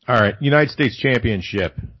on. All right, United States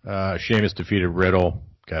Championship. Sheamus defeated Riddle.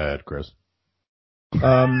 Go ahead, Chris.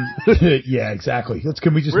 Yeah, exactly.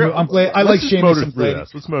 Can we just move? I'm glad. I like Sheamus.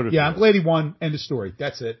 Let's motor I'm glad he won. End of story.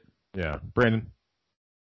 That's it. Yeah, Brandon.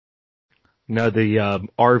 No, the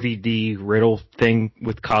RVD Riddle thing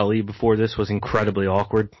with Khali before this was incredibly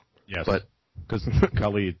awkward. Yes, but because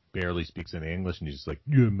Khali barely speaks any English, and he's just like,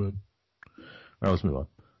 yeah, man. All right, let's move on.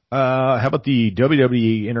 How about the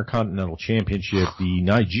WWE Intercontinental Championship, the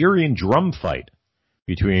Nigerian drum fight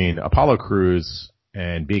between Apollo Crews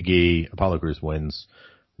and Big E? Apollo Crews wins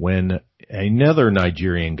when another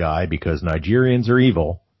Nigerian guy, because Nigerians are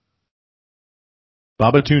evil,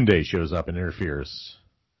 Babatunde shows up and interferes.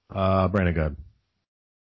 Brandon, go ahead.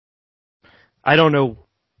 I don't know.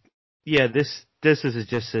 Yeah, this is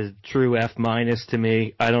just a true F- to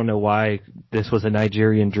me. I don't know why this was a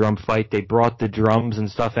Nigerian drum fight. They brought the drums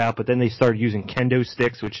and stuff out, but then they started using kendo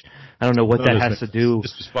sticks, which I don't know what that has to do.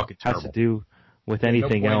 This was fucking terrible. Has to do with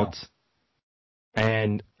anything else.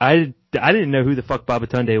 And I didn't know who the fuck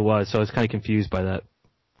Babatunde was, so I was kind of confused by that.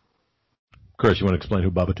 Chris, you want to explain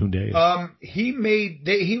who Babatunde is?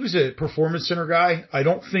 He was a performance center guy. I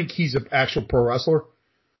don't think he's an actual pro wrestler.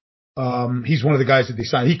 He's one of the guys that they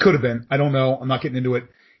signed. He could have been. I don't know. I'm not getting into it.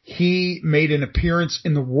 He made an appearance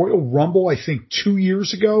in the Royal Rumble, I think 2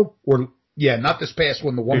 years ago, not this past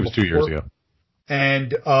one, the one before. It was 2 years ago.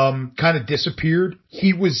 And, kind of disappeared.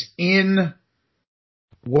 He was in,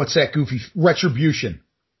 what's that goofy, Retribution.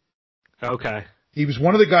 Okay. He was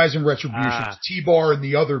one of the guys in Retribution. T-Bar and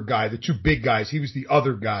the other guy, the two big guys. He was the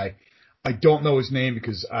other guy. I don't know his name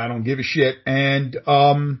because I don't give a shit. And,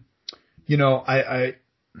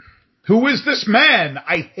 who is this man?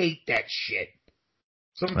 I hate that shit.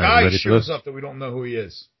 Some guy shows up that we don't know who he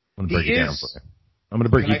is. I'm going to break it down for you. I'm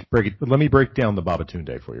going to break it. Let me break down the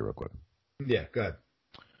Babatunde for you real quick. Yeah, go ahead.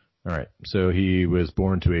 All right. So he was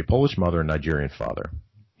born to a Polish mother and Nigerian father.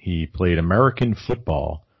 He played American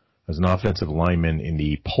football as an offensive lineman in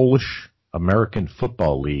the Polish American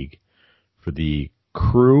Football League for the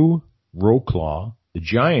Crew Wrocław, the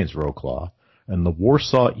Giants Wrocław, and the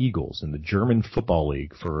Warsaw Eagles in the German Football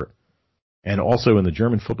League and also in the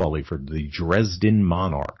German Football League for the Dresden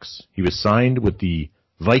Monarchs. He was signed with the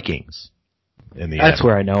Vikings in the That's end.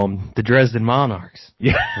 where I know him, the Dresden Monarchs.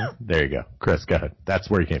 Yeah, there you go. Chris, go ahead. That's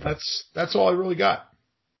where he came from. That's all I really got.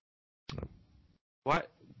 What?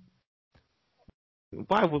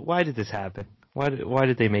 Why did this happen? Why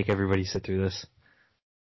did they make everybody sit through this?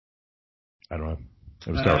 I don't know.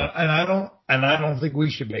 It was terrible. And I don't think we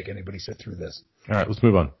should make anybody sit through this. All right, let's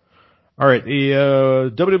move on. All right,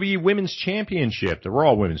 the WWE Women's Championship, the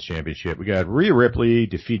Raw Women's Championship. We got Rhea Ripley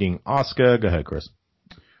defeating Asuka. Go ahead, Chris.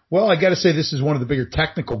 Well, I got to say this is one of the bigger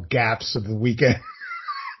technical gaps of the weekend.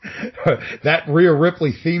 That Rhea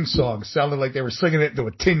Ripley theme song sounded like they were singing it into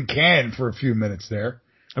a tin can for a few minutes there.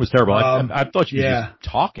 It was terrible. I thought she was just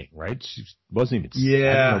talking, right? She wasn't even.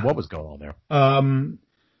 Yeah. I don't know what was going on there.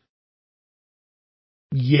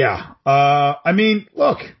 Yeah. I mean,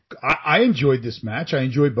 look, I enjoyed this match. I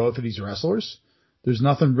enjoyed both of these wrestlers. There's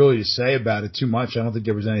nothing really to say about it too much. I don't think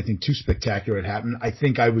there was anything too spectacular that happened. I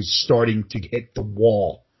think I was starting to hit the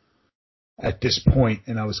wall at this point,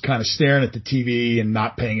 and I was kind of staring at the TV and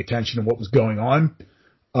not paying attention to what was going on.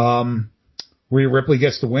 Rhea Ripley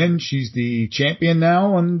gets the win. She's the champion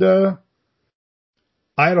now, and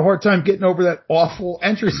I had a hard time getting over that awful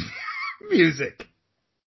entrance music.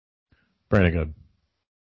 Brandon, good.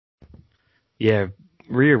 Yeah,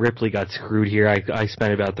 Rhea Ripley got screwed here. I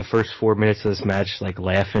spent about the first 4 minutes of this match like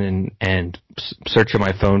laughing and searching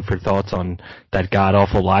my phone for thoughts on that god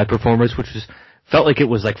awful live performance, which felt like it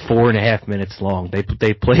was like 4.5 minutes long.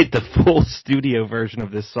 They played the full studio version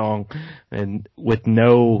of this song and with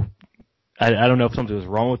no. I don't know if something was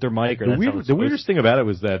wrong with their mic or the weirdest thing about it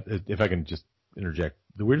was that, if I can just interject,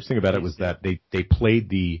 the weirdest thing about it was that they played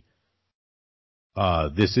the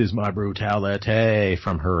 "This Is My Brutality"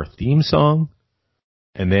 from her theme song,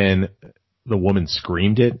 and then the woman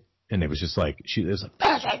screamed it, and it was just like she was like,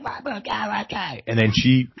 "This is my brutality," and then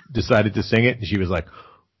she decided to sing it, and she was like,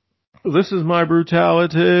 "This is my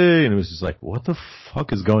brutality," and it was just like, what the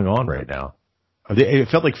fuck is going on right now? It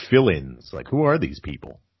felt like fill-ins. Like, who are these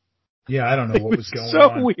people? Yeah, I don't know what was going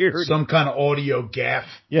on. So weird. Some kind of audio gaffe.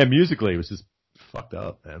 Yeah, musically, it was just fucked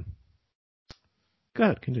up, man. Go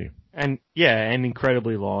ahead, continue. And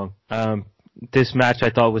incredibly long. This match I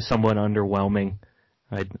thought was somewhat underwhelming.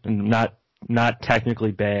 Not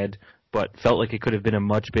technically bad, but felt like it could have been a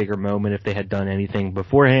much bigger moment if they had done anything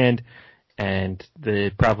beforehand. And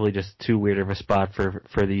probably just too weird of a spot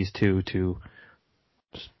for these two to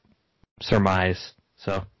surmise.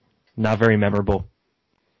 So, not very memorable.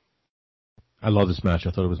 I love this match.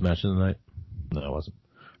 I thought it was match of the night. No, it wasn't.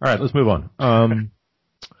 All right, let's move on.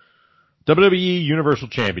 WWE Universal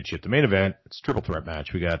Championship, the main event. It's a triple threat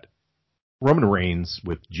match. We got Roman Reigns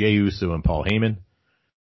with Jey Uso and Paul Heyman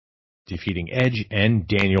defeating Edge and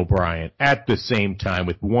Daniel Bryan at the same time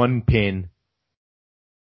with one pin.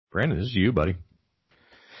 Brandon, this is you, buddy.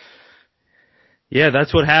 Yeah,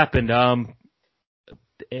 that's what happened.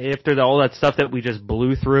 After all that stuff that we just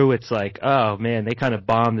blew through, it's like, oh man, they kind of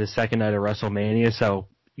bombed the second night of WrestleMania, so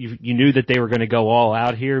you knew that they were going to go all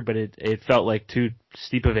out here, but it felt like too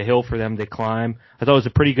steep of a hill for them to climb. I thought it was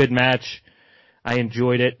a pretty good match. I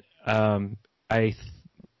enjoyed it.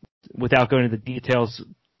 Without going into the details,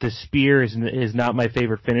 the spear is not my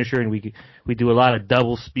favorite finisher, and we do a lot of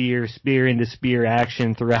double spear into spear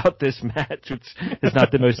action throughout this match, which is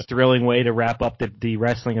not the most thrilling way to wrap up the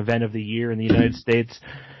wrestling event of the year in the United States.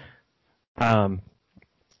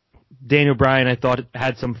 Daniel Bryan, I thought,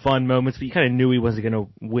 had some fun moments, but you kind of knew he wasn't going to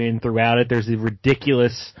win throughout it. There's a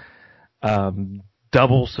ridiculous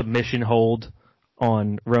double submission hold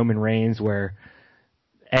on Roman Reigns where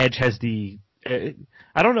Edge has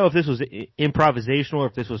I don't know if this was improvisational or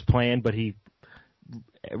if this was planned, but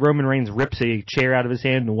Roman Reigns rips a chair out of his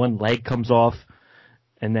hand and one leg comes off,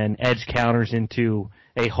 and then Edge counters into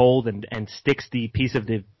a hold and sticks the piece of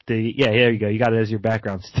there you go, you got it as your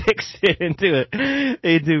background, sticks it into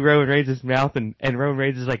Roman Reigns' mouth, and Roman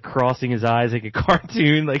Reigns is like crossing his eyes like a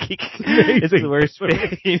cartoon, like it's the worst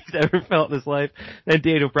pain he's ever felt in his life. Then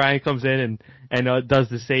Daniel Bryan comes in and does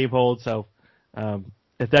the same hold, so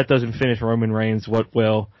if that doesn't finish Roman Reigns, what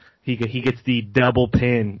will? He gets the double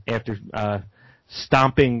pin after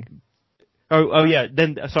stomping. Oh yeah.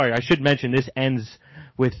 Then sorry, I should mention this ends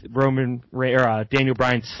with Daniel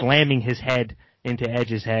Bryan slamming his head into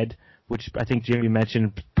Edge's head, which I think Jimmy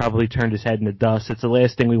mentioned probably turned his head into dust. It's the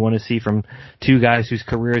last thing we want to see from two guys whose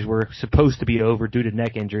careers were supposed to be over due to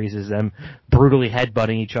neck injuries, is them brutally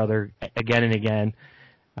headbutting each other again and again.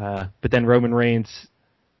 But then Roman Reigns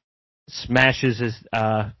smashes his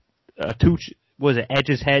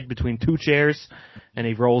Edge's head between two chairs, and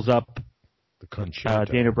he rolls up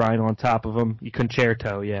Daniel Bryan on top of him.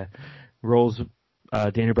 Concerto, yeah. Rolls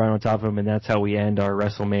Daniel Bryan on top of him, and that's how we end our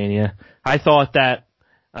WrestleMania. I thought that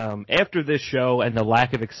after this show and the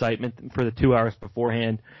lack of excitement for the 2 hours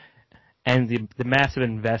beforehand, and the massive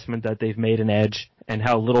investment that they've made in Edge, and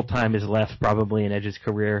how little time is left probably in Edge's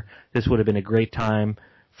career, this would have been a great time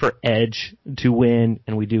for Edge to win,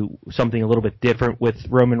 and we do something a little bit different with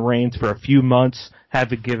Roman Reigns for a few months, have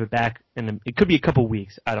to give it back, and it could be a couple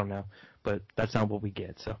weeks, I don't know, but that's not what we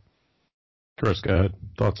get. So, Chris, go ahead.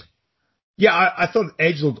 Thoughts? Yeah, I thought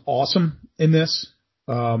Edge looked awesome in this.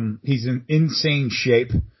 He's in insane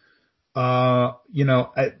shape. But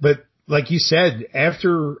like you said,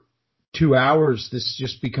 after 2 hours, this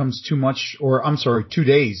just becomes too much, 2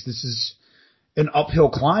 days. This is an uphill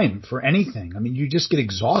climb for anything. I mean, you just get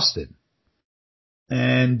exhausted.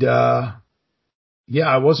 And, I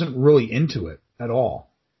wasn't really into it at all.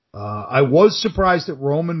 I was surprised that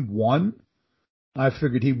Roman won. I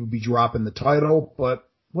figured he would be dropping the title, but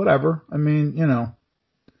whatever. I mean,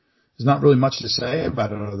 there's not really much to say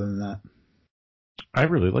about it other than that. I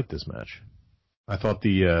really like this match. I thought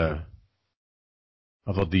the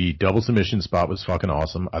double submission spot was fucking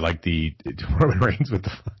awesome. I like the Roman Reigns with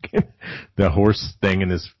the horse thing in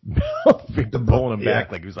his mouth, pulling him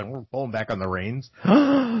back. Like he was like, we're pulling back on the reins.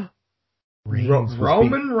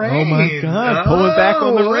 Roman Reigns. Oh my God, pulling back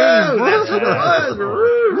on the Reigns. That's what it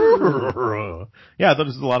was. Yeah, I thought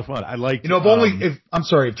this was a lot of fun. I liked,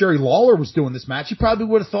 if Jerry Lawler was doing this match, he probably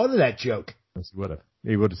would have thought of that joke. Yes,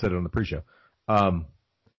 he would have said it on the pre-show.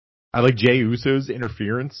 I like Jey Uso's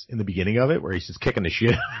interference in the beginning of it, where he's just kicking the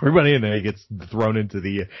shit out of everybody, and then he gets thrown into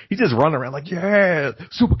he's just running around like, yeah,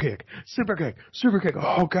 super kick.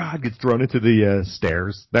 Oh God, gets thrown into the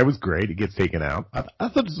stairs. That was great. He gets taken out. I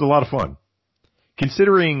thought this was a lot of fun.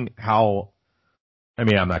 Considering how, I'm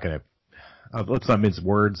not going to, let's not mince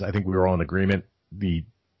words. I think we were all in agreement. The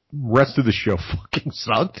rest of the show fucking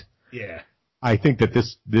sucked. Yeah. I think that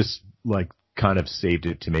this kind of saved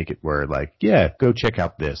it to make it where go check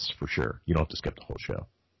out this for sure. You don't have to skip the whole show.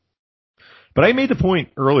 But I made the point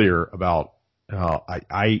earlier about how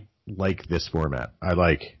I like this format. I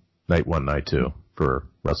like night 1, night 2 for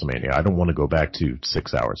WrestleMania. I don't want to go back to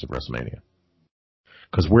 6 hours of WrestleMania.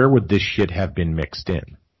 Because where would this shit have been mixed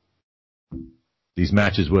in?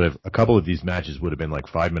 A couple of these matches would have been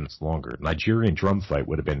 5 minutes longer. Nigerian drum fight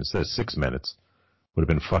would have been, instead of 6 minutes, would have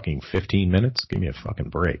been fucking 15 minutes. Give me a fucking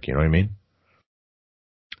break. You know what I mean?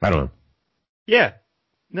 I don't know. Yeah.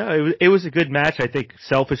 No, it was a good match, I think,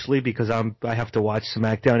 selfishly, because I have to watch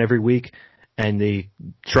SmackDown every week, and the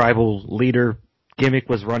tribal leader gimmick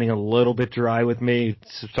was running a little bit dry with me.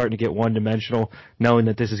 It's starting to get one-dimensional, knowing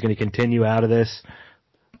that this is going to continue out of this.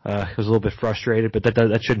 I was a little bit frustrated, but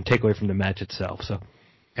that shouldn't take away from the match itself. So,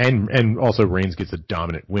 and also Reigns gets a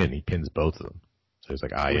dominant win. He pins both of them. So he's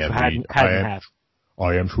like, I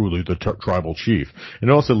am truly the tribal chief. And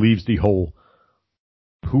it also leaves the whole,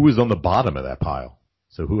 who was on the bottom of that pile?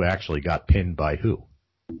 So who actually got pinned by who?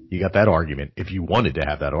 You got that argument if you wanted to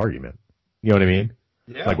have that argument. You know what I mean?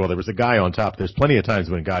 Yeah. There was a guy on top. There's plenty of times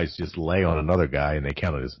when guys just lay on another guy and they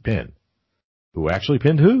count it as a pin. Who actually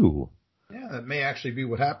pinned who? Yeah, that may actually be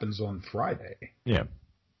what happens on Friday. Yeah.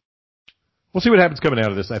 We'll see what happens coming out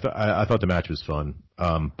of this. I thought the match was fun.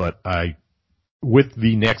 But with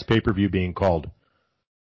the next pay-per-view being called,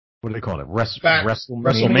 what do they call it?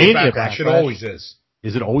 WrestleMania Backlash. It always is.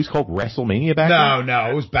 Is it always called WrestleMania Backlash? No,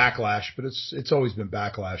 it was Backlash, but it's always been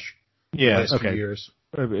Backlash. Yeah, the last 2 years.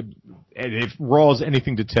 And if Raw is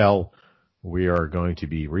anything to tell, we are going to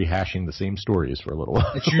be rehashing the same stories for a little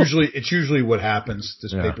while. It's usually what happens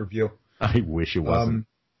this pay-per-view. I wish it wasn't.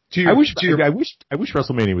 I wish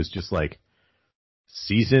WrestleMania was just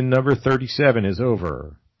season number 37 is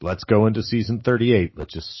over. Let's go into season 38.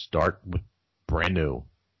 Let's just start with brand new.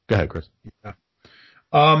 Go ahead, Chris. Yeah.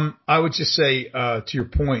 I would just say, to your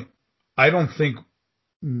point, I don't think,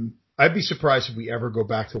 I'd be surprised if we ever go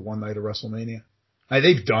back to one night of WrestleMania.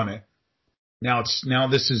 They've done it. Now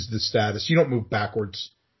this is the status. You don't move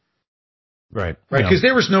backwards. Right. Right. Because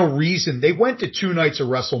there was no reason. They went to 2 nights of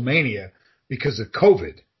WrestleMania because of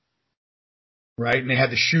COVID. Right. And they had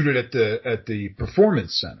to shoot it at the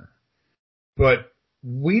Performance Center. But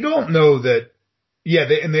we don't know that. Yeah.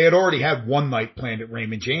 They had already had 1 night planned at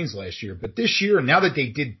Raymond James last year. But this year, now that they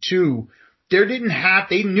did 2,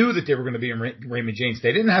 they knew that they were going to be in Raymond James.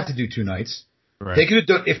 They didn't have to do 2 nights. Right. They could have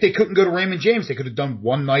done, if they couldn't go to Raymond James, they could have done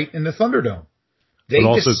 1 night in the Thunderdome. They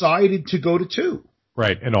decided to go to 2.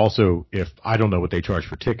 Right. And also, I don't know what they charge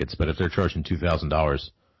for tickets, but if they're charging $2,000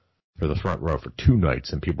 for the front row for 2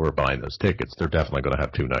 nights and people are buying those tickets, they're definitely going to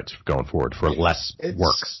have 2 nights going forward for less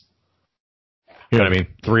work. You know what I mean?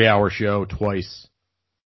 3-hour show twice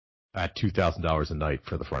at $2,000 a night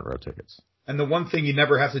for the front row tickets. And the one thing you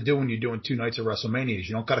never have to do when you're doing 2 nights of WrestleMania is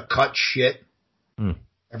you don't got to cut shit.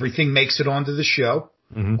 Everything makes it onto the show.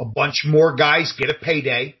 Mm-hmm. A bunch more guys get a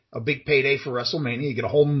payday, a big payday for WrestleMania. You get a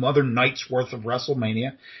whole other night's worth of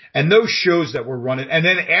WrestleMania. And those shows that were running, and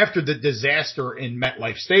then after the disaster in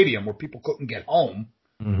MetLife Stadium where people couldn't get home,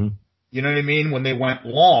 you know what I mean, when they went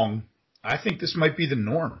long, I think this might be the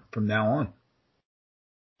norm from now on.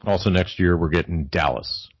 Also next year we're getting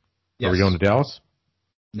Dallas. Yes. Are we going to Dallas?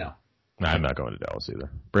 No. I'm not going to Dallas either.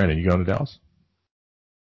 Brandon, you going to Dallas?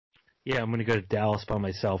 Yeah, I'm going to go to Dallas by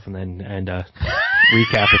myself and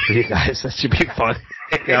recap it for you guys. That should be fun.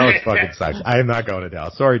 Dallas fucking sucks. I am not going to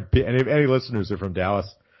Dallas. Sorry, any listeners are from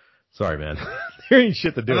Dallas. Sorry, man. There ain't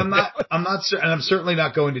shit to do. And I'm certainly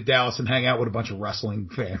not going to Dallas and hang out with a bunch of wrestling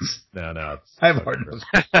fans. No. I have hard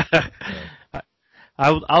enough.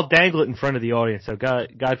 I'll dangle it in front of the audience. So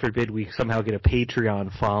God forbid we somehow get a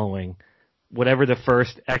Patreon following. Whatever the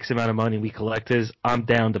first X amount of money we collect is, I'm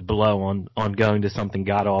down to blow on going to something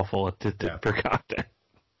god awful for content.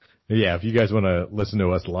 Yeah, if you guys want to listen to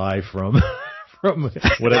us live from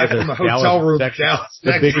whatever the hotel room, Dallas,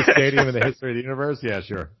 the biggest stadium in the history of the universe, yeah,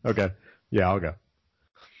 sure, okay, yeah, I'll go.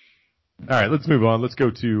 All right, let's move on. Let's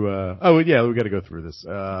go to, we got to go through this.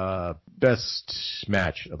 Best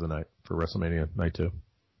match of the night for WrestleMania Night 2.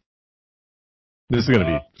 This is going to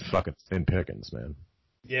be fucking thin pickings, man.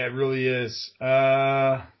 Yeah, it really is.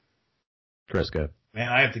 Chris, go. Man,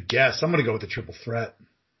 I have to guess. I'm going to go with the triple threat.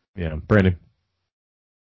 Yeah, Brandon.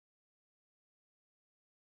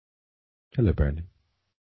 Hello, Brandon.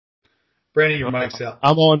 Brandon, your mic's out.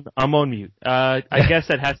 I'm on mute. I guess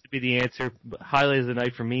that has to be the answer. Highlight of the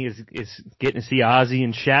night for me is getting to see Ozzy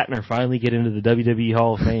and Shatner finally get into the WWE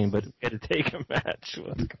Hall of Fame, but we had to take a match.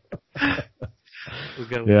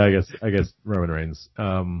 Yeah, I guess Roman Reigns.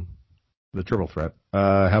 The triple threat.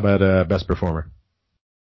 How about best performer?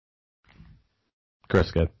 Chris,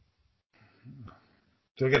 good.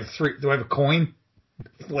 Do I have a coin?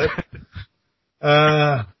 Flip.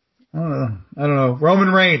 I don't know.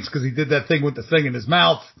 Roman Reigns, because he did that thing with the thing in his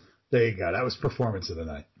mouth. There you go. That was performance of the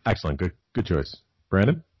night. Excellent. Good choice.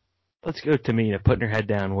 Brandon? Let's go to Tamina, putting her head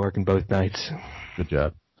down, working both nights. Good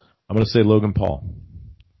job. I'm going to say Logan Paul.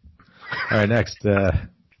 All right, next.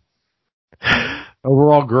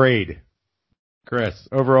 Overall grade. Chris,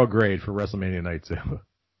 overall grade for WrestleMania Night 2.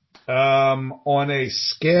 On a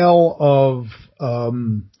scale of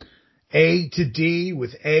A to D,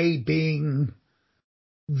 with A being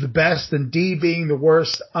the best and D being the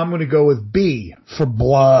worst, I'm going to go with B for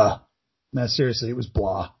blah. No, seriously, it was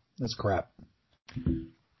blah. That's crap.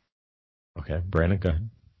 Okay, Brandon, go ahead.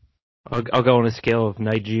 I'll go on a scale of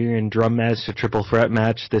Nigerian drum match to triple threat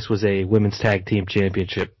match. This was a women's tag team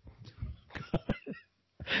championship.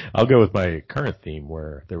 I'll go with my current theme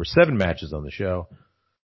where there were 7 matches on the show.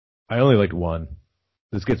 I only liked 1.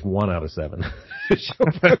 This gets 1 out of 7. This is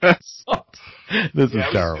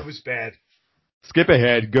terrible. It was bad. Skip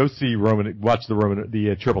ahead. Go see watch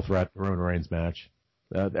the triple threat Roman Reigns match.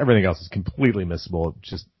 Everything else is completely missable. It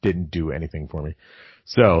just didn't do anything for me.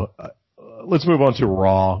 So, let's move on to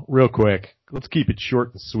Raw real quick. Let's keep it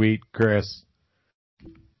short and sweet, Chris.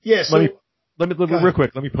 Yeah, so let me real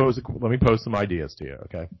quick. Let me pose some ideas to you,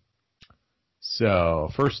 okay? So,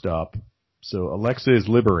 first up, Alexa is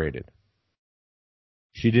liberated.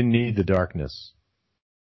 She didn't need the darkness.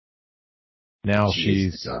 Now she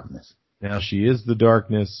is the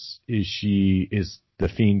darkness. Is the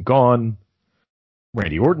Fiend gone?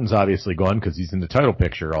 Randy Orton's obviously gone because he's in the title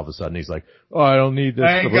picture. All of a sudden, he's like, "Oh, I don't need this.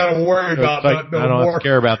 I ain't got to worry about that no more. I don't have to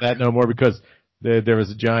care about that no more because there was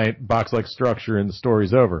a giant box-like structure and the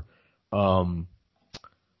story's over."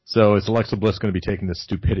 So is Alexa Bliss going to be taking this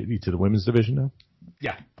stupidity to the women's division now?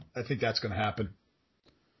 Yeah, I think that's going to happen.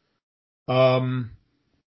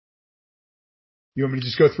 You want me to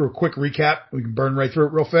just go through a quick recap? We can burn right through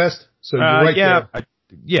it real fast. So you're right there.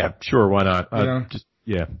 Sure, why not?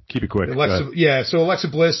 Keep it quick. So Alexa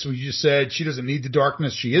Bliss, we just said she doesn't need the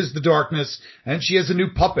darkness. She is the darkness, and she has a new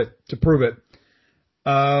puppet to prove it.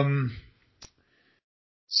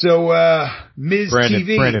 Ms.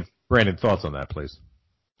 TV. Brandon, thoughts on that, please.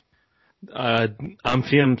 I'm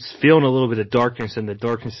feeling a little bit of darkness, and the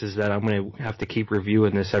darkness is that I'm going to have to keep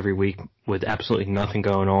reviewing this every week with absolutely nothing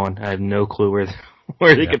going on. I have no clue where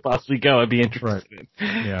they could possibly go. I'd be interested.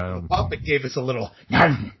 Right. Yeah. The puppet gave us a little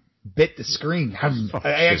bit the screen.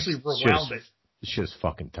 I actually rewound it. This shit is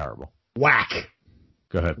fucking terrible. Whack.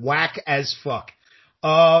 Go ahead. Whack as fuck.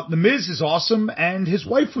 The Miz is awesome, and his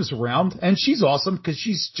wife was around, and she's awesome because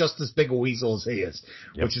she's just as big a weasel as he is,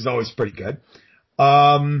 which is always pretty good.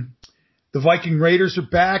 The Viking Raiders are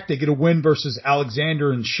back. They get a win versus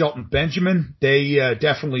Alexander and Shelton Benjamin. They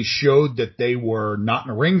definitely showed that they were not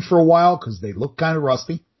in a ring for a while because they look kind of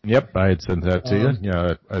rusty. Yep, I had sent that to you.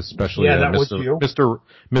 Yeah, especially that was you.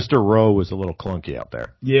 Mr. Rowe was a little clunky out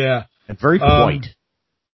there. Yeah, and very white.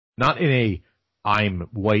 Not in a I'm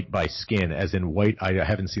white by skin, as in white. I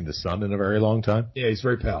haven't seen the sun in a very long time. Yeah, he's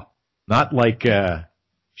very pale. Not like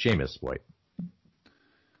Sheamus white.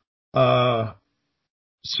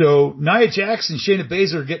 So Nia Jax and Shayna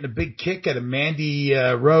Baszler are getting a big kick out of Mandy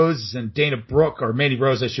Rose and Dana Brooke, or Mandy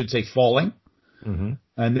Rose, I should say, falling. Mm-hmm.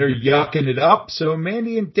 And they're yucking it up. So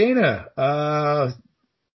Mandy and Dana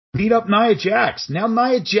beat up Nia Jax. Now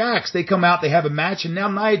Nia Jax, they come out, they have a match, and now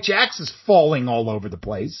Nia Jax is falling all over the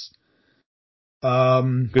place.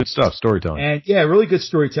 Good stuff, storytelling. And yeah, really good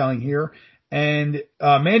storytelling here. And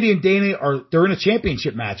Mandy and Dana they're in a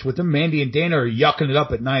championship match with them. Mandy and Dana are yucking it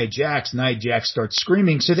up at Nia Jax. Nia Jax starts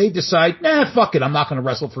screaming, so they decide, fuck it, I'm not going to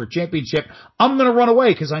wrestle for a championship. I'm going to run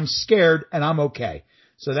away because I'm scared and I'm okay.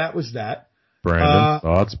 So that was that.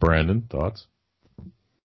 Brandon, thoughts?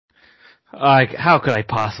 How could I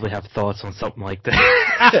possibly have thoughts on something like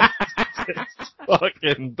that? It's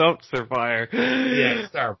fucking dumpster fire. Yeah,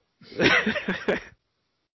 it's terrible.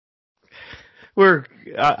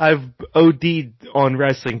 I've OD'd on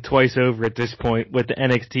wrestling twice over at this point with the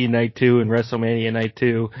NXT Night 2 and WrestleMania Night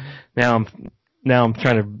 2. Now I'm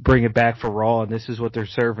trying to bring it back for Raw, and this is what they're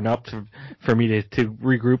serving up for me to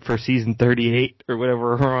regroup for season 38 or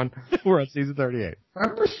whatever we're on. We're on season 38.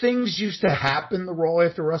 Remember things used to happen the Raw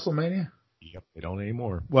after WrestleMania? Yep, they don't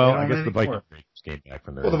anymore. Well, I guess the Viking Raiders came back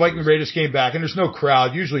from there. Well, the Viking Raiders came back, and there's no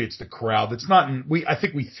crowd. Usually it's the crowd. It's not. I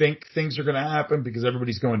think we think things are going to happen because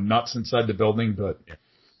everybody's going nuts inside the building, but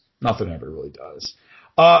nothing ever really does.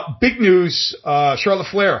 Big news. Charlotte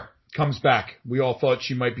Flair comes back. We all thought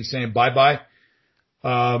she might be saying bye-bye.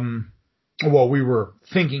 Well, we were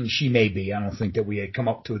thinking she may be. I don't think that we had come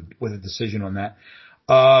up with a decision on that.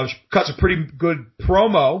 She cuts a pretty good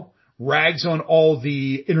promo. Rags on all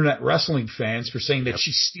the internet wrestling fans for saying that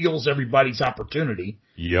she steals everybody's opportunity.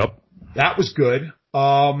 Yep. That was good.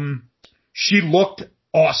 She looked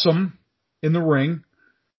awesome in the ring.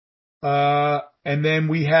 And then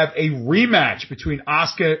we have a rematch between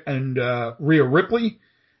Asuka and Rhea Ripley.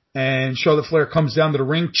 And Charlotte Flair comes down to the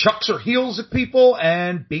ring, chucks her heels at people,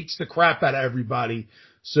 and beats the crap out of everybody.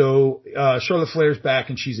 So Charlotte Flair's back,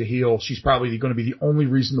 and she's a heel. She's probably going to be the only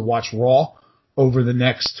reason to watch Raw over the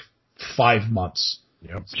next 5 months.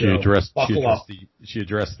 Yep. So, she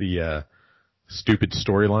addressed the stupid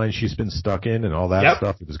storyline she's been stuck in and all that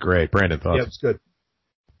stuff. It was great. Brandon, thoughts? Yeah, it was good.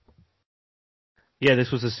 Yeah,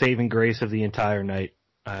 this was a saving grace of the entire night.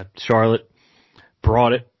 Charlotte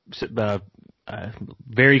brought it.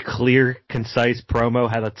 Very clear, concise promo.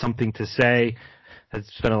 Had something to say. Had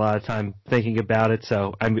spent a lot of time thinking about it.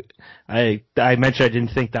 So I mentioned I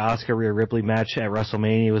didn't think the Asuka Rhea Ripley match at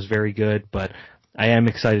WrestleMania was very good, but I am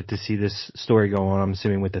excited to see this story go on. I'm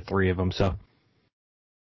assuming with the three of them. So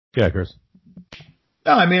yeah, Chris.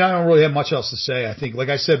 No, I mean I don't really have much else to say. I think, like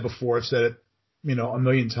I said before, I've said it, a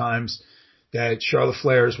million times, that Charlotte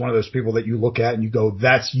Flair is one of those people that you look at and you go,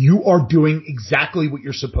 you are doing exactly what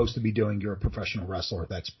you're supposed to be doing. You're a professional wrestler.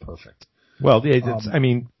 That's perfect. Well, I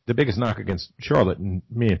mean, the biggest knock against Charlotte, and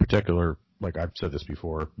me in particular, like I've said this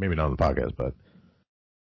before, maybe not on the podcast, but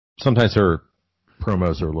sometimes her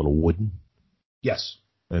promos are a little wooden. Yes.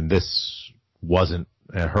 And this wasn't,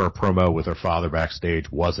 her promo with her father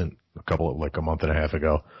backstage wasn't a month and a half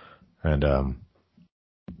ago. And,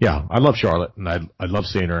 yeah, I love Charlotte, and I love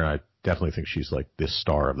seeing her, and I definitely think she's like this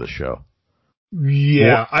star of the show.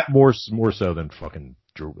 Yeah. More so than fucking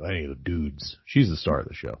any of the dudes. She's the star of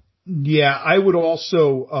the show. Yeah, I would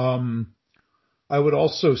also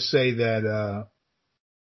say that,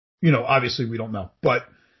 obviously we don't know, but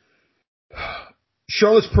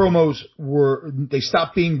Charlotte's promos they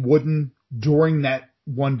stopped being wooden during that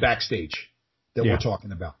one backstage that we're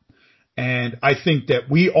talking about. And I think that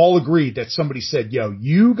we all agreed that somebody said, yo,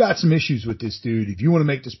 you got some issues with this dude. If you want to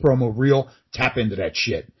make this promo real, tap into that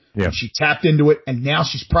shit. Yeah. And she tapped into it, and now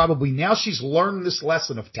she's learned this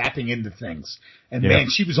lesson of tapping into things. And man,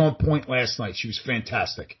 she was on point last night. She was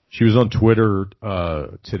fantastic. She was on Twitter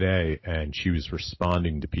today, and she was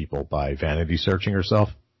responding to people by vanity searching herself,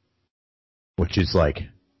 which is like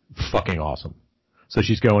fucking awesome. So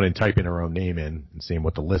she's going and typing her own name in and seeing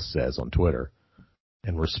what the list says on Twitter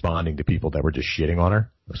and responding to people that were just shitting on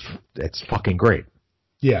her. It's fucking great.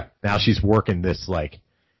 Yeah. Now she's working this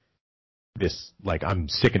I'm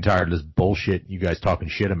sick and tired of this bullshit, you guys talking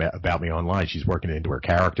shit about me online. She's working it into her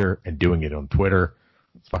character and doing it on Twitter.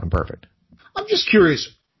 It's fucking perfect. I'm just curious,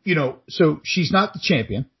 so she's not the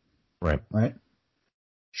champion. Right. Right.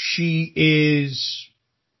 She is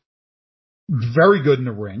very good in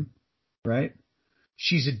the ring. Right.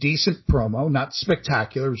 She's a decent promo, not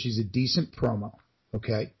spectacular, but she's a decent promo.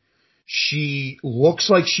 Okay. She looks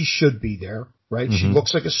like she should be there. Right. Mm-hmm. She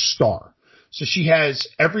looks like a star. So she has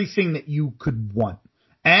everything that you could want.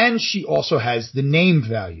 And she also has the name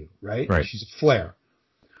value, right? Right. She's a Flair.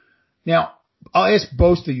 Now, I'll ask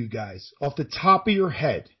both of you guys, off the top of your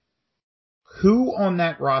head, who on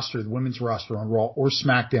that roster, the women's roster on Raw or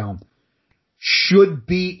SmackDown, should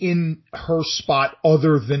be in her spot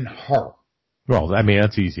other than her? Well, I mean,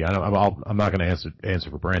 that's easy. I'm not going to answer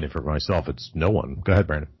for Brandon. For myself, it's no one. Go ahead,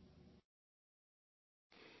 Brandon.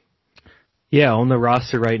 Yeah, on the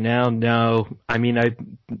roster right now, no. I mean,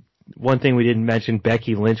 one thing we didn't mention,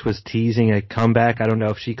 Becky Lynch was teasing a comeback. I don't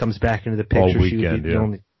know if she comes back into the picture.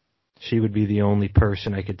 She would be the only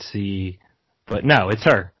person I could see. But no, it's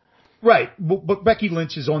her. Right. But Becky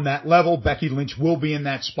Lynch is on that level. Becky Lynch will be in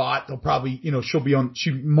that spot. They'll probably,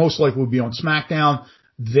 she most likely will be on SmackDown.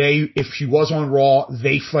 If she was on Raw,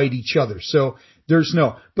 they fight each other. So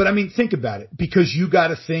but I mean, think about it, because you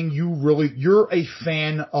got a thing, you're a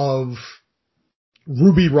fan of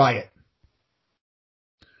Ruby Riott.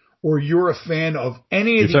 or you're a fan of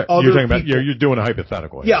any of the other you're talking people. about, you're doing a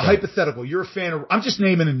hypothetical. Yeah, hypothetical. You're a fan of, I'm just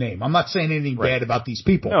naming a name. I'm not saying anything bad about these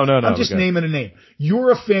people. No. I'm just naming a name.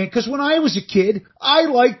 You're a fan, because when I was a kid, I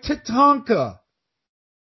liked Tatanka.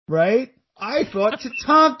 Right? I thought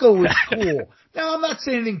Tatanka was cool. Now, I'm not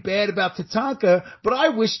saying anything bad about Tatanka, but I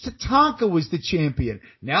wish Tatanka was the champion.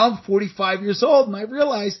 Now I'm 45 years old and I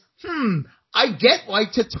realize, I get why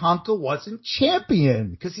Tatanka wasn't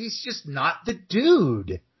champion, because he's just not the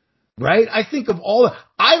dude. Right? I think of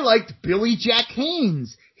I liked Billy Jack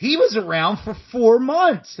Haynes. He was around for 4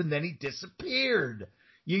 months and then he disappeared.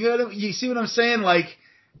 You see what I'm saying? Like,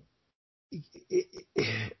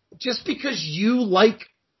 just because you like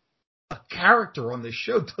a character on the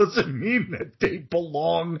show doesn't mean that they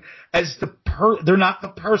belong as they're not the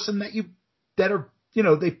person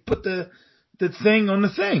they put the thing on the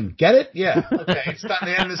thing. Get it? Yeah. Okay. It's not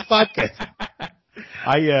the end of this podcast.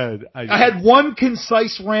 I had one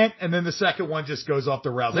concise rant and then the second one just goes off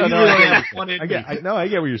the rails. I get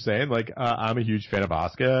what you're saying. Like, I'm a huge fan of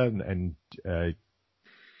Asuka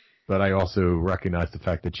but I also recognize the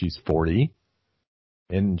fact that she's 40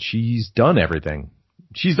 and she's done everything.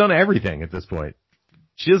 She's done everything at this point.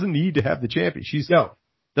 She doesn't need to have the champion.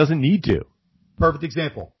 Doesn't need to. Perfect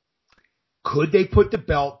example. Could they put the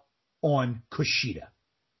belt on Kushida?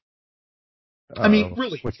 I mean,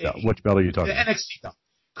 really. Which belt are you talking about? The NXT belt.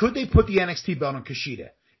 Could they put the NXT belt on Kushida?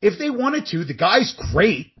 If they wanted to, the guy's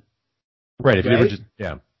great. Right. If you ever just,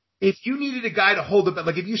 If you needed a guy to hold the belt,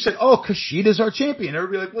 like if you said, Kushida's our champion,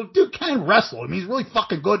 everybody would be like, well, dude can wrestle. I mean, he's really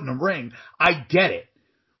fucking good in the ring. I get it.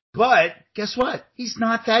 But guess what? He's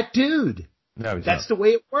not that dude. No, he's That's not. the way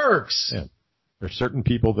it works. Yeah. There's certain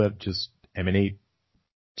people that just emanate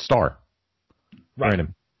star. Right.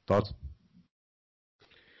 Random thoughts?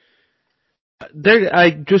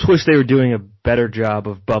 I just wish they were doing a better job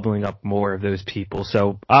of bubbling up more of those people.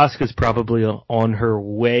 So Asuka's probably on her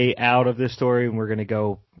way out of this story, and we're going to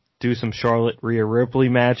go do some Charlotte Rhea Ripley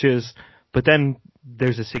matches. But then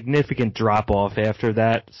there's a significant drop off after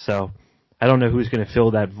that. So I don't know who's going to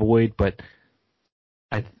fill that void, but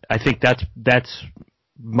I think that's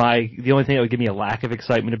the only thing that would give me a lack of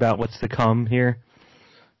excitement about what's to come here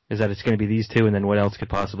is that it's going to be these two, and then what else could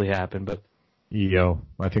possibly happen. But Io,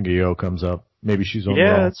 I think Io comes up. Maybe she's on.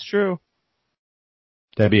 Yeah, that's true.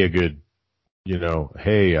 That'd be a good,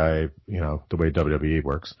 hey, the way WWE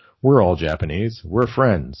works. We're all Japanese. We're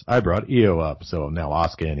friends. I brought Io up, so now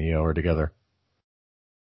Asuka and Io are together.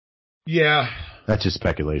 Yeah. That's just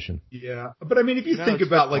speculation. Yeah. But I mean, if you think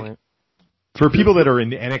about like, for people that are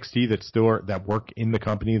in the NXT that work in the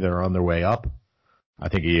company that are on their way up, I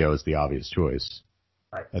think Io is the obvious choice.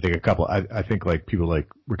 Right. I think I think like people like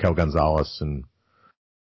Raquel Gonzalez and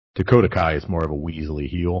Dakota Kai is more of a Weasley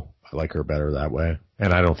heel. I like her better that way.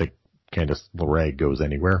 And I don't think Candice LeRae goes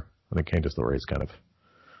anywhere. I think Candice LeRae is kind of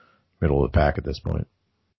middle of the pack at this point.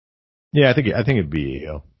 Yeah, I think it'd be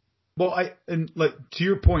Io. Well, to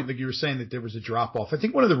your point, like you were saying that there was a drop off. I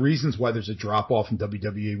think one of the reasons why there's a drop off in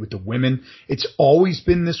WWE with the women, it's always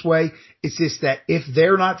been this way. It's just that if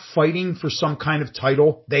they're not fighting for some kind of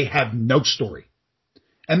title, they have no story.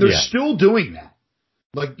 And they're still doing that.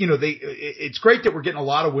 Like, it's great that we're getting a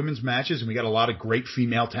lot of women's matches and we got a lot of great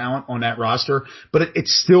female talent on that roster, but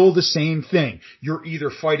it's still the same thing. You're either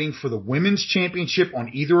fighting for the women's championship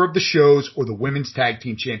on either of the shows or the women's tag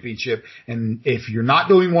team championship. And if you're not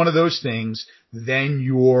doing one of those things, then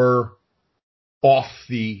you're off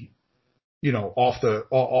the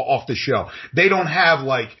show. They don't have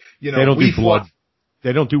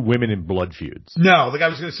they don't do women in blood feuds. No, like I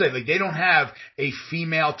was going to say, like they don't have a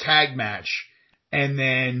female tag match and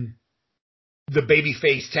then the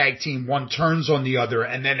babyface tag team, one turns on the other,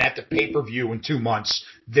 and then at the pay-per-view in 2 months,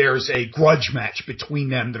 there's a grudge match between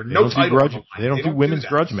them. There's no title. They don't do women's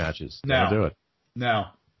grudge matches. No. They don't do it. No.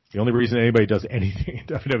 The only reason anybody does anything in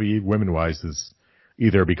WWE women-wise is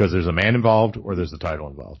either because there's a man involved or there's a title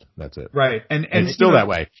involved. That's it. Right. And it's still that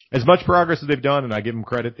way. As much progress as they've done, and I give them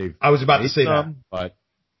credit, I was about to say that. But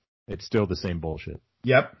it's still the same bullshit.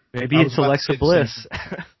 Yep. Maybe it's Alexa Bliss.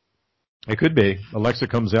 It could be. Alexa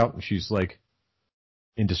comes out and she's like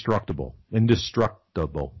indestructible.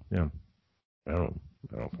 Yeah. I don't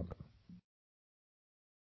know.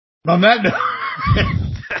 On that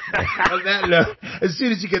note, as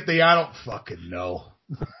soon as you get the I don't fucking know.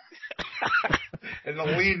 And the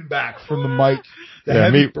lean back from the mic, the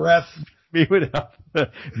heavy breath. Me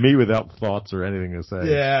without thoughts or anything to say.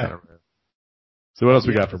 Yeah. So what else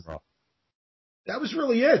we got from Raw? That was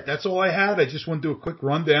really it. That's all I had. I just want to do a quick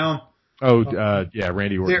rundown.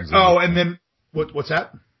 Randy Orton. And then what's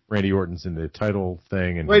that? Randy Orton's in the title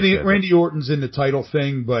thing, and Randy Orton's in the title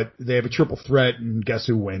thing, but they have a triple threat, and guess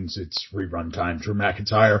who wins? It's rerun time. Drew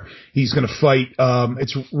McIntyre. He's going to fight.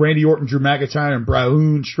 It's Randy Orton, Drew McIntyre, and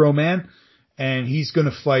Braun Strowman, and he's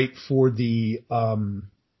going to fight for the.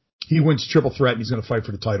 He wins triple threat, and he's going to fight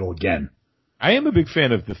for the title again. I am a big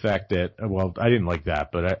fan of the fact that, well, I didn't like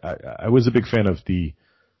that, but I was a big fan of the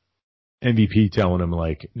MVP telling him,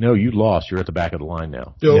 like, no, you lost. You're at the back of the line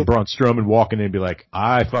now. Dope. And then Braun Strowman walking in and be like,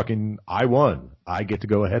 I won. I get to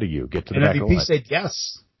go ahead of you. Get to the back of the line. MVP said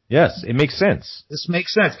yes. Yes, it makes sense. This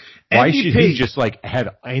makes sense. Why MVP, should he just, like, have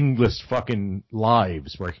endless fucking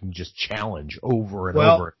lives where he can just challenge over and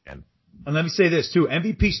over again? And let me say this, too.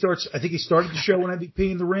 MVP starts, I think he started the show with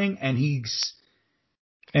MVP in the ring, and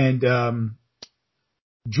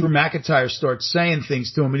Drew McIntyre starts saying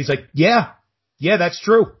things to him, and he's like, yeah, that's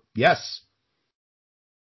true. Yes.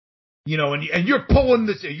 You know, and you're pulling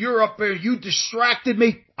this, you're up there, you distracted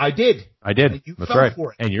me. I did. And you That's fell right.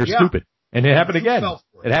 for it. And you're stupid. And it happened again.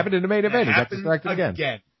 It happened in the main event. He got distracted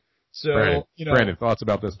again. So, Brandon, thoughts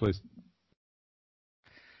about this, please?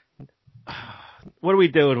 What are we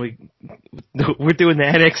doing? We're doing the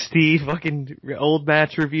NXT fucking old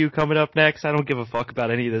match review coming up next. I don't give a fuck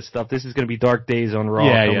about any of this stuff. This is going to be dark days on Raw.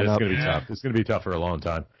 Yeah, it's going to be tough. It's going to be tough for a long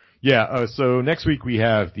time. Yeah, so next week we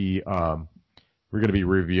have we're going to be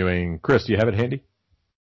reviewing, Chris, do you have it handy?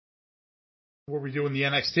 Were we doing the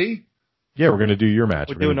NXT? Yeah, we're going to do your match.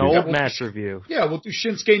 We're doing an old match review. Yeah, we'll do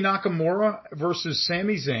Shinsuke Nakamura versus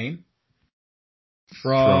Sami Zayn.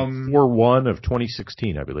 From 4/1 of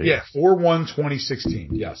 2016, I believe. Yeah, 4/1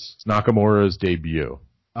 2016, yes. It's Nakamura's debut.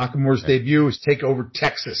 Nakamura's debut is take over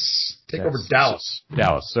Texas. Take over Dallas.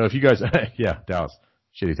 Dallas. So if you guys, yeah, Dallas.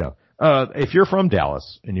 Shitty town. If you're from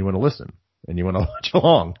Dallas and you want to listen and you want to watch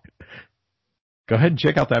along, go ahead and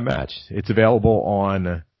check out that match. It's available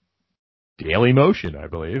on Daily Motion, I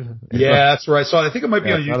believe. Yeah, that's right. So I think it might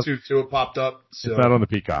be on YouTube too. It popped up. So. It's not on the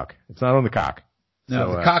Peacock. It's not on the cock. No,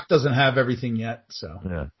 so, the cock doesn't have everything yet. So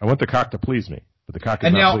yeah, I want the cock to please me, but the cock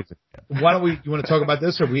is not pleasing yet. Why don't we? You want to talk about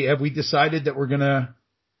this? Have we decided that we're gonna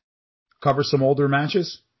cover some older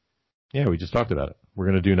matches? Yeah, we just talked about it. We're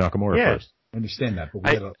gonna do Nakamura first. I understand that, but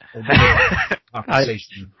we had a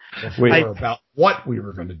conversation before about what we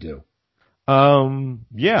were going to do.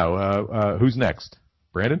 Who's next?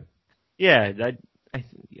 Brandon? Yeah,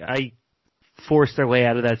 I forced our way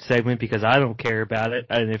out of that segment because I don't care about it.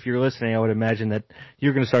 And if you're listening, I would imagine that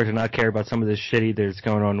you're going to start to not care about some of this shitty that's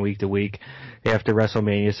going on week to week after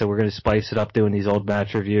WrestleMania. So we're going to spice it up doing these old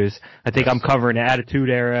match reviews. I think I'm covering the Attitude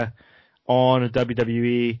Era on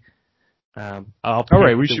WWE. All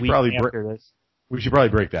right, we should probably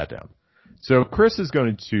break that down. So Chris is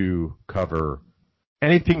going to cover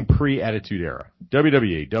anything pre-Attitude Era,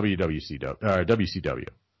 WWE, WCW.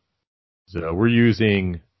 So we're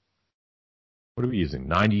using, what are we using?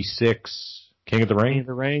 96 King of the Ring? King of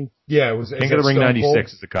the Ring. Yeah, it was King of the Ring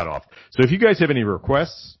 96 is the cutoff. So if you guys have any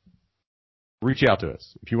requests, reach out to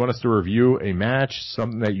us. If you want us to review a match,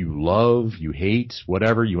 something that you love, you hate,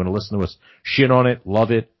 whatever, you want to listen to us shit on it, love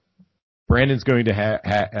it, Brandon's going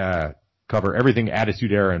to cover everything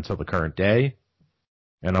Attitude Era until the current day,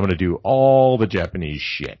 and I'm going to do all the Japanese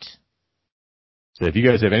shit. So if you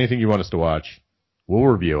guys have anything you want us to watch, we'll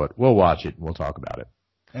review it, we'll watch it, and we'll talk about it.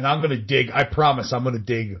 And I'm going to dig, I promise I'm going to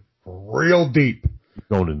dig real deep.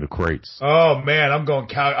 Going into crates. Oh man, I'm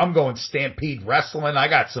going Stampede Wrestling. I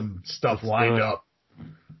got some stuff lined up.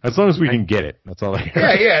 As long as we can get it. That's all I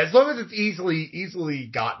care. Yeah, as long as it's easily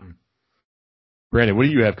gotten. Brandon, what do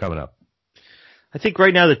you have coming up? I think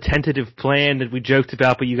right now the tentative plan that we joked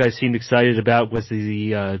about, but you guys seemed excited about, was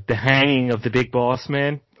the hanging of the Big Boss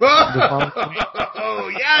Man.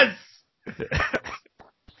 Oh yes!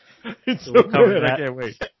 It's so good. I can't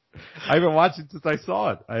wait. I haven't watched it since I saw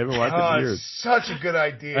it. I haven't watched it in years. It's such a good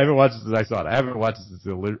idea. I haven't watched it since I saw it. I haven't watched it since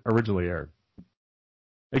it originally aired.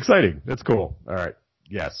 Exciting. That's cool. All right.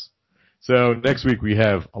 Yes. So next week we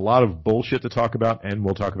have a lot of bullshit to talk about, and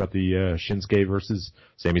we'll talk about the Shinsuke versus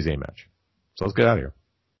Sami Zayn match. So let's get out of here.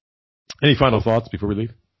 Any final thoughts before we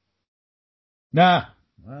leave? Nah.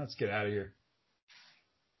 Let's get out of here.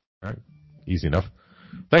 All right. Easy enough.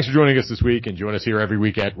 Thanks for joining us this week, and join us here every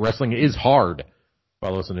week at Wrestling is Hard.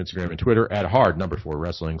 Follow us on Instagram and Twitter at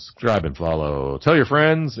hard4wrestling. Subscribe and follow. Tell your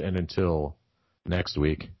friends, and until next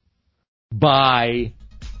week, bye.